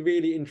really,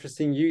 really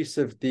interesting use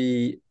of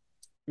the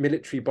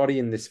military body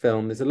in this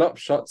film. There's a lot of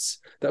shots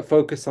that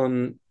focus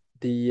on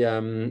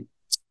the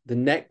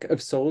neck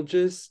of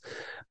soldiers,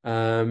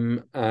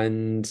 and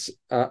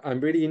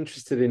I'm really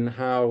interested in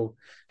how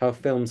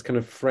films kind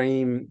of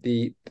frame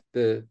the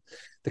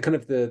kind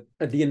of the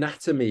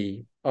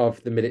anatomy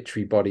of the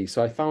military body.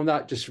 So I found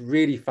that just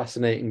really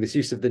fascinating, this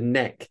use of the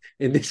neck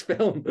in this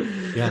film.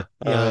 Yeah.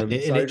 So I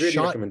really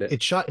recommend it.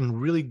 It's shot in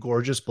really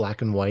gorgeous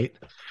black and white.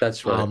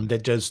 That's right.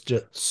 That does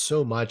just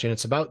so much, and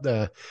it's about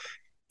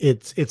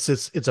it's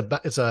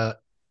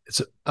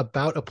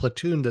about a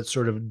platoon that's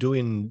sort of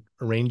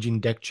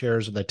arranging deck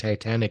chairs of the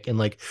Titanic in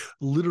like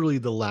literally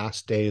the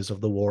last days of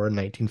the war in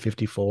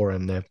 1954,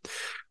 and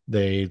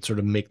they sort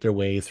of make their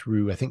way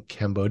through, I think,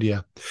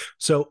 Cambodia.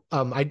 So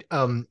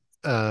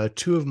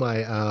two of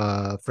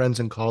my friends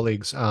and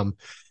colleagues,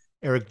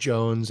 Eric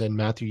Jones and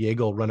Matthew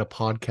Yeagle, run a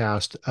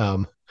podcast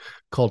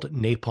called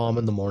Napalm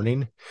in the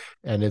Morning,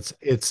 and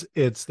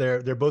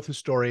they're both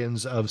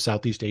historians of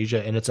Southeast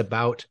Asia, and it's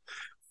about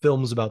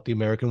films about the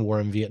American War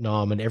in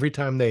Vietnam. And every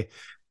time they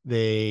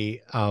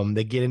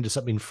get into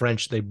something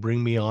French, they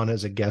bring me on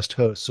as a guest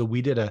host. So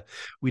we did a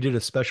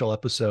special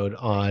episode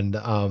on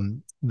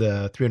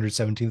the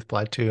 317th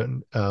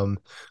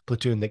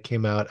platoon that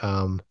came out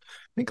I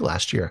think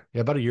last year,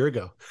 about a year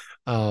ago.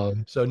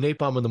 So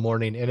Napalm in the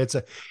Morning, and it's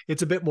a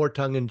bit more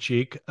tongue in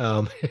cheek.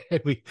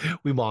 We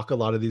mock a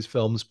lot of these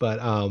films, but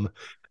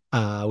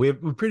we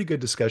have a pretty good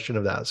discussion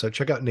of that. So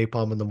check out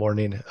Napalm in the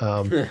Morning.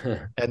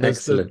 And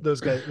those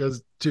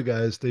two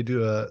guys, they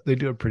do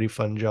a pretty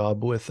fun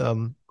job with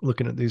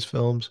looking at these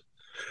films.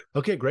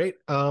 Okay, great.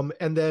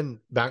 And then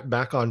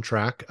back on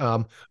track.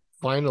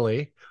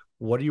 Finally,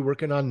 what are you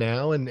working on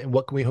now, and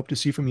what can we hope to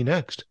see from you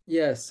next?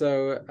 Yeah,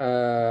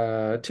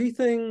 so two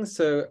things.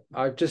 So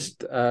I've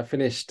just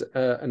finished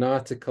an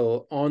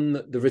article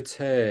on The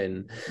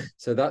Return.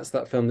 So that's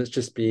that film that's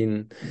just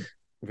been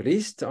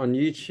released on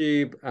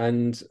YouTube,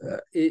 and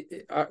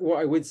what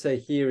I would say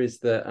here is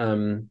that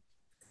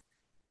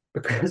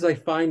because I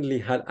finally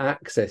had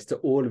access to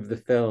all of the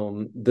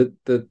film,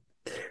 the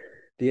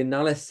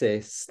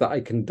analysis that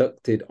I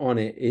conducted on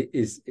it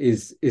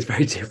is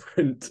very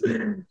different.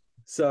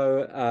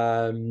 So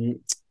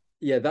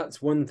yeah,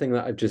 that's one thing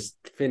that I've just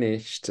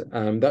finished.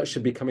 That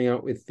should be coming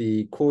out with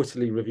the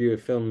quarterly review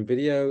of film and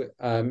video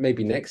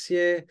maybe next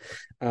year.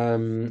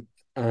 And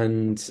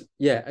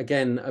yeah,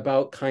 again,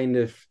 about kind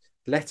of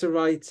letter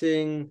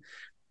writing,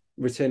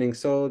 returning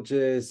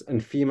soldiers,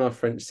 and female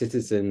French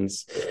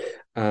citizens.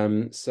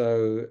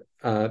 So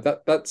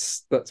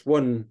that's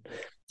one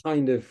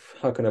kind of,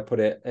 how can I put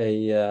it,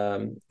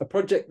 a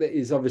project that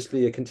is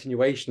obviously a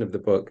continuation of the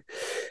book.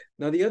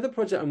 Now, the other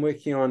project I'm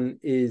working on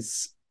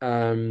is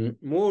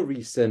more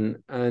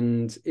recent,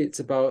 and it's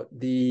about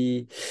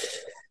the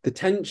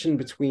tension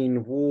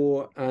between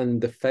war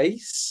and the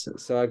face.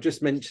 So I've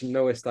just mentioned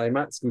Noah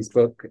Steinmatzky's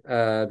book,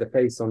 The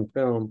Face on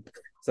Film.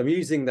 So I'm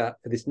using that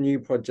for this new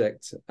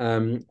project.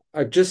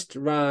 I've just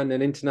ran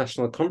an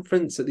international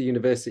conference at the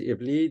University of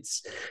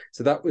Leeds.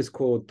 So that was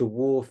called The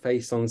War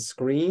Face on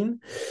Screen.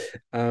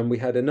 We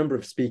had a number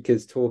of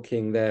speakers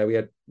talking there. We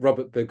had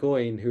Robert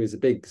Burgoyne, who is a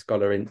big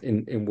scholar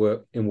in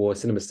war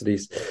cinema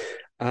studies.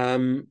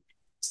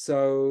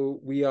 So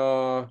we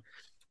are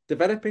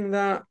developing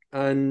that.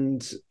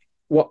 And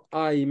what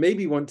I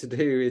maybe want to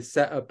do is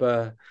set up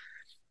a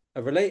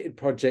related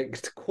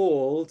project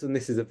called, and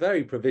this is a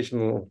very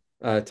provisional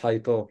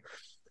title,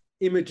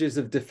 Images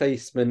of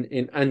Defacement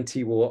in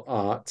Anti-War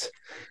Art.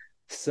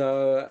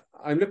 So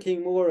I'm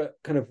looking more at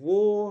kind of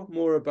war,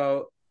 more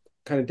about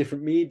kind of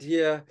different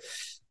media,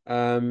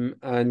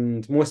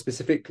 and more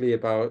specifically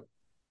about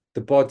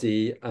the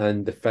body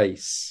and the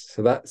face.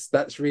 So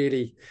that's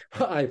really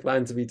what I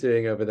plan to be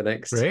doing over the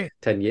next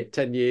 10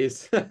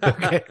 years.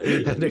 Okay,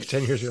 the next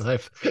 10 years of your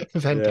life.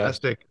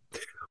 Fantastic. Yeah.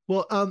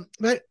 Well,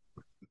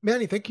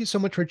 Manny, thank you so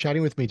much for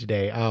chatting with me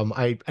today.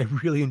 I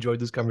really enjoyed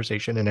this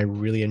conversation, and I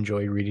really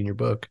enjoyed reading your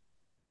book.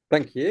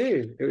 Thank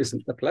you. It was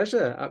a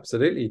pleasure.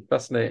 Absolutely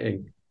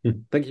fascinating.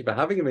 Thank you for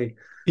having me.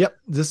 Yep.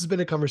 This has been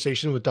a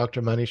conversation with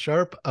Dr. Mani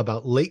Sharpe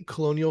about late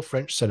colonial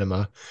French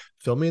cinema,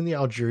 filming in the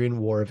Algerian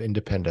War of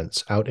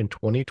Independence, out in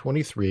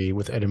 2023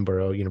 with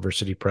Edinburgh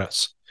University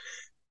Press.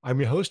 I'm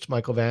your host,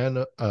 Michael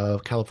Vann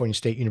of California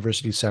State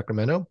University,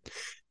 Sacramento,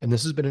 and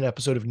this has been an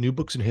episode of New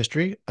Books in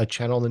History, a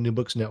channel on the New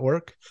Books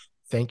Network.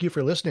 Thank you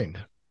for listening.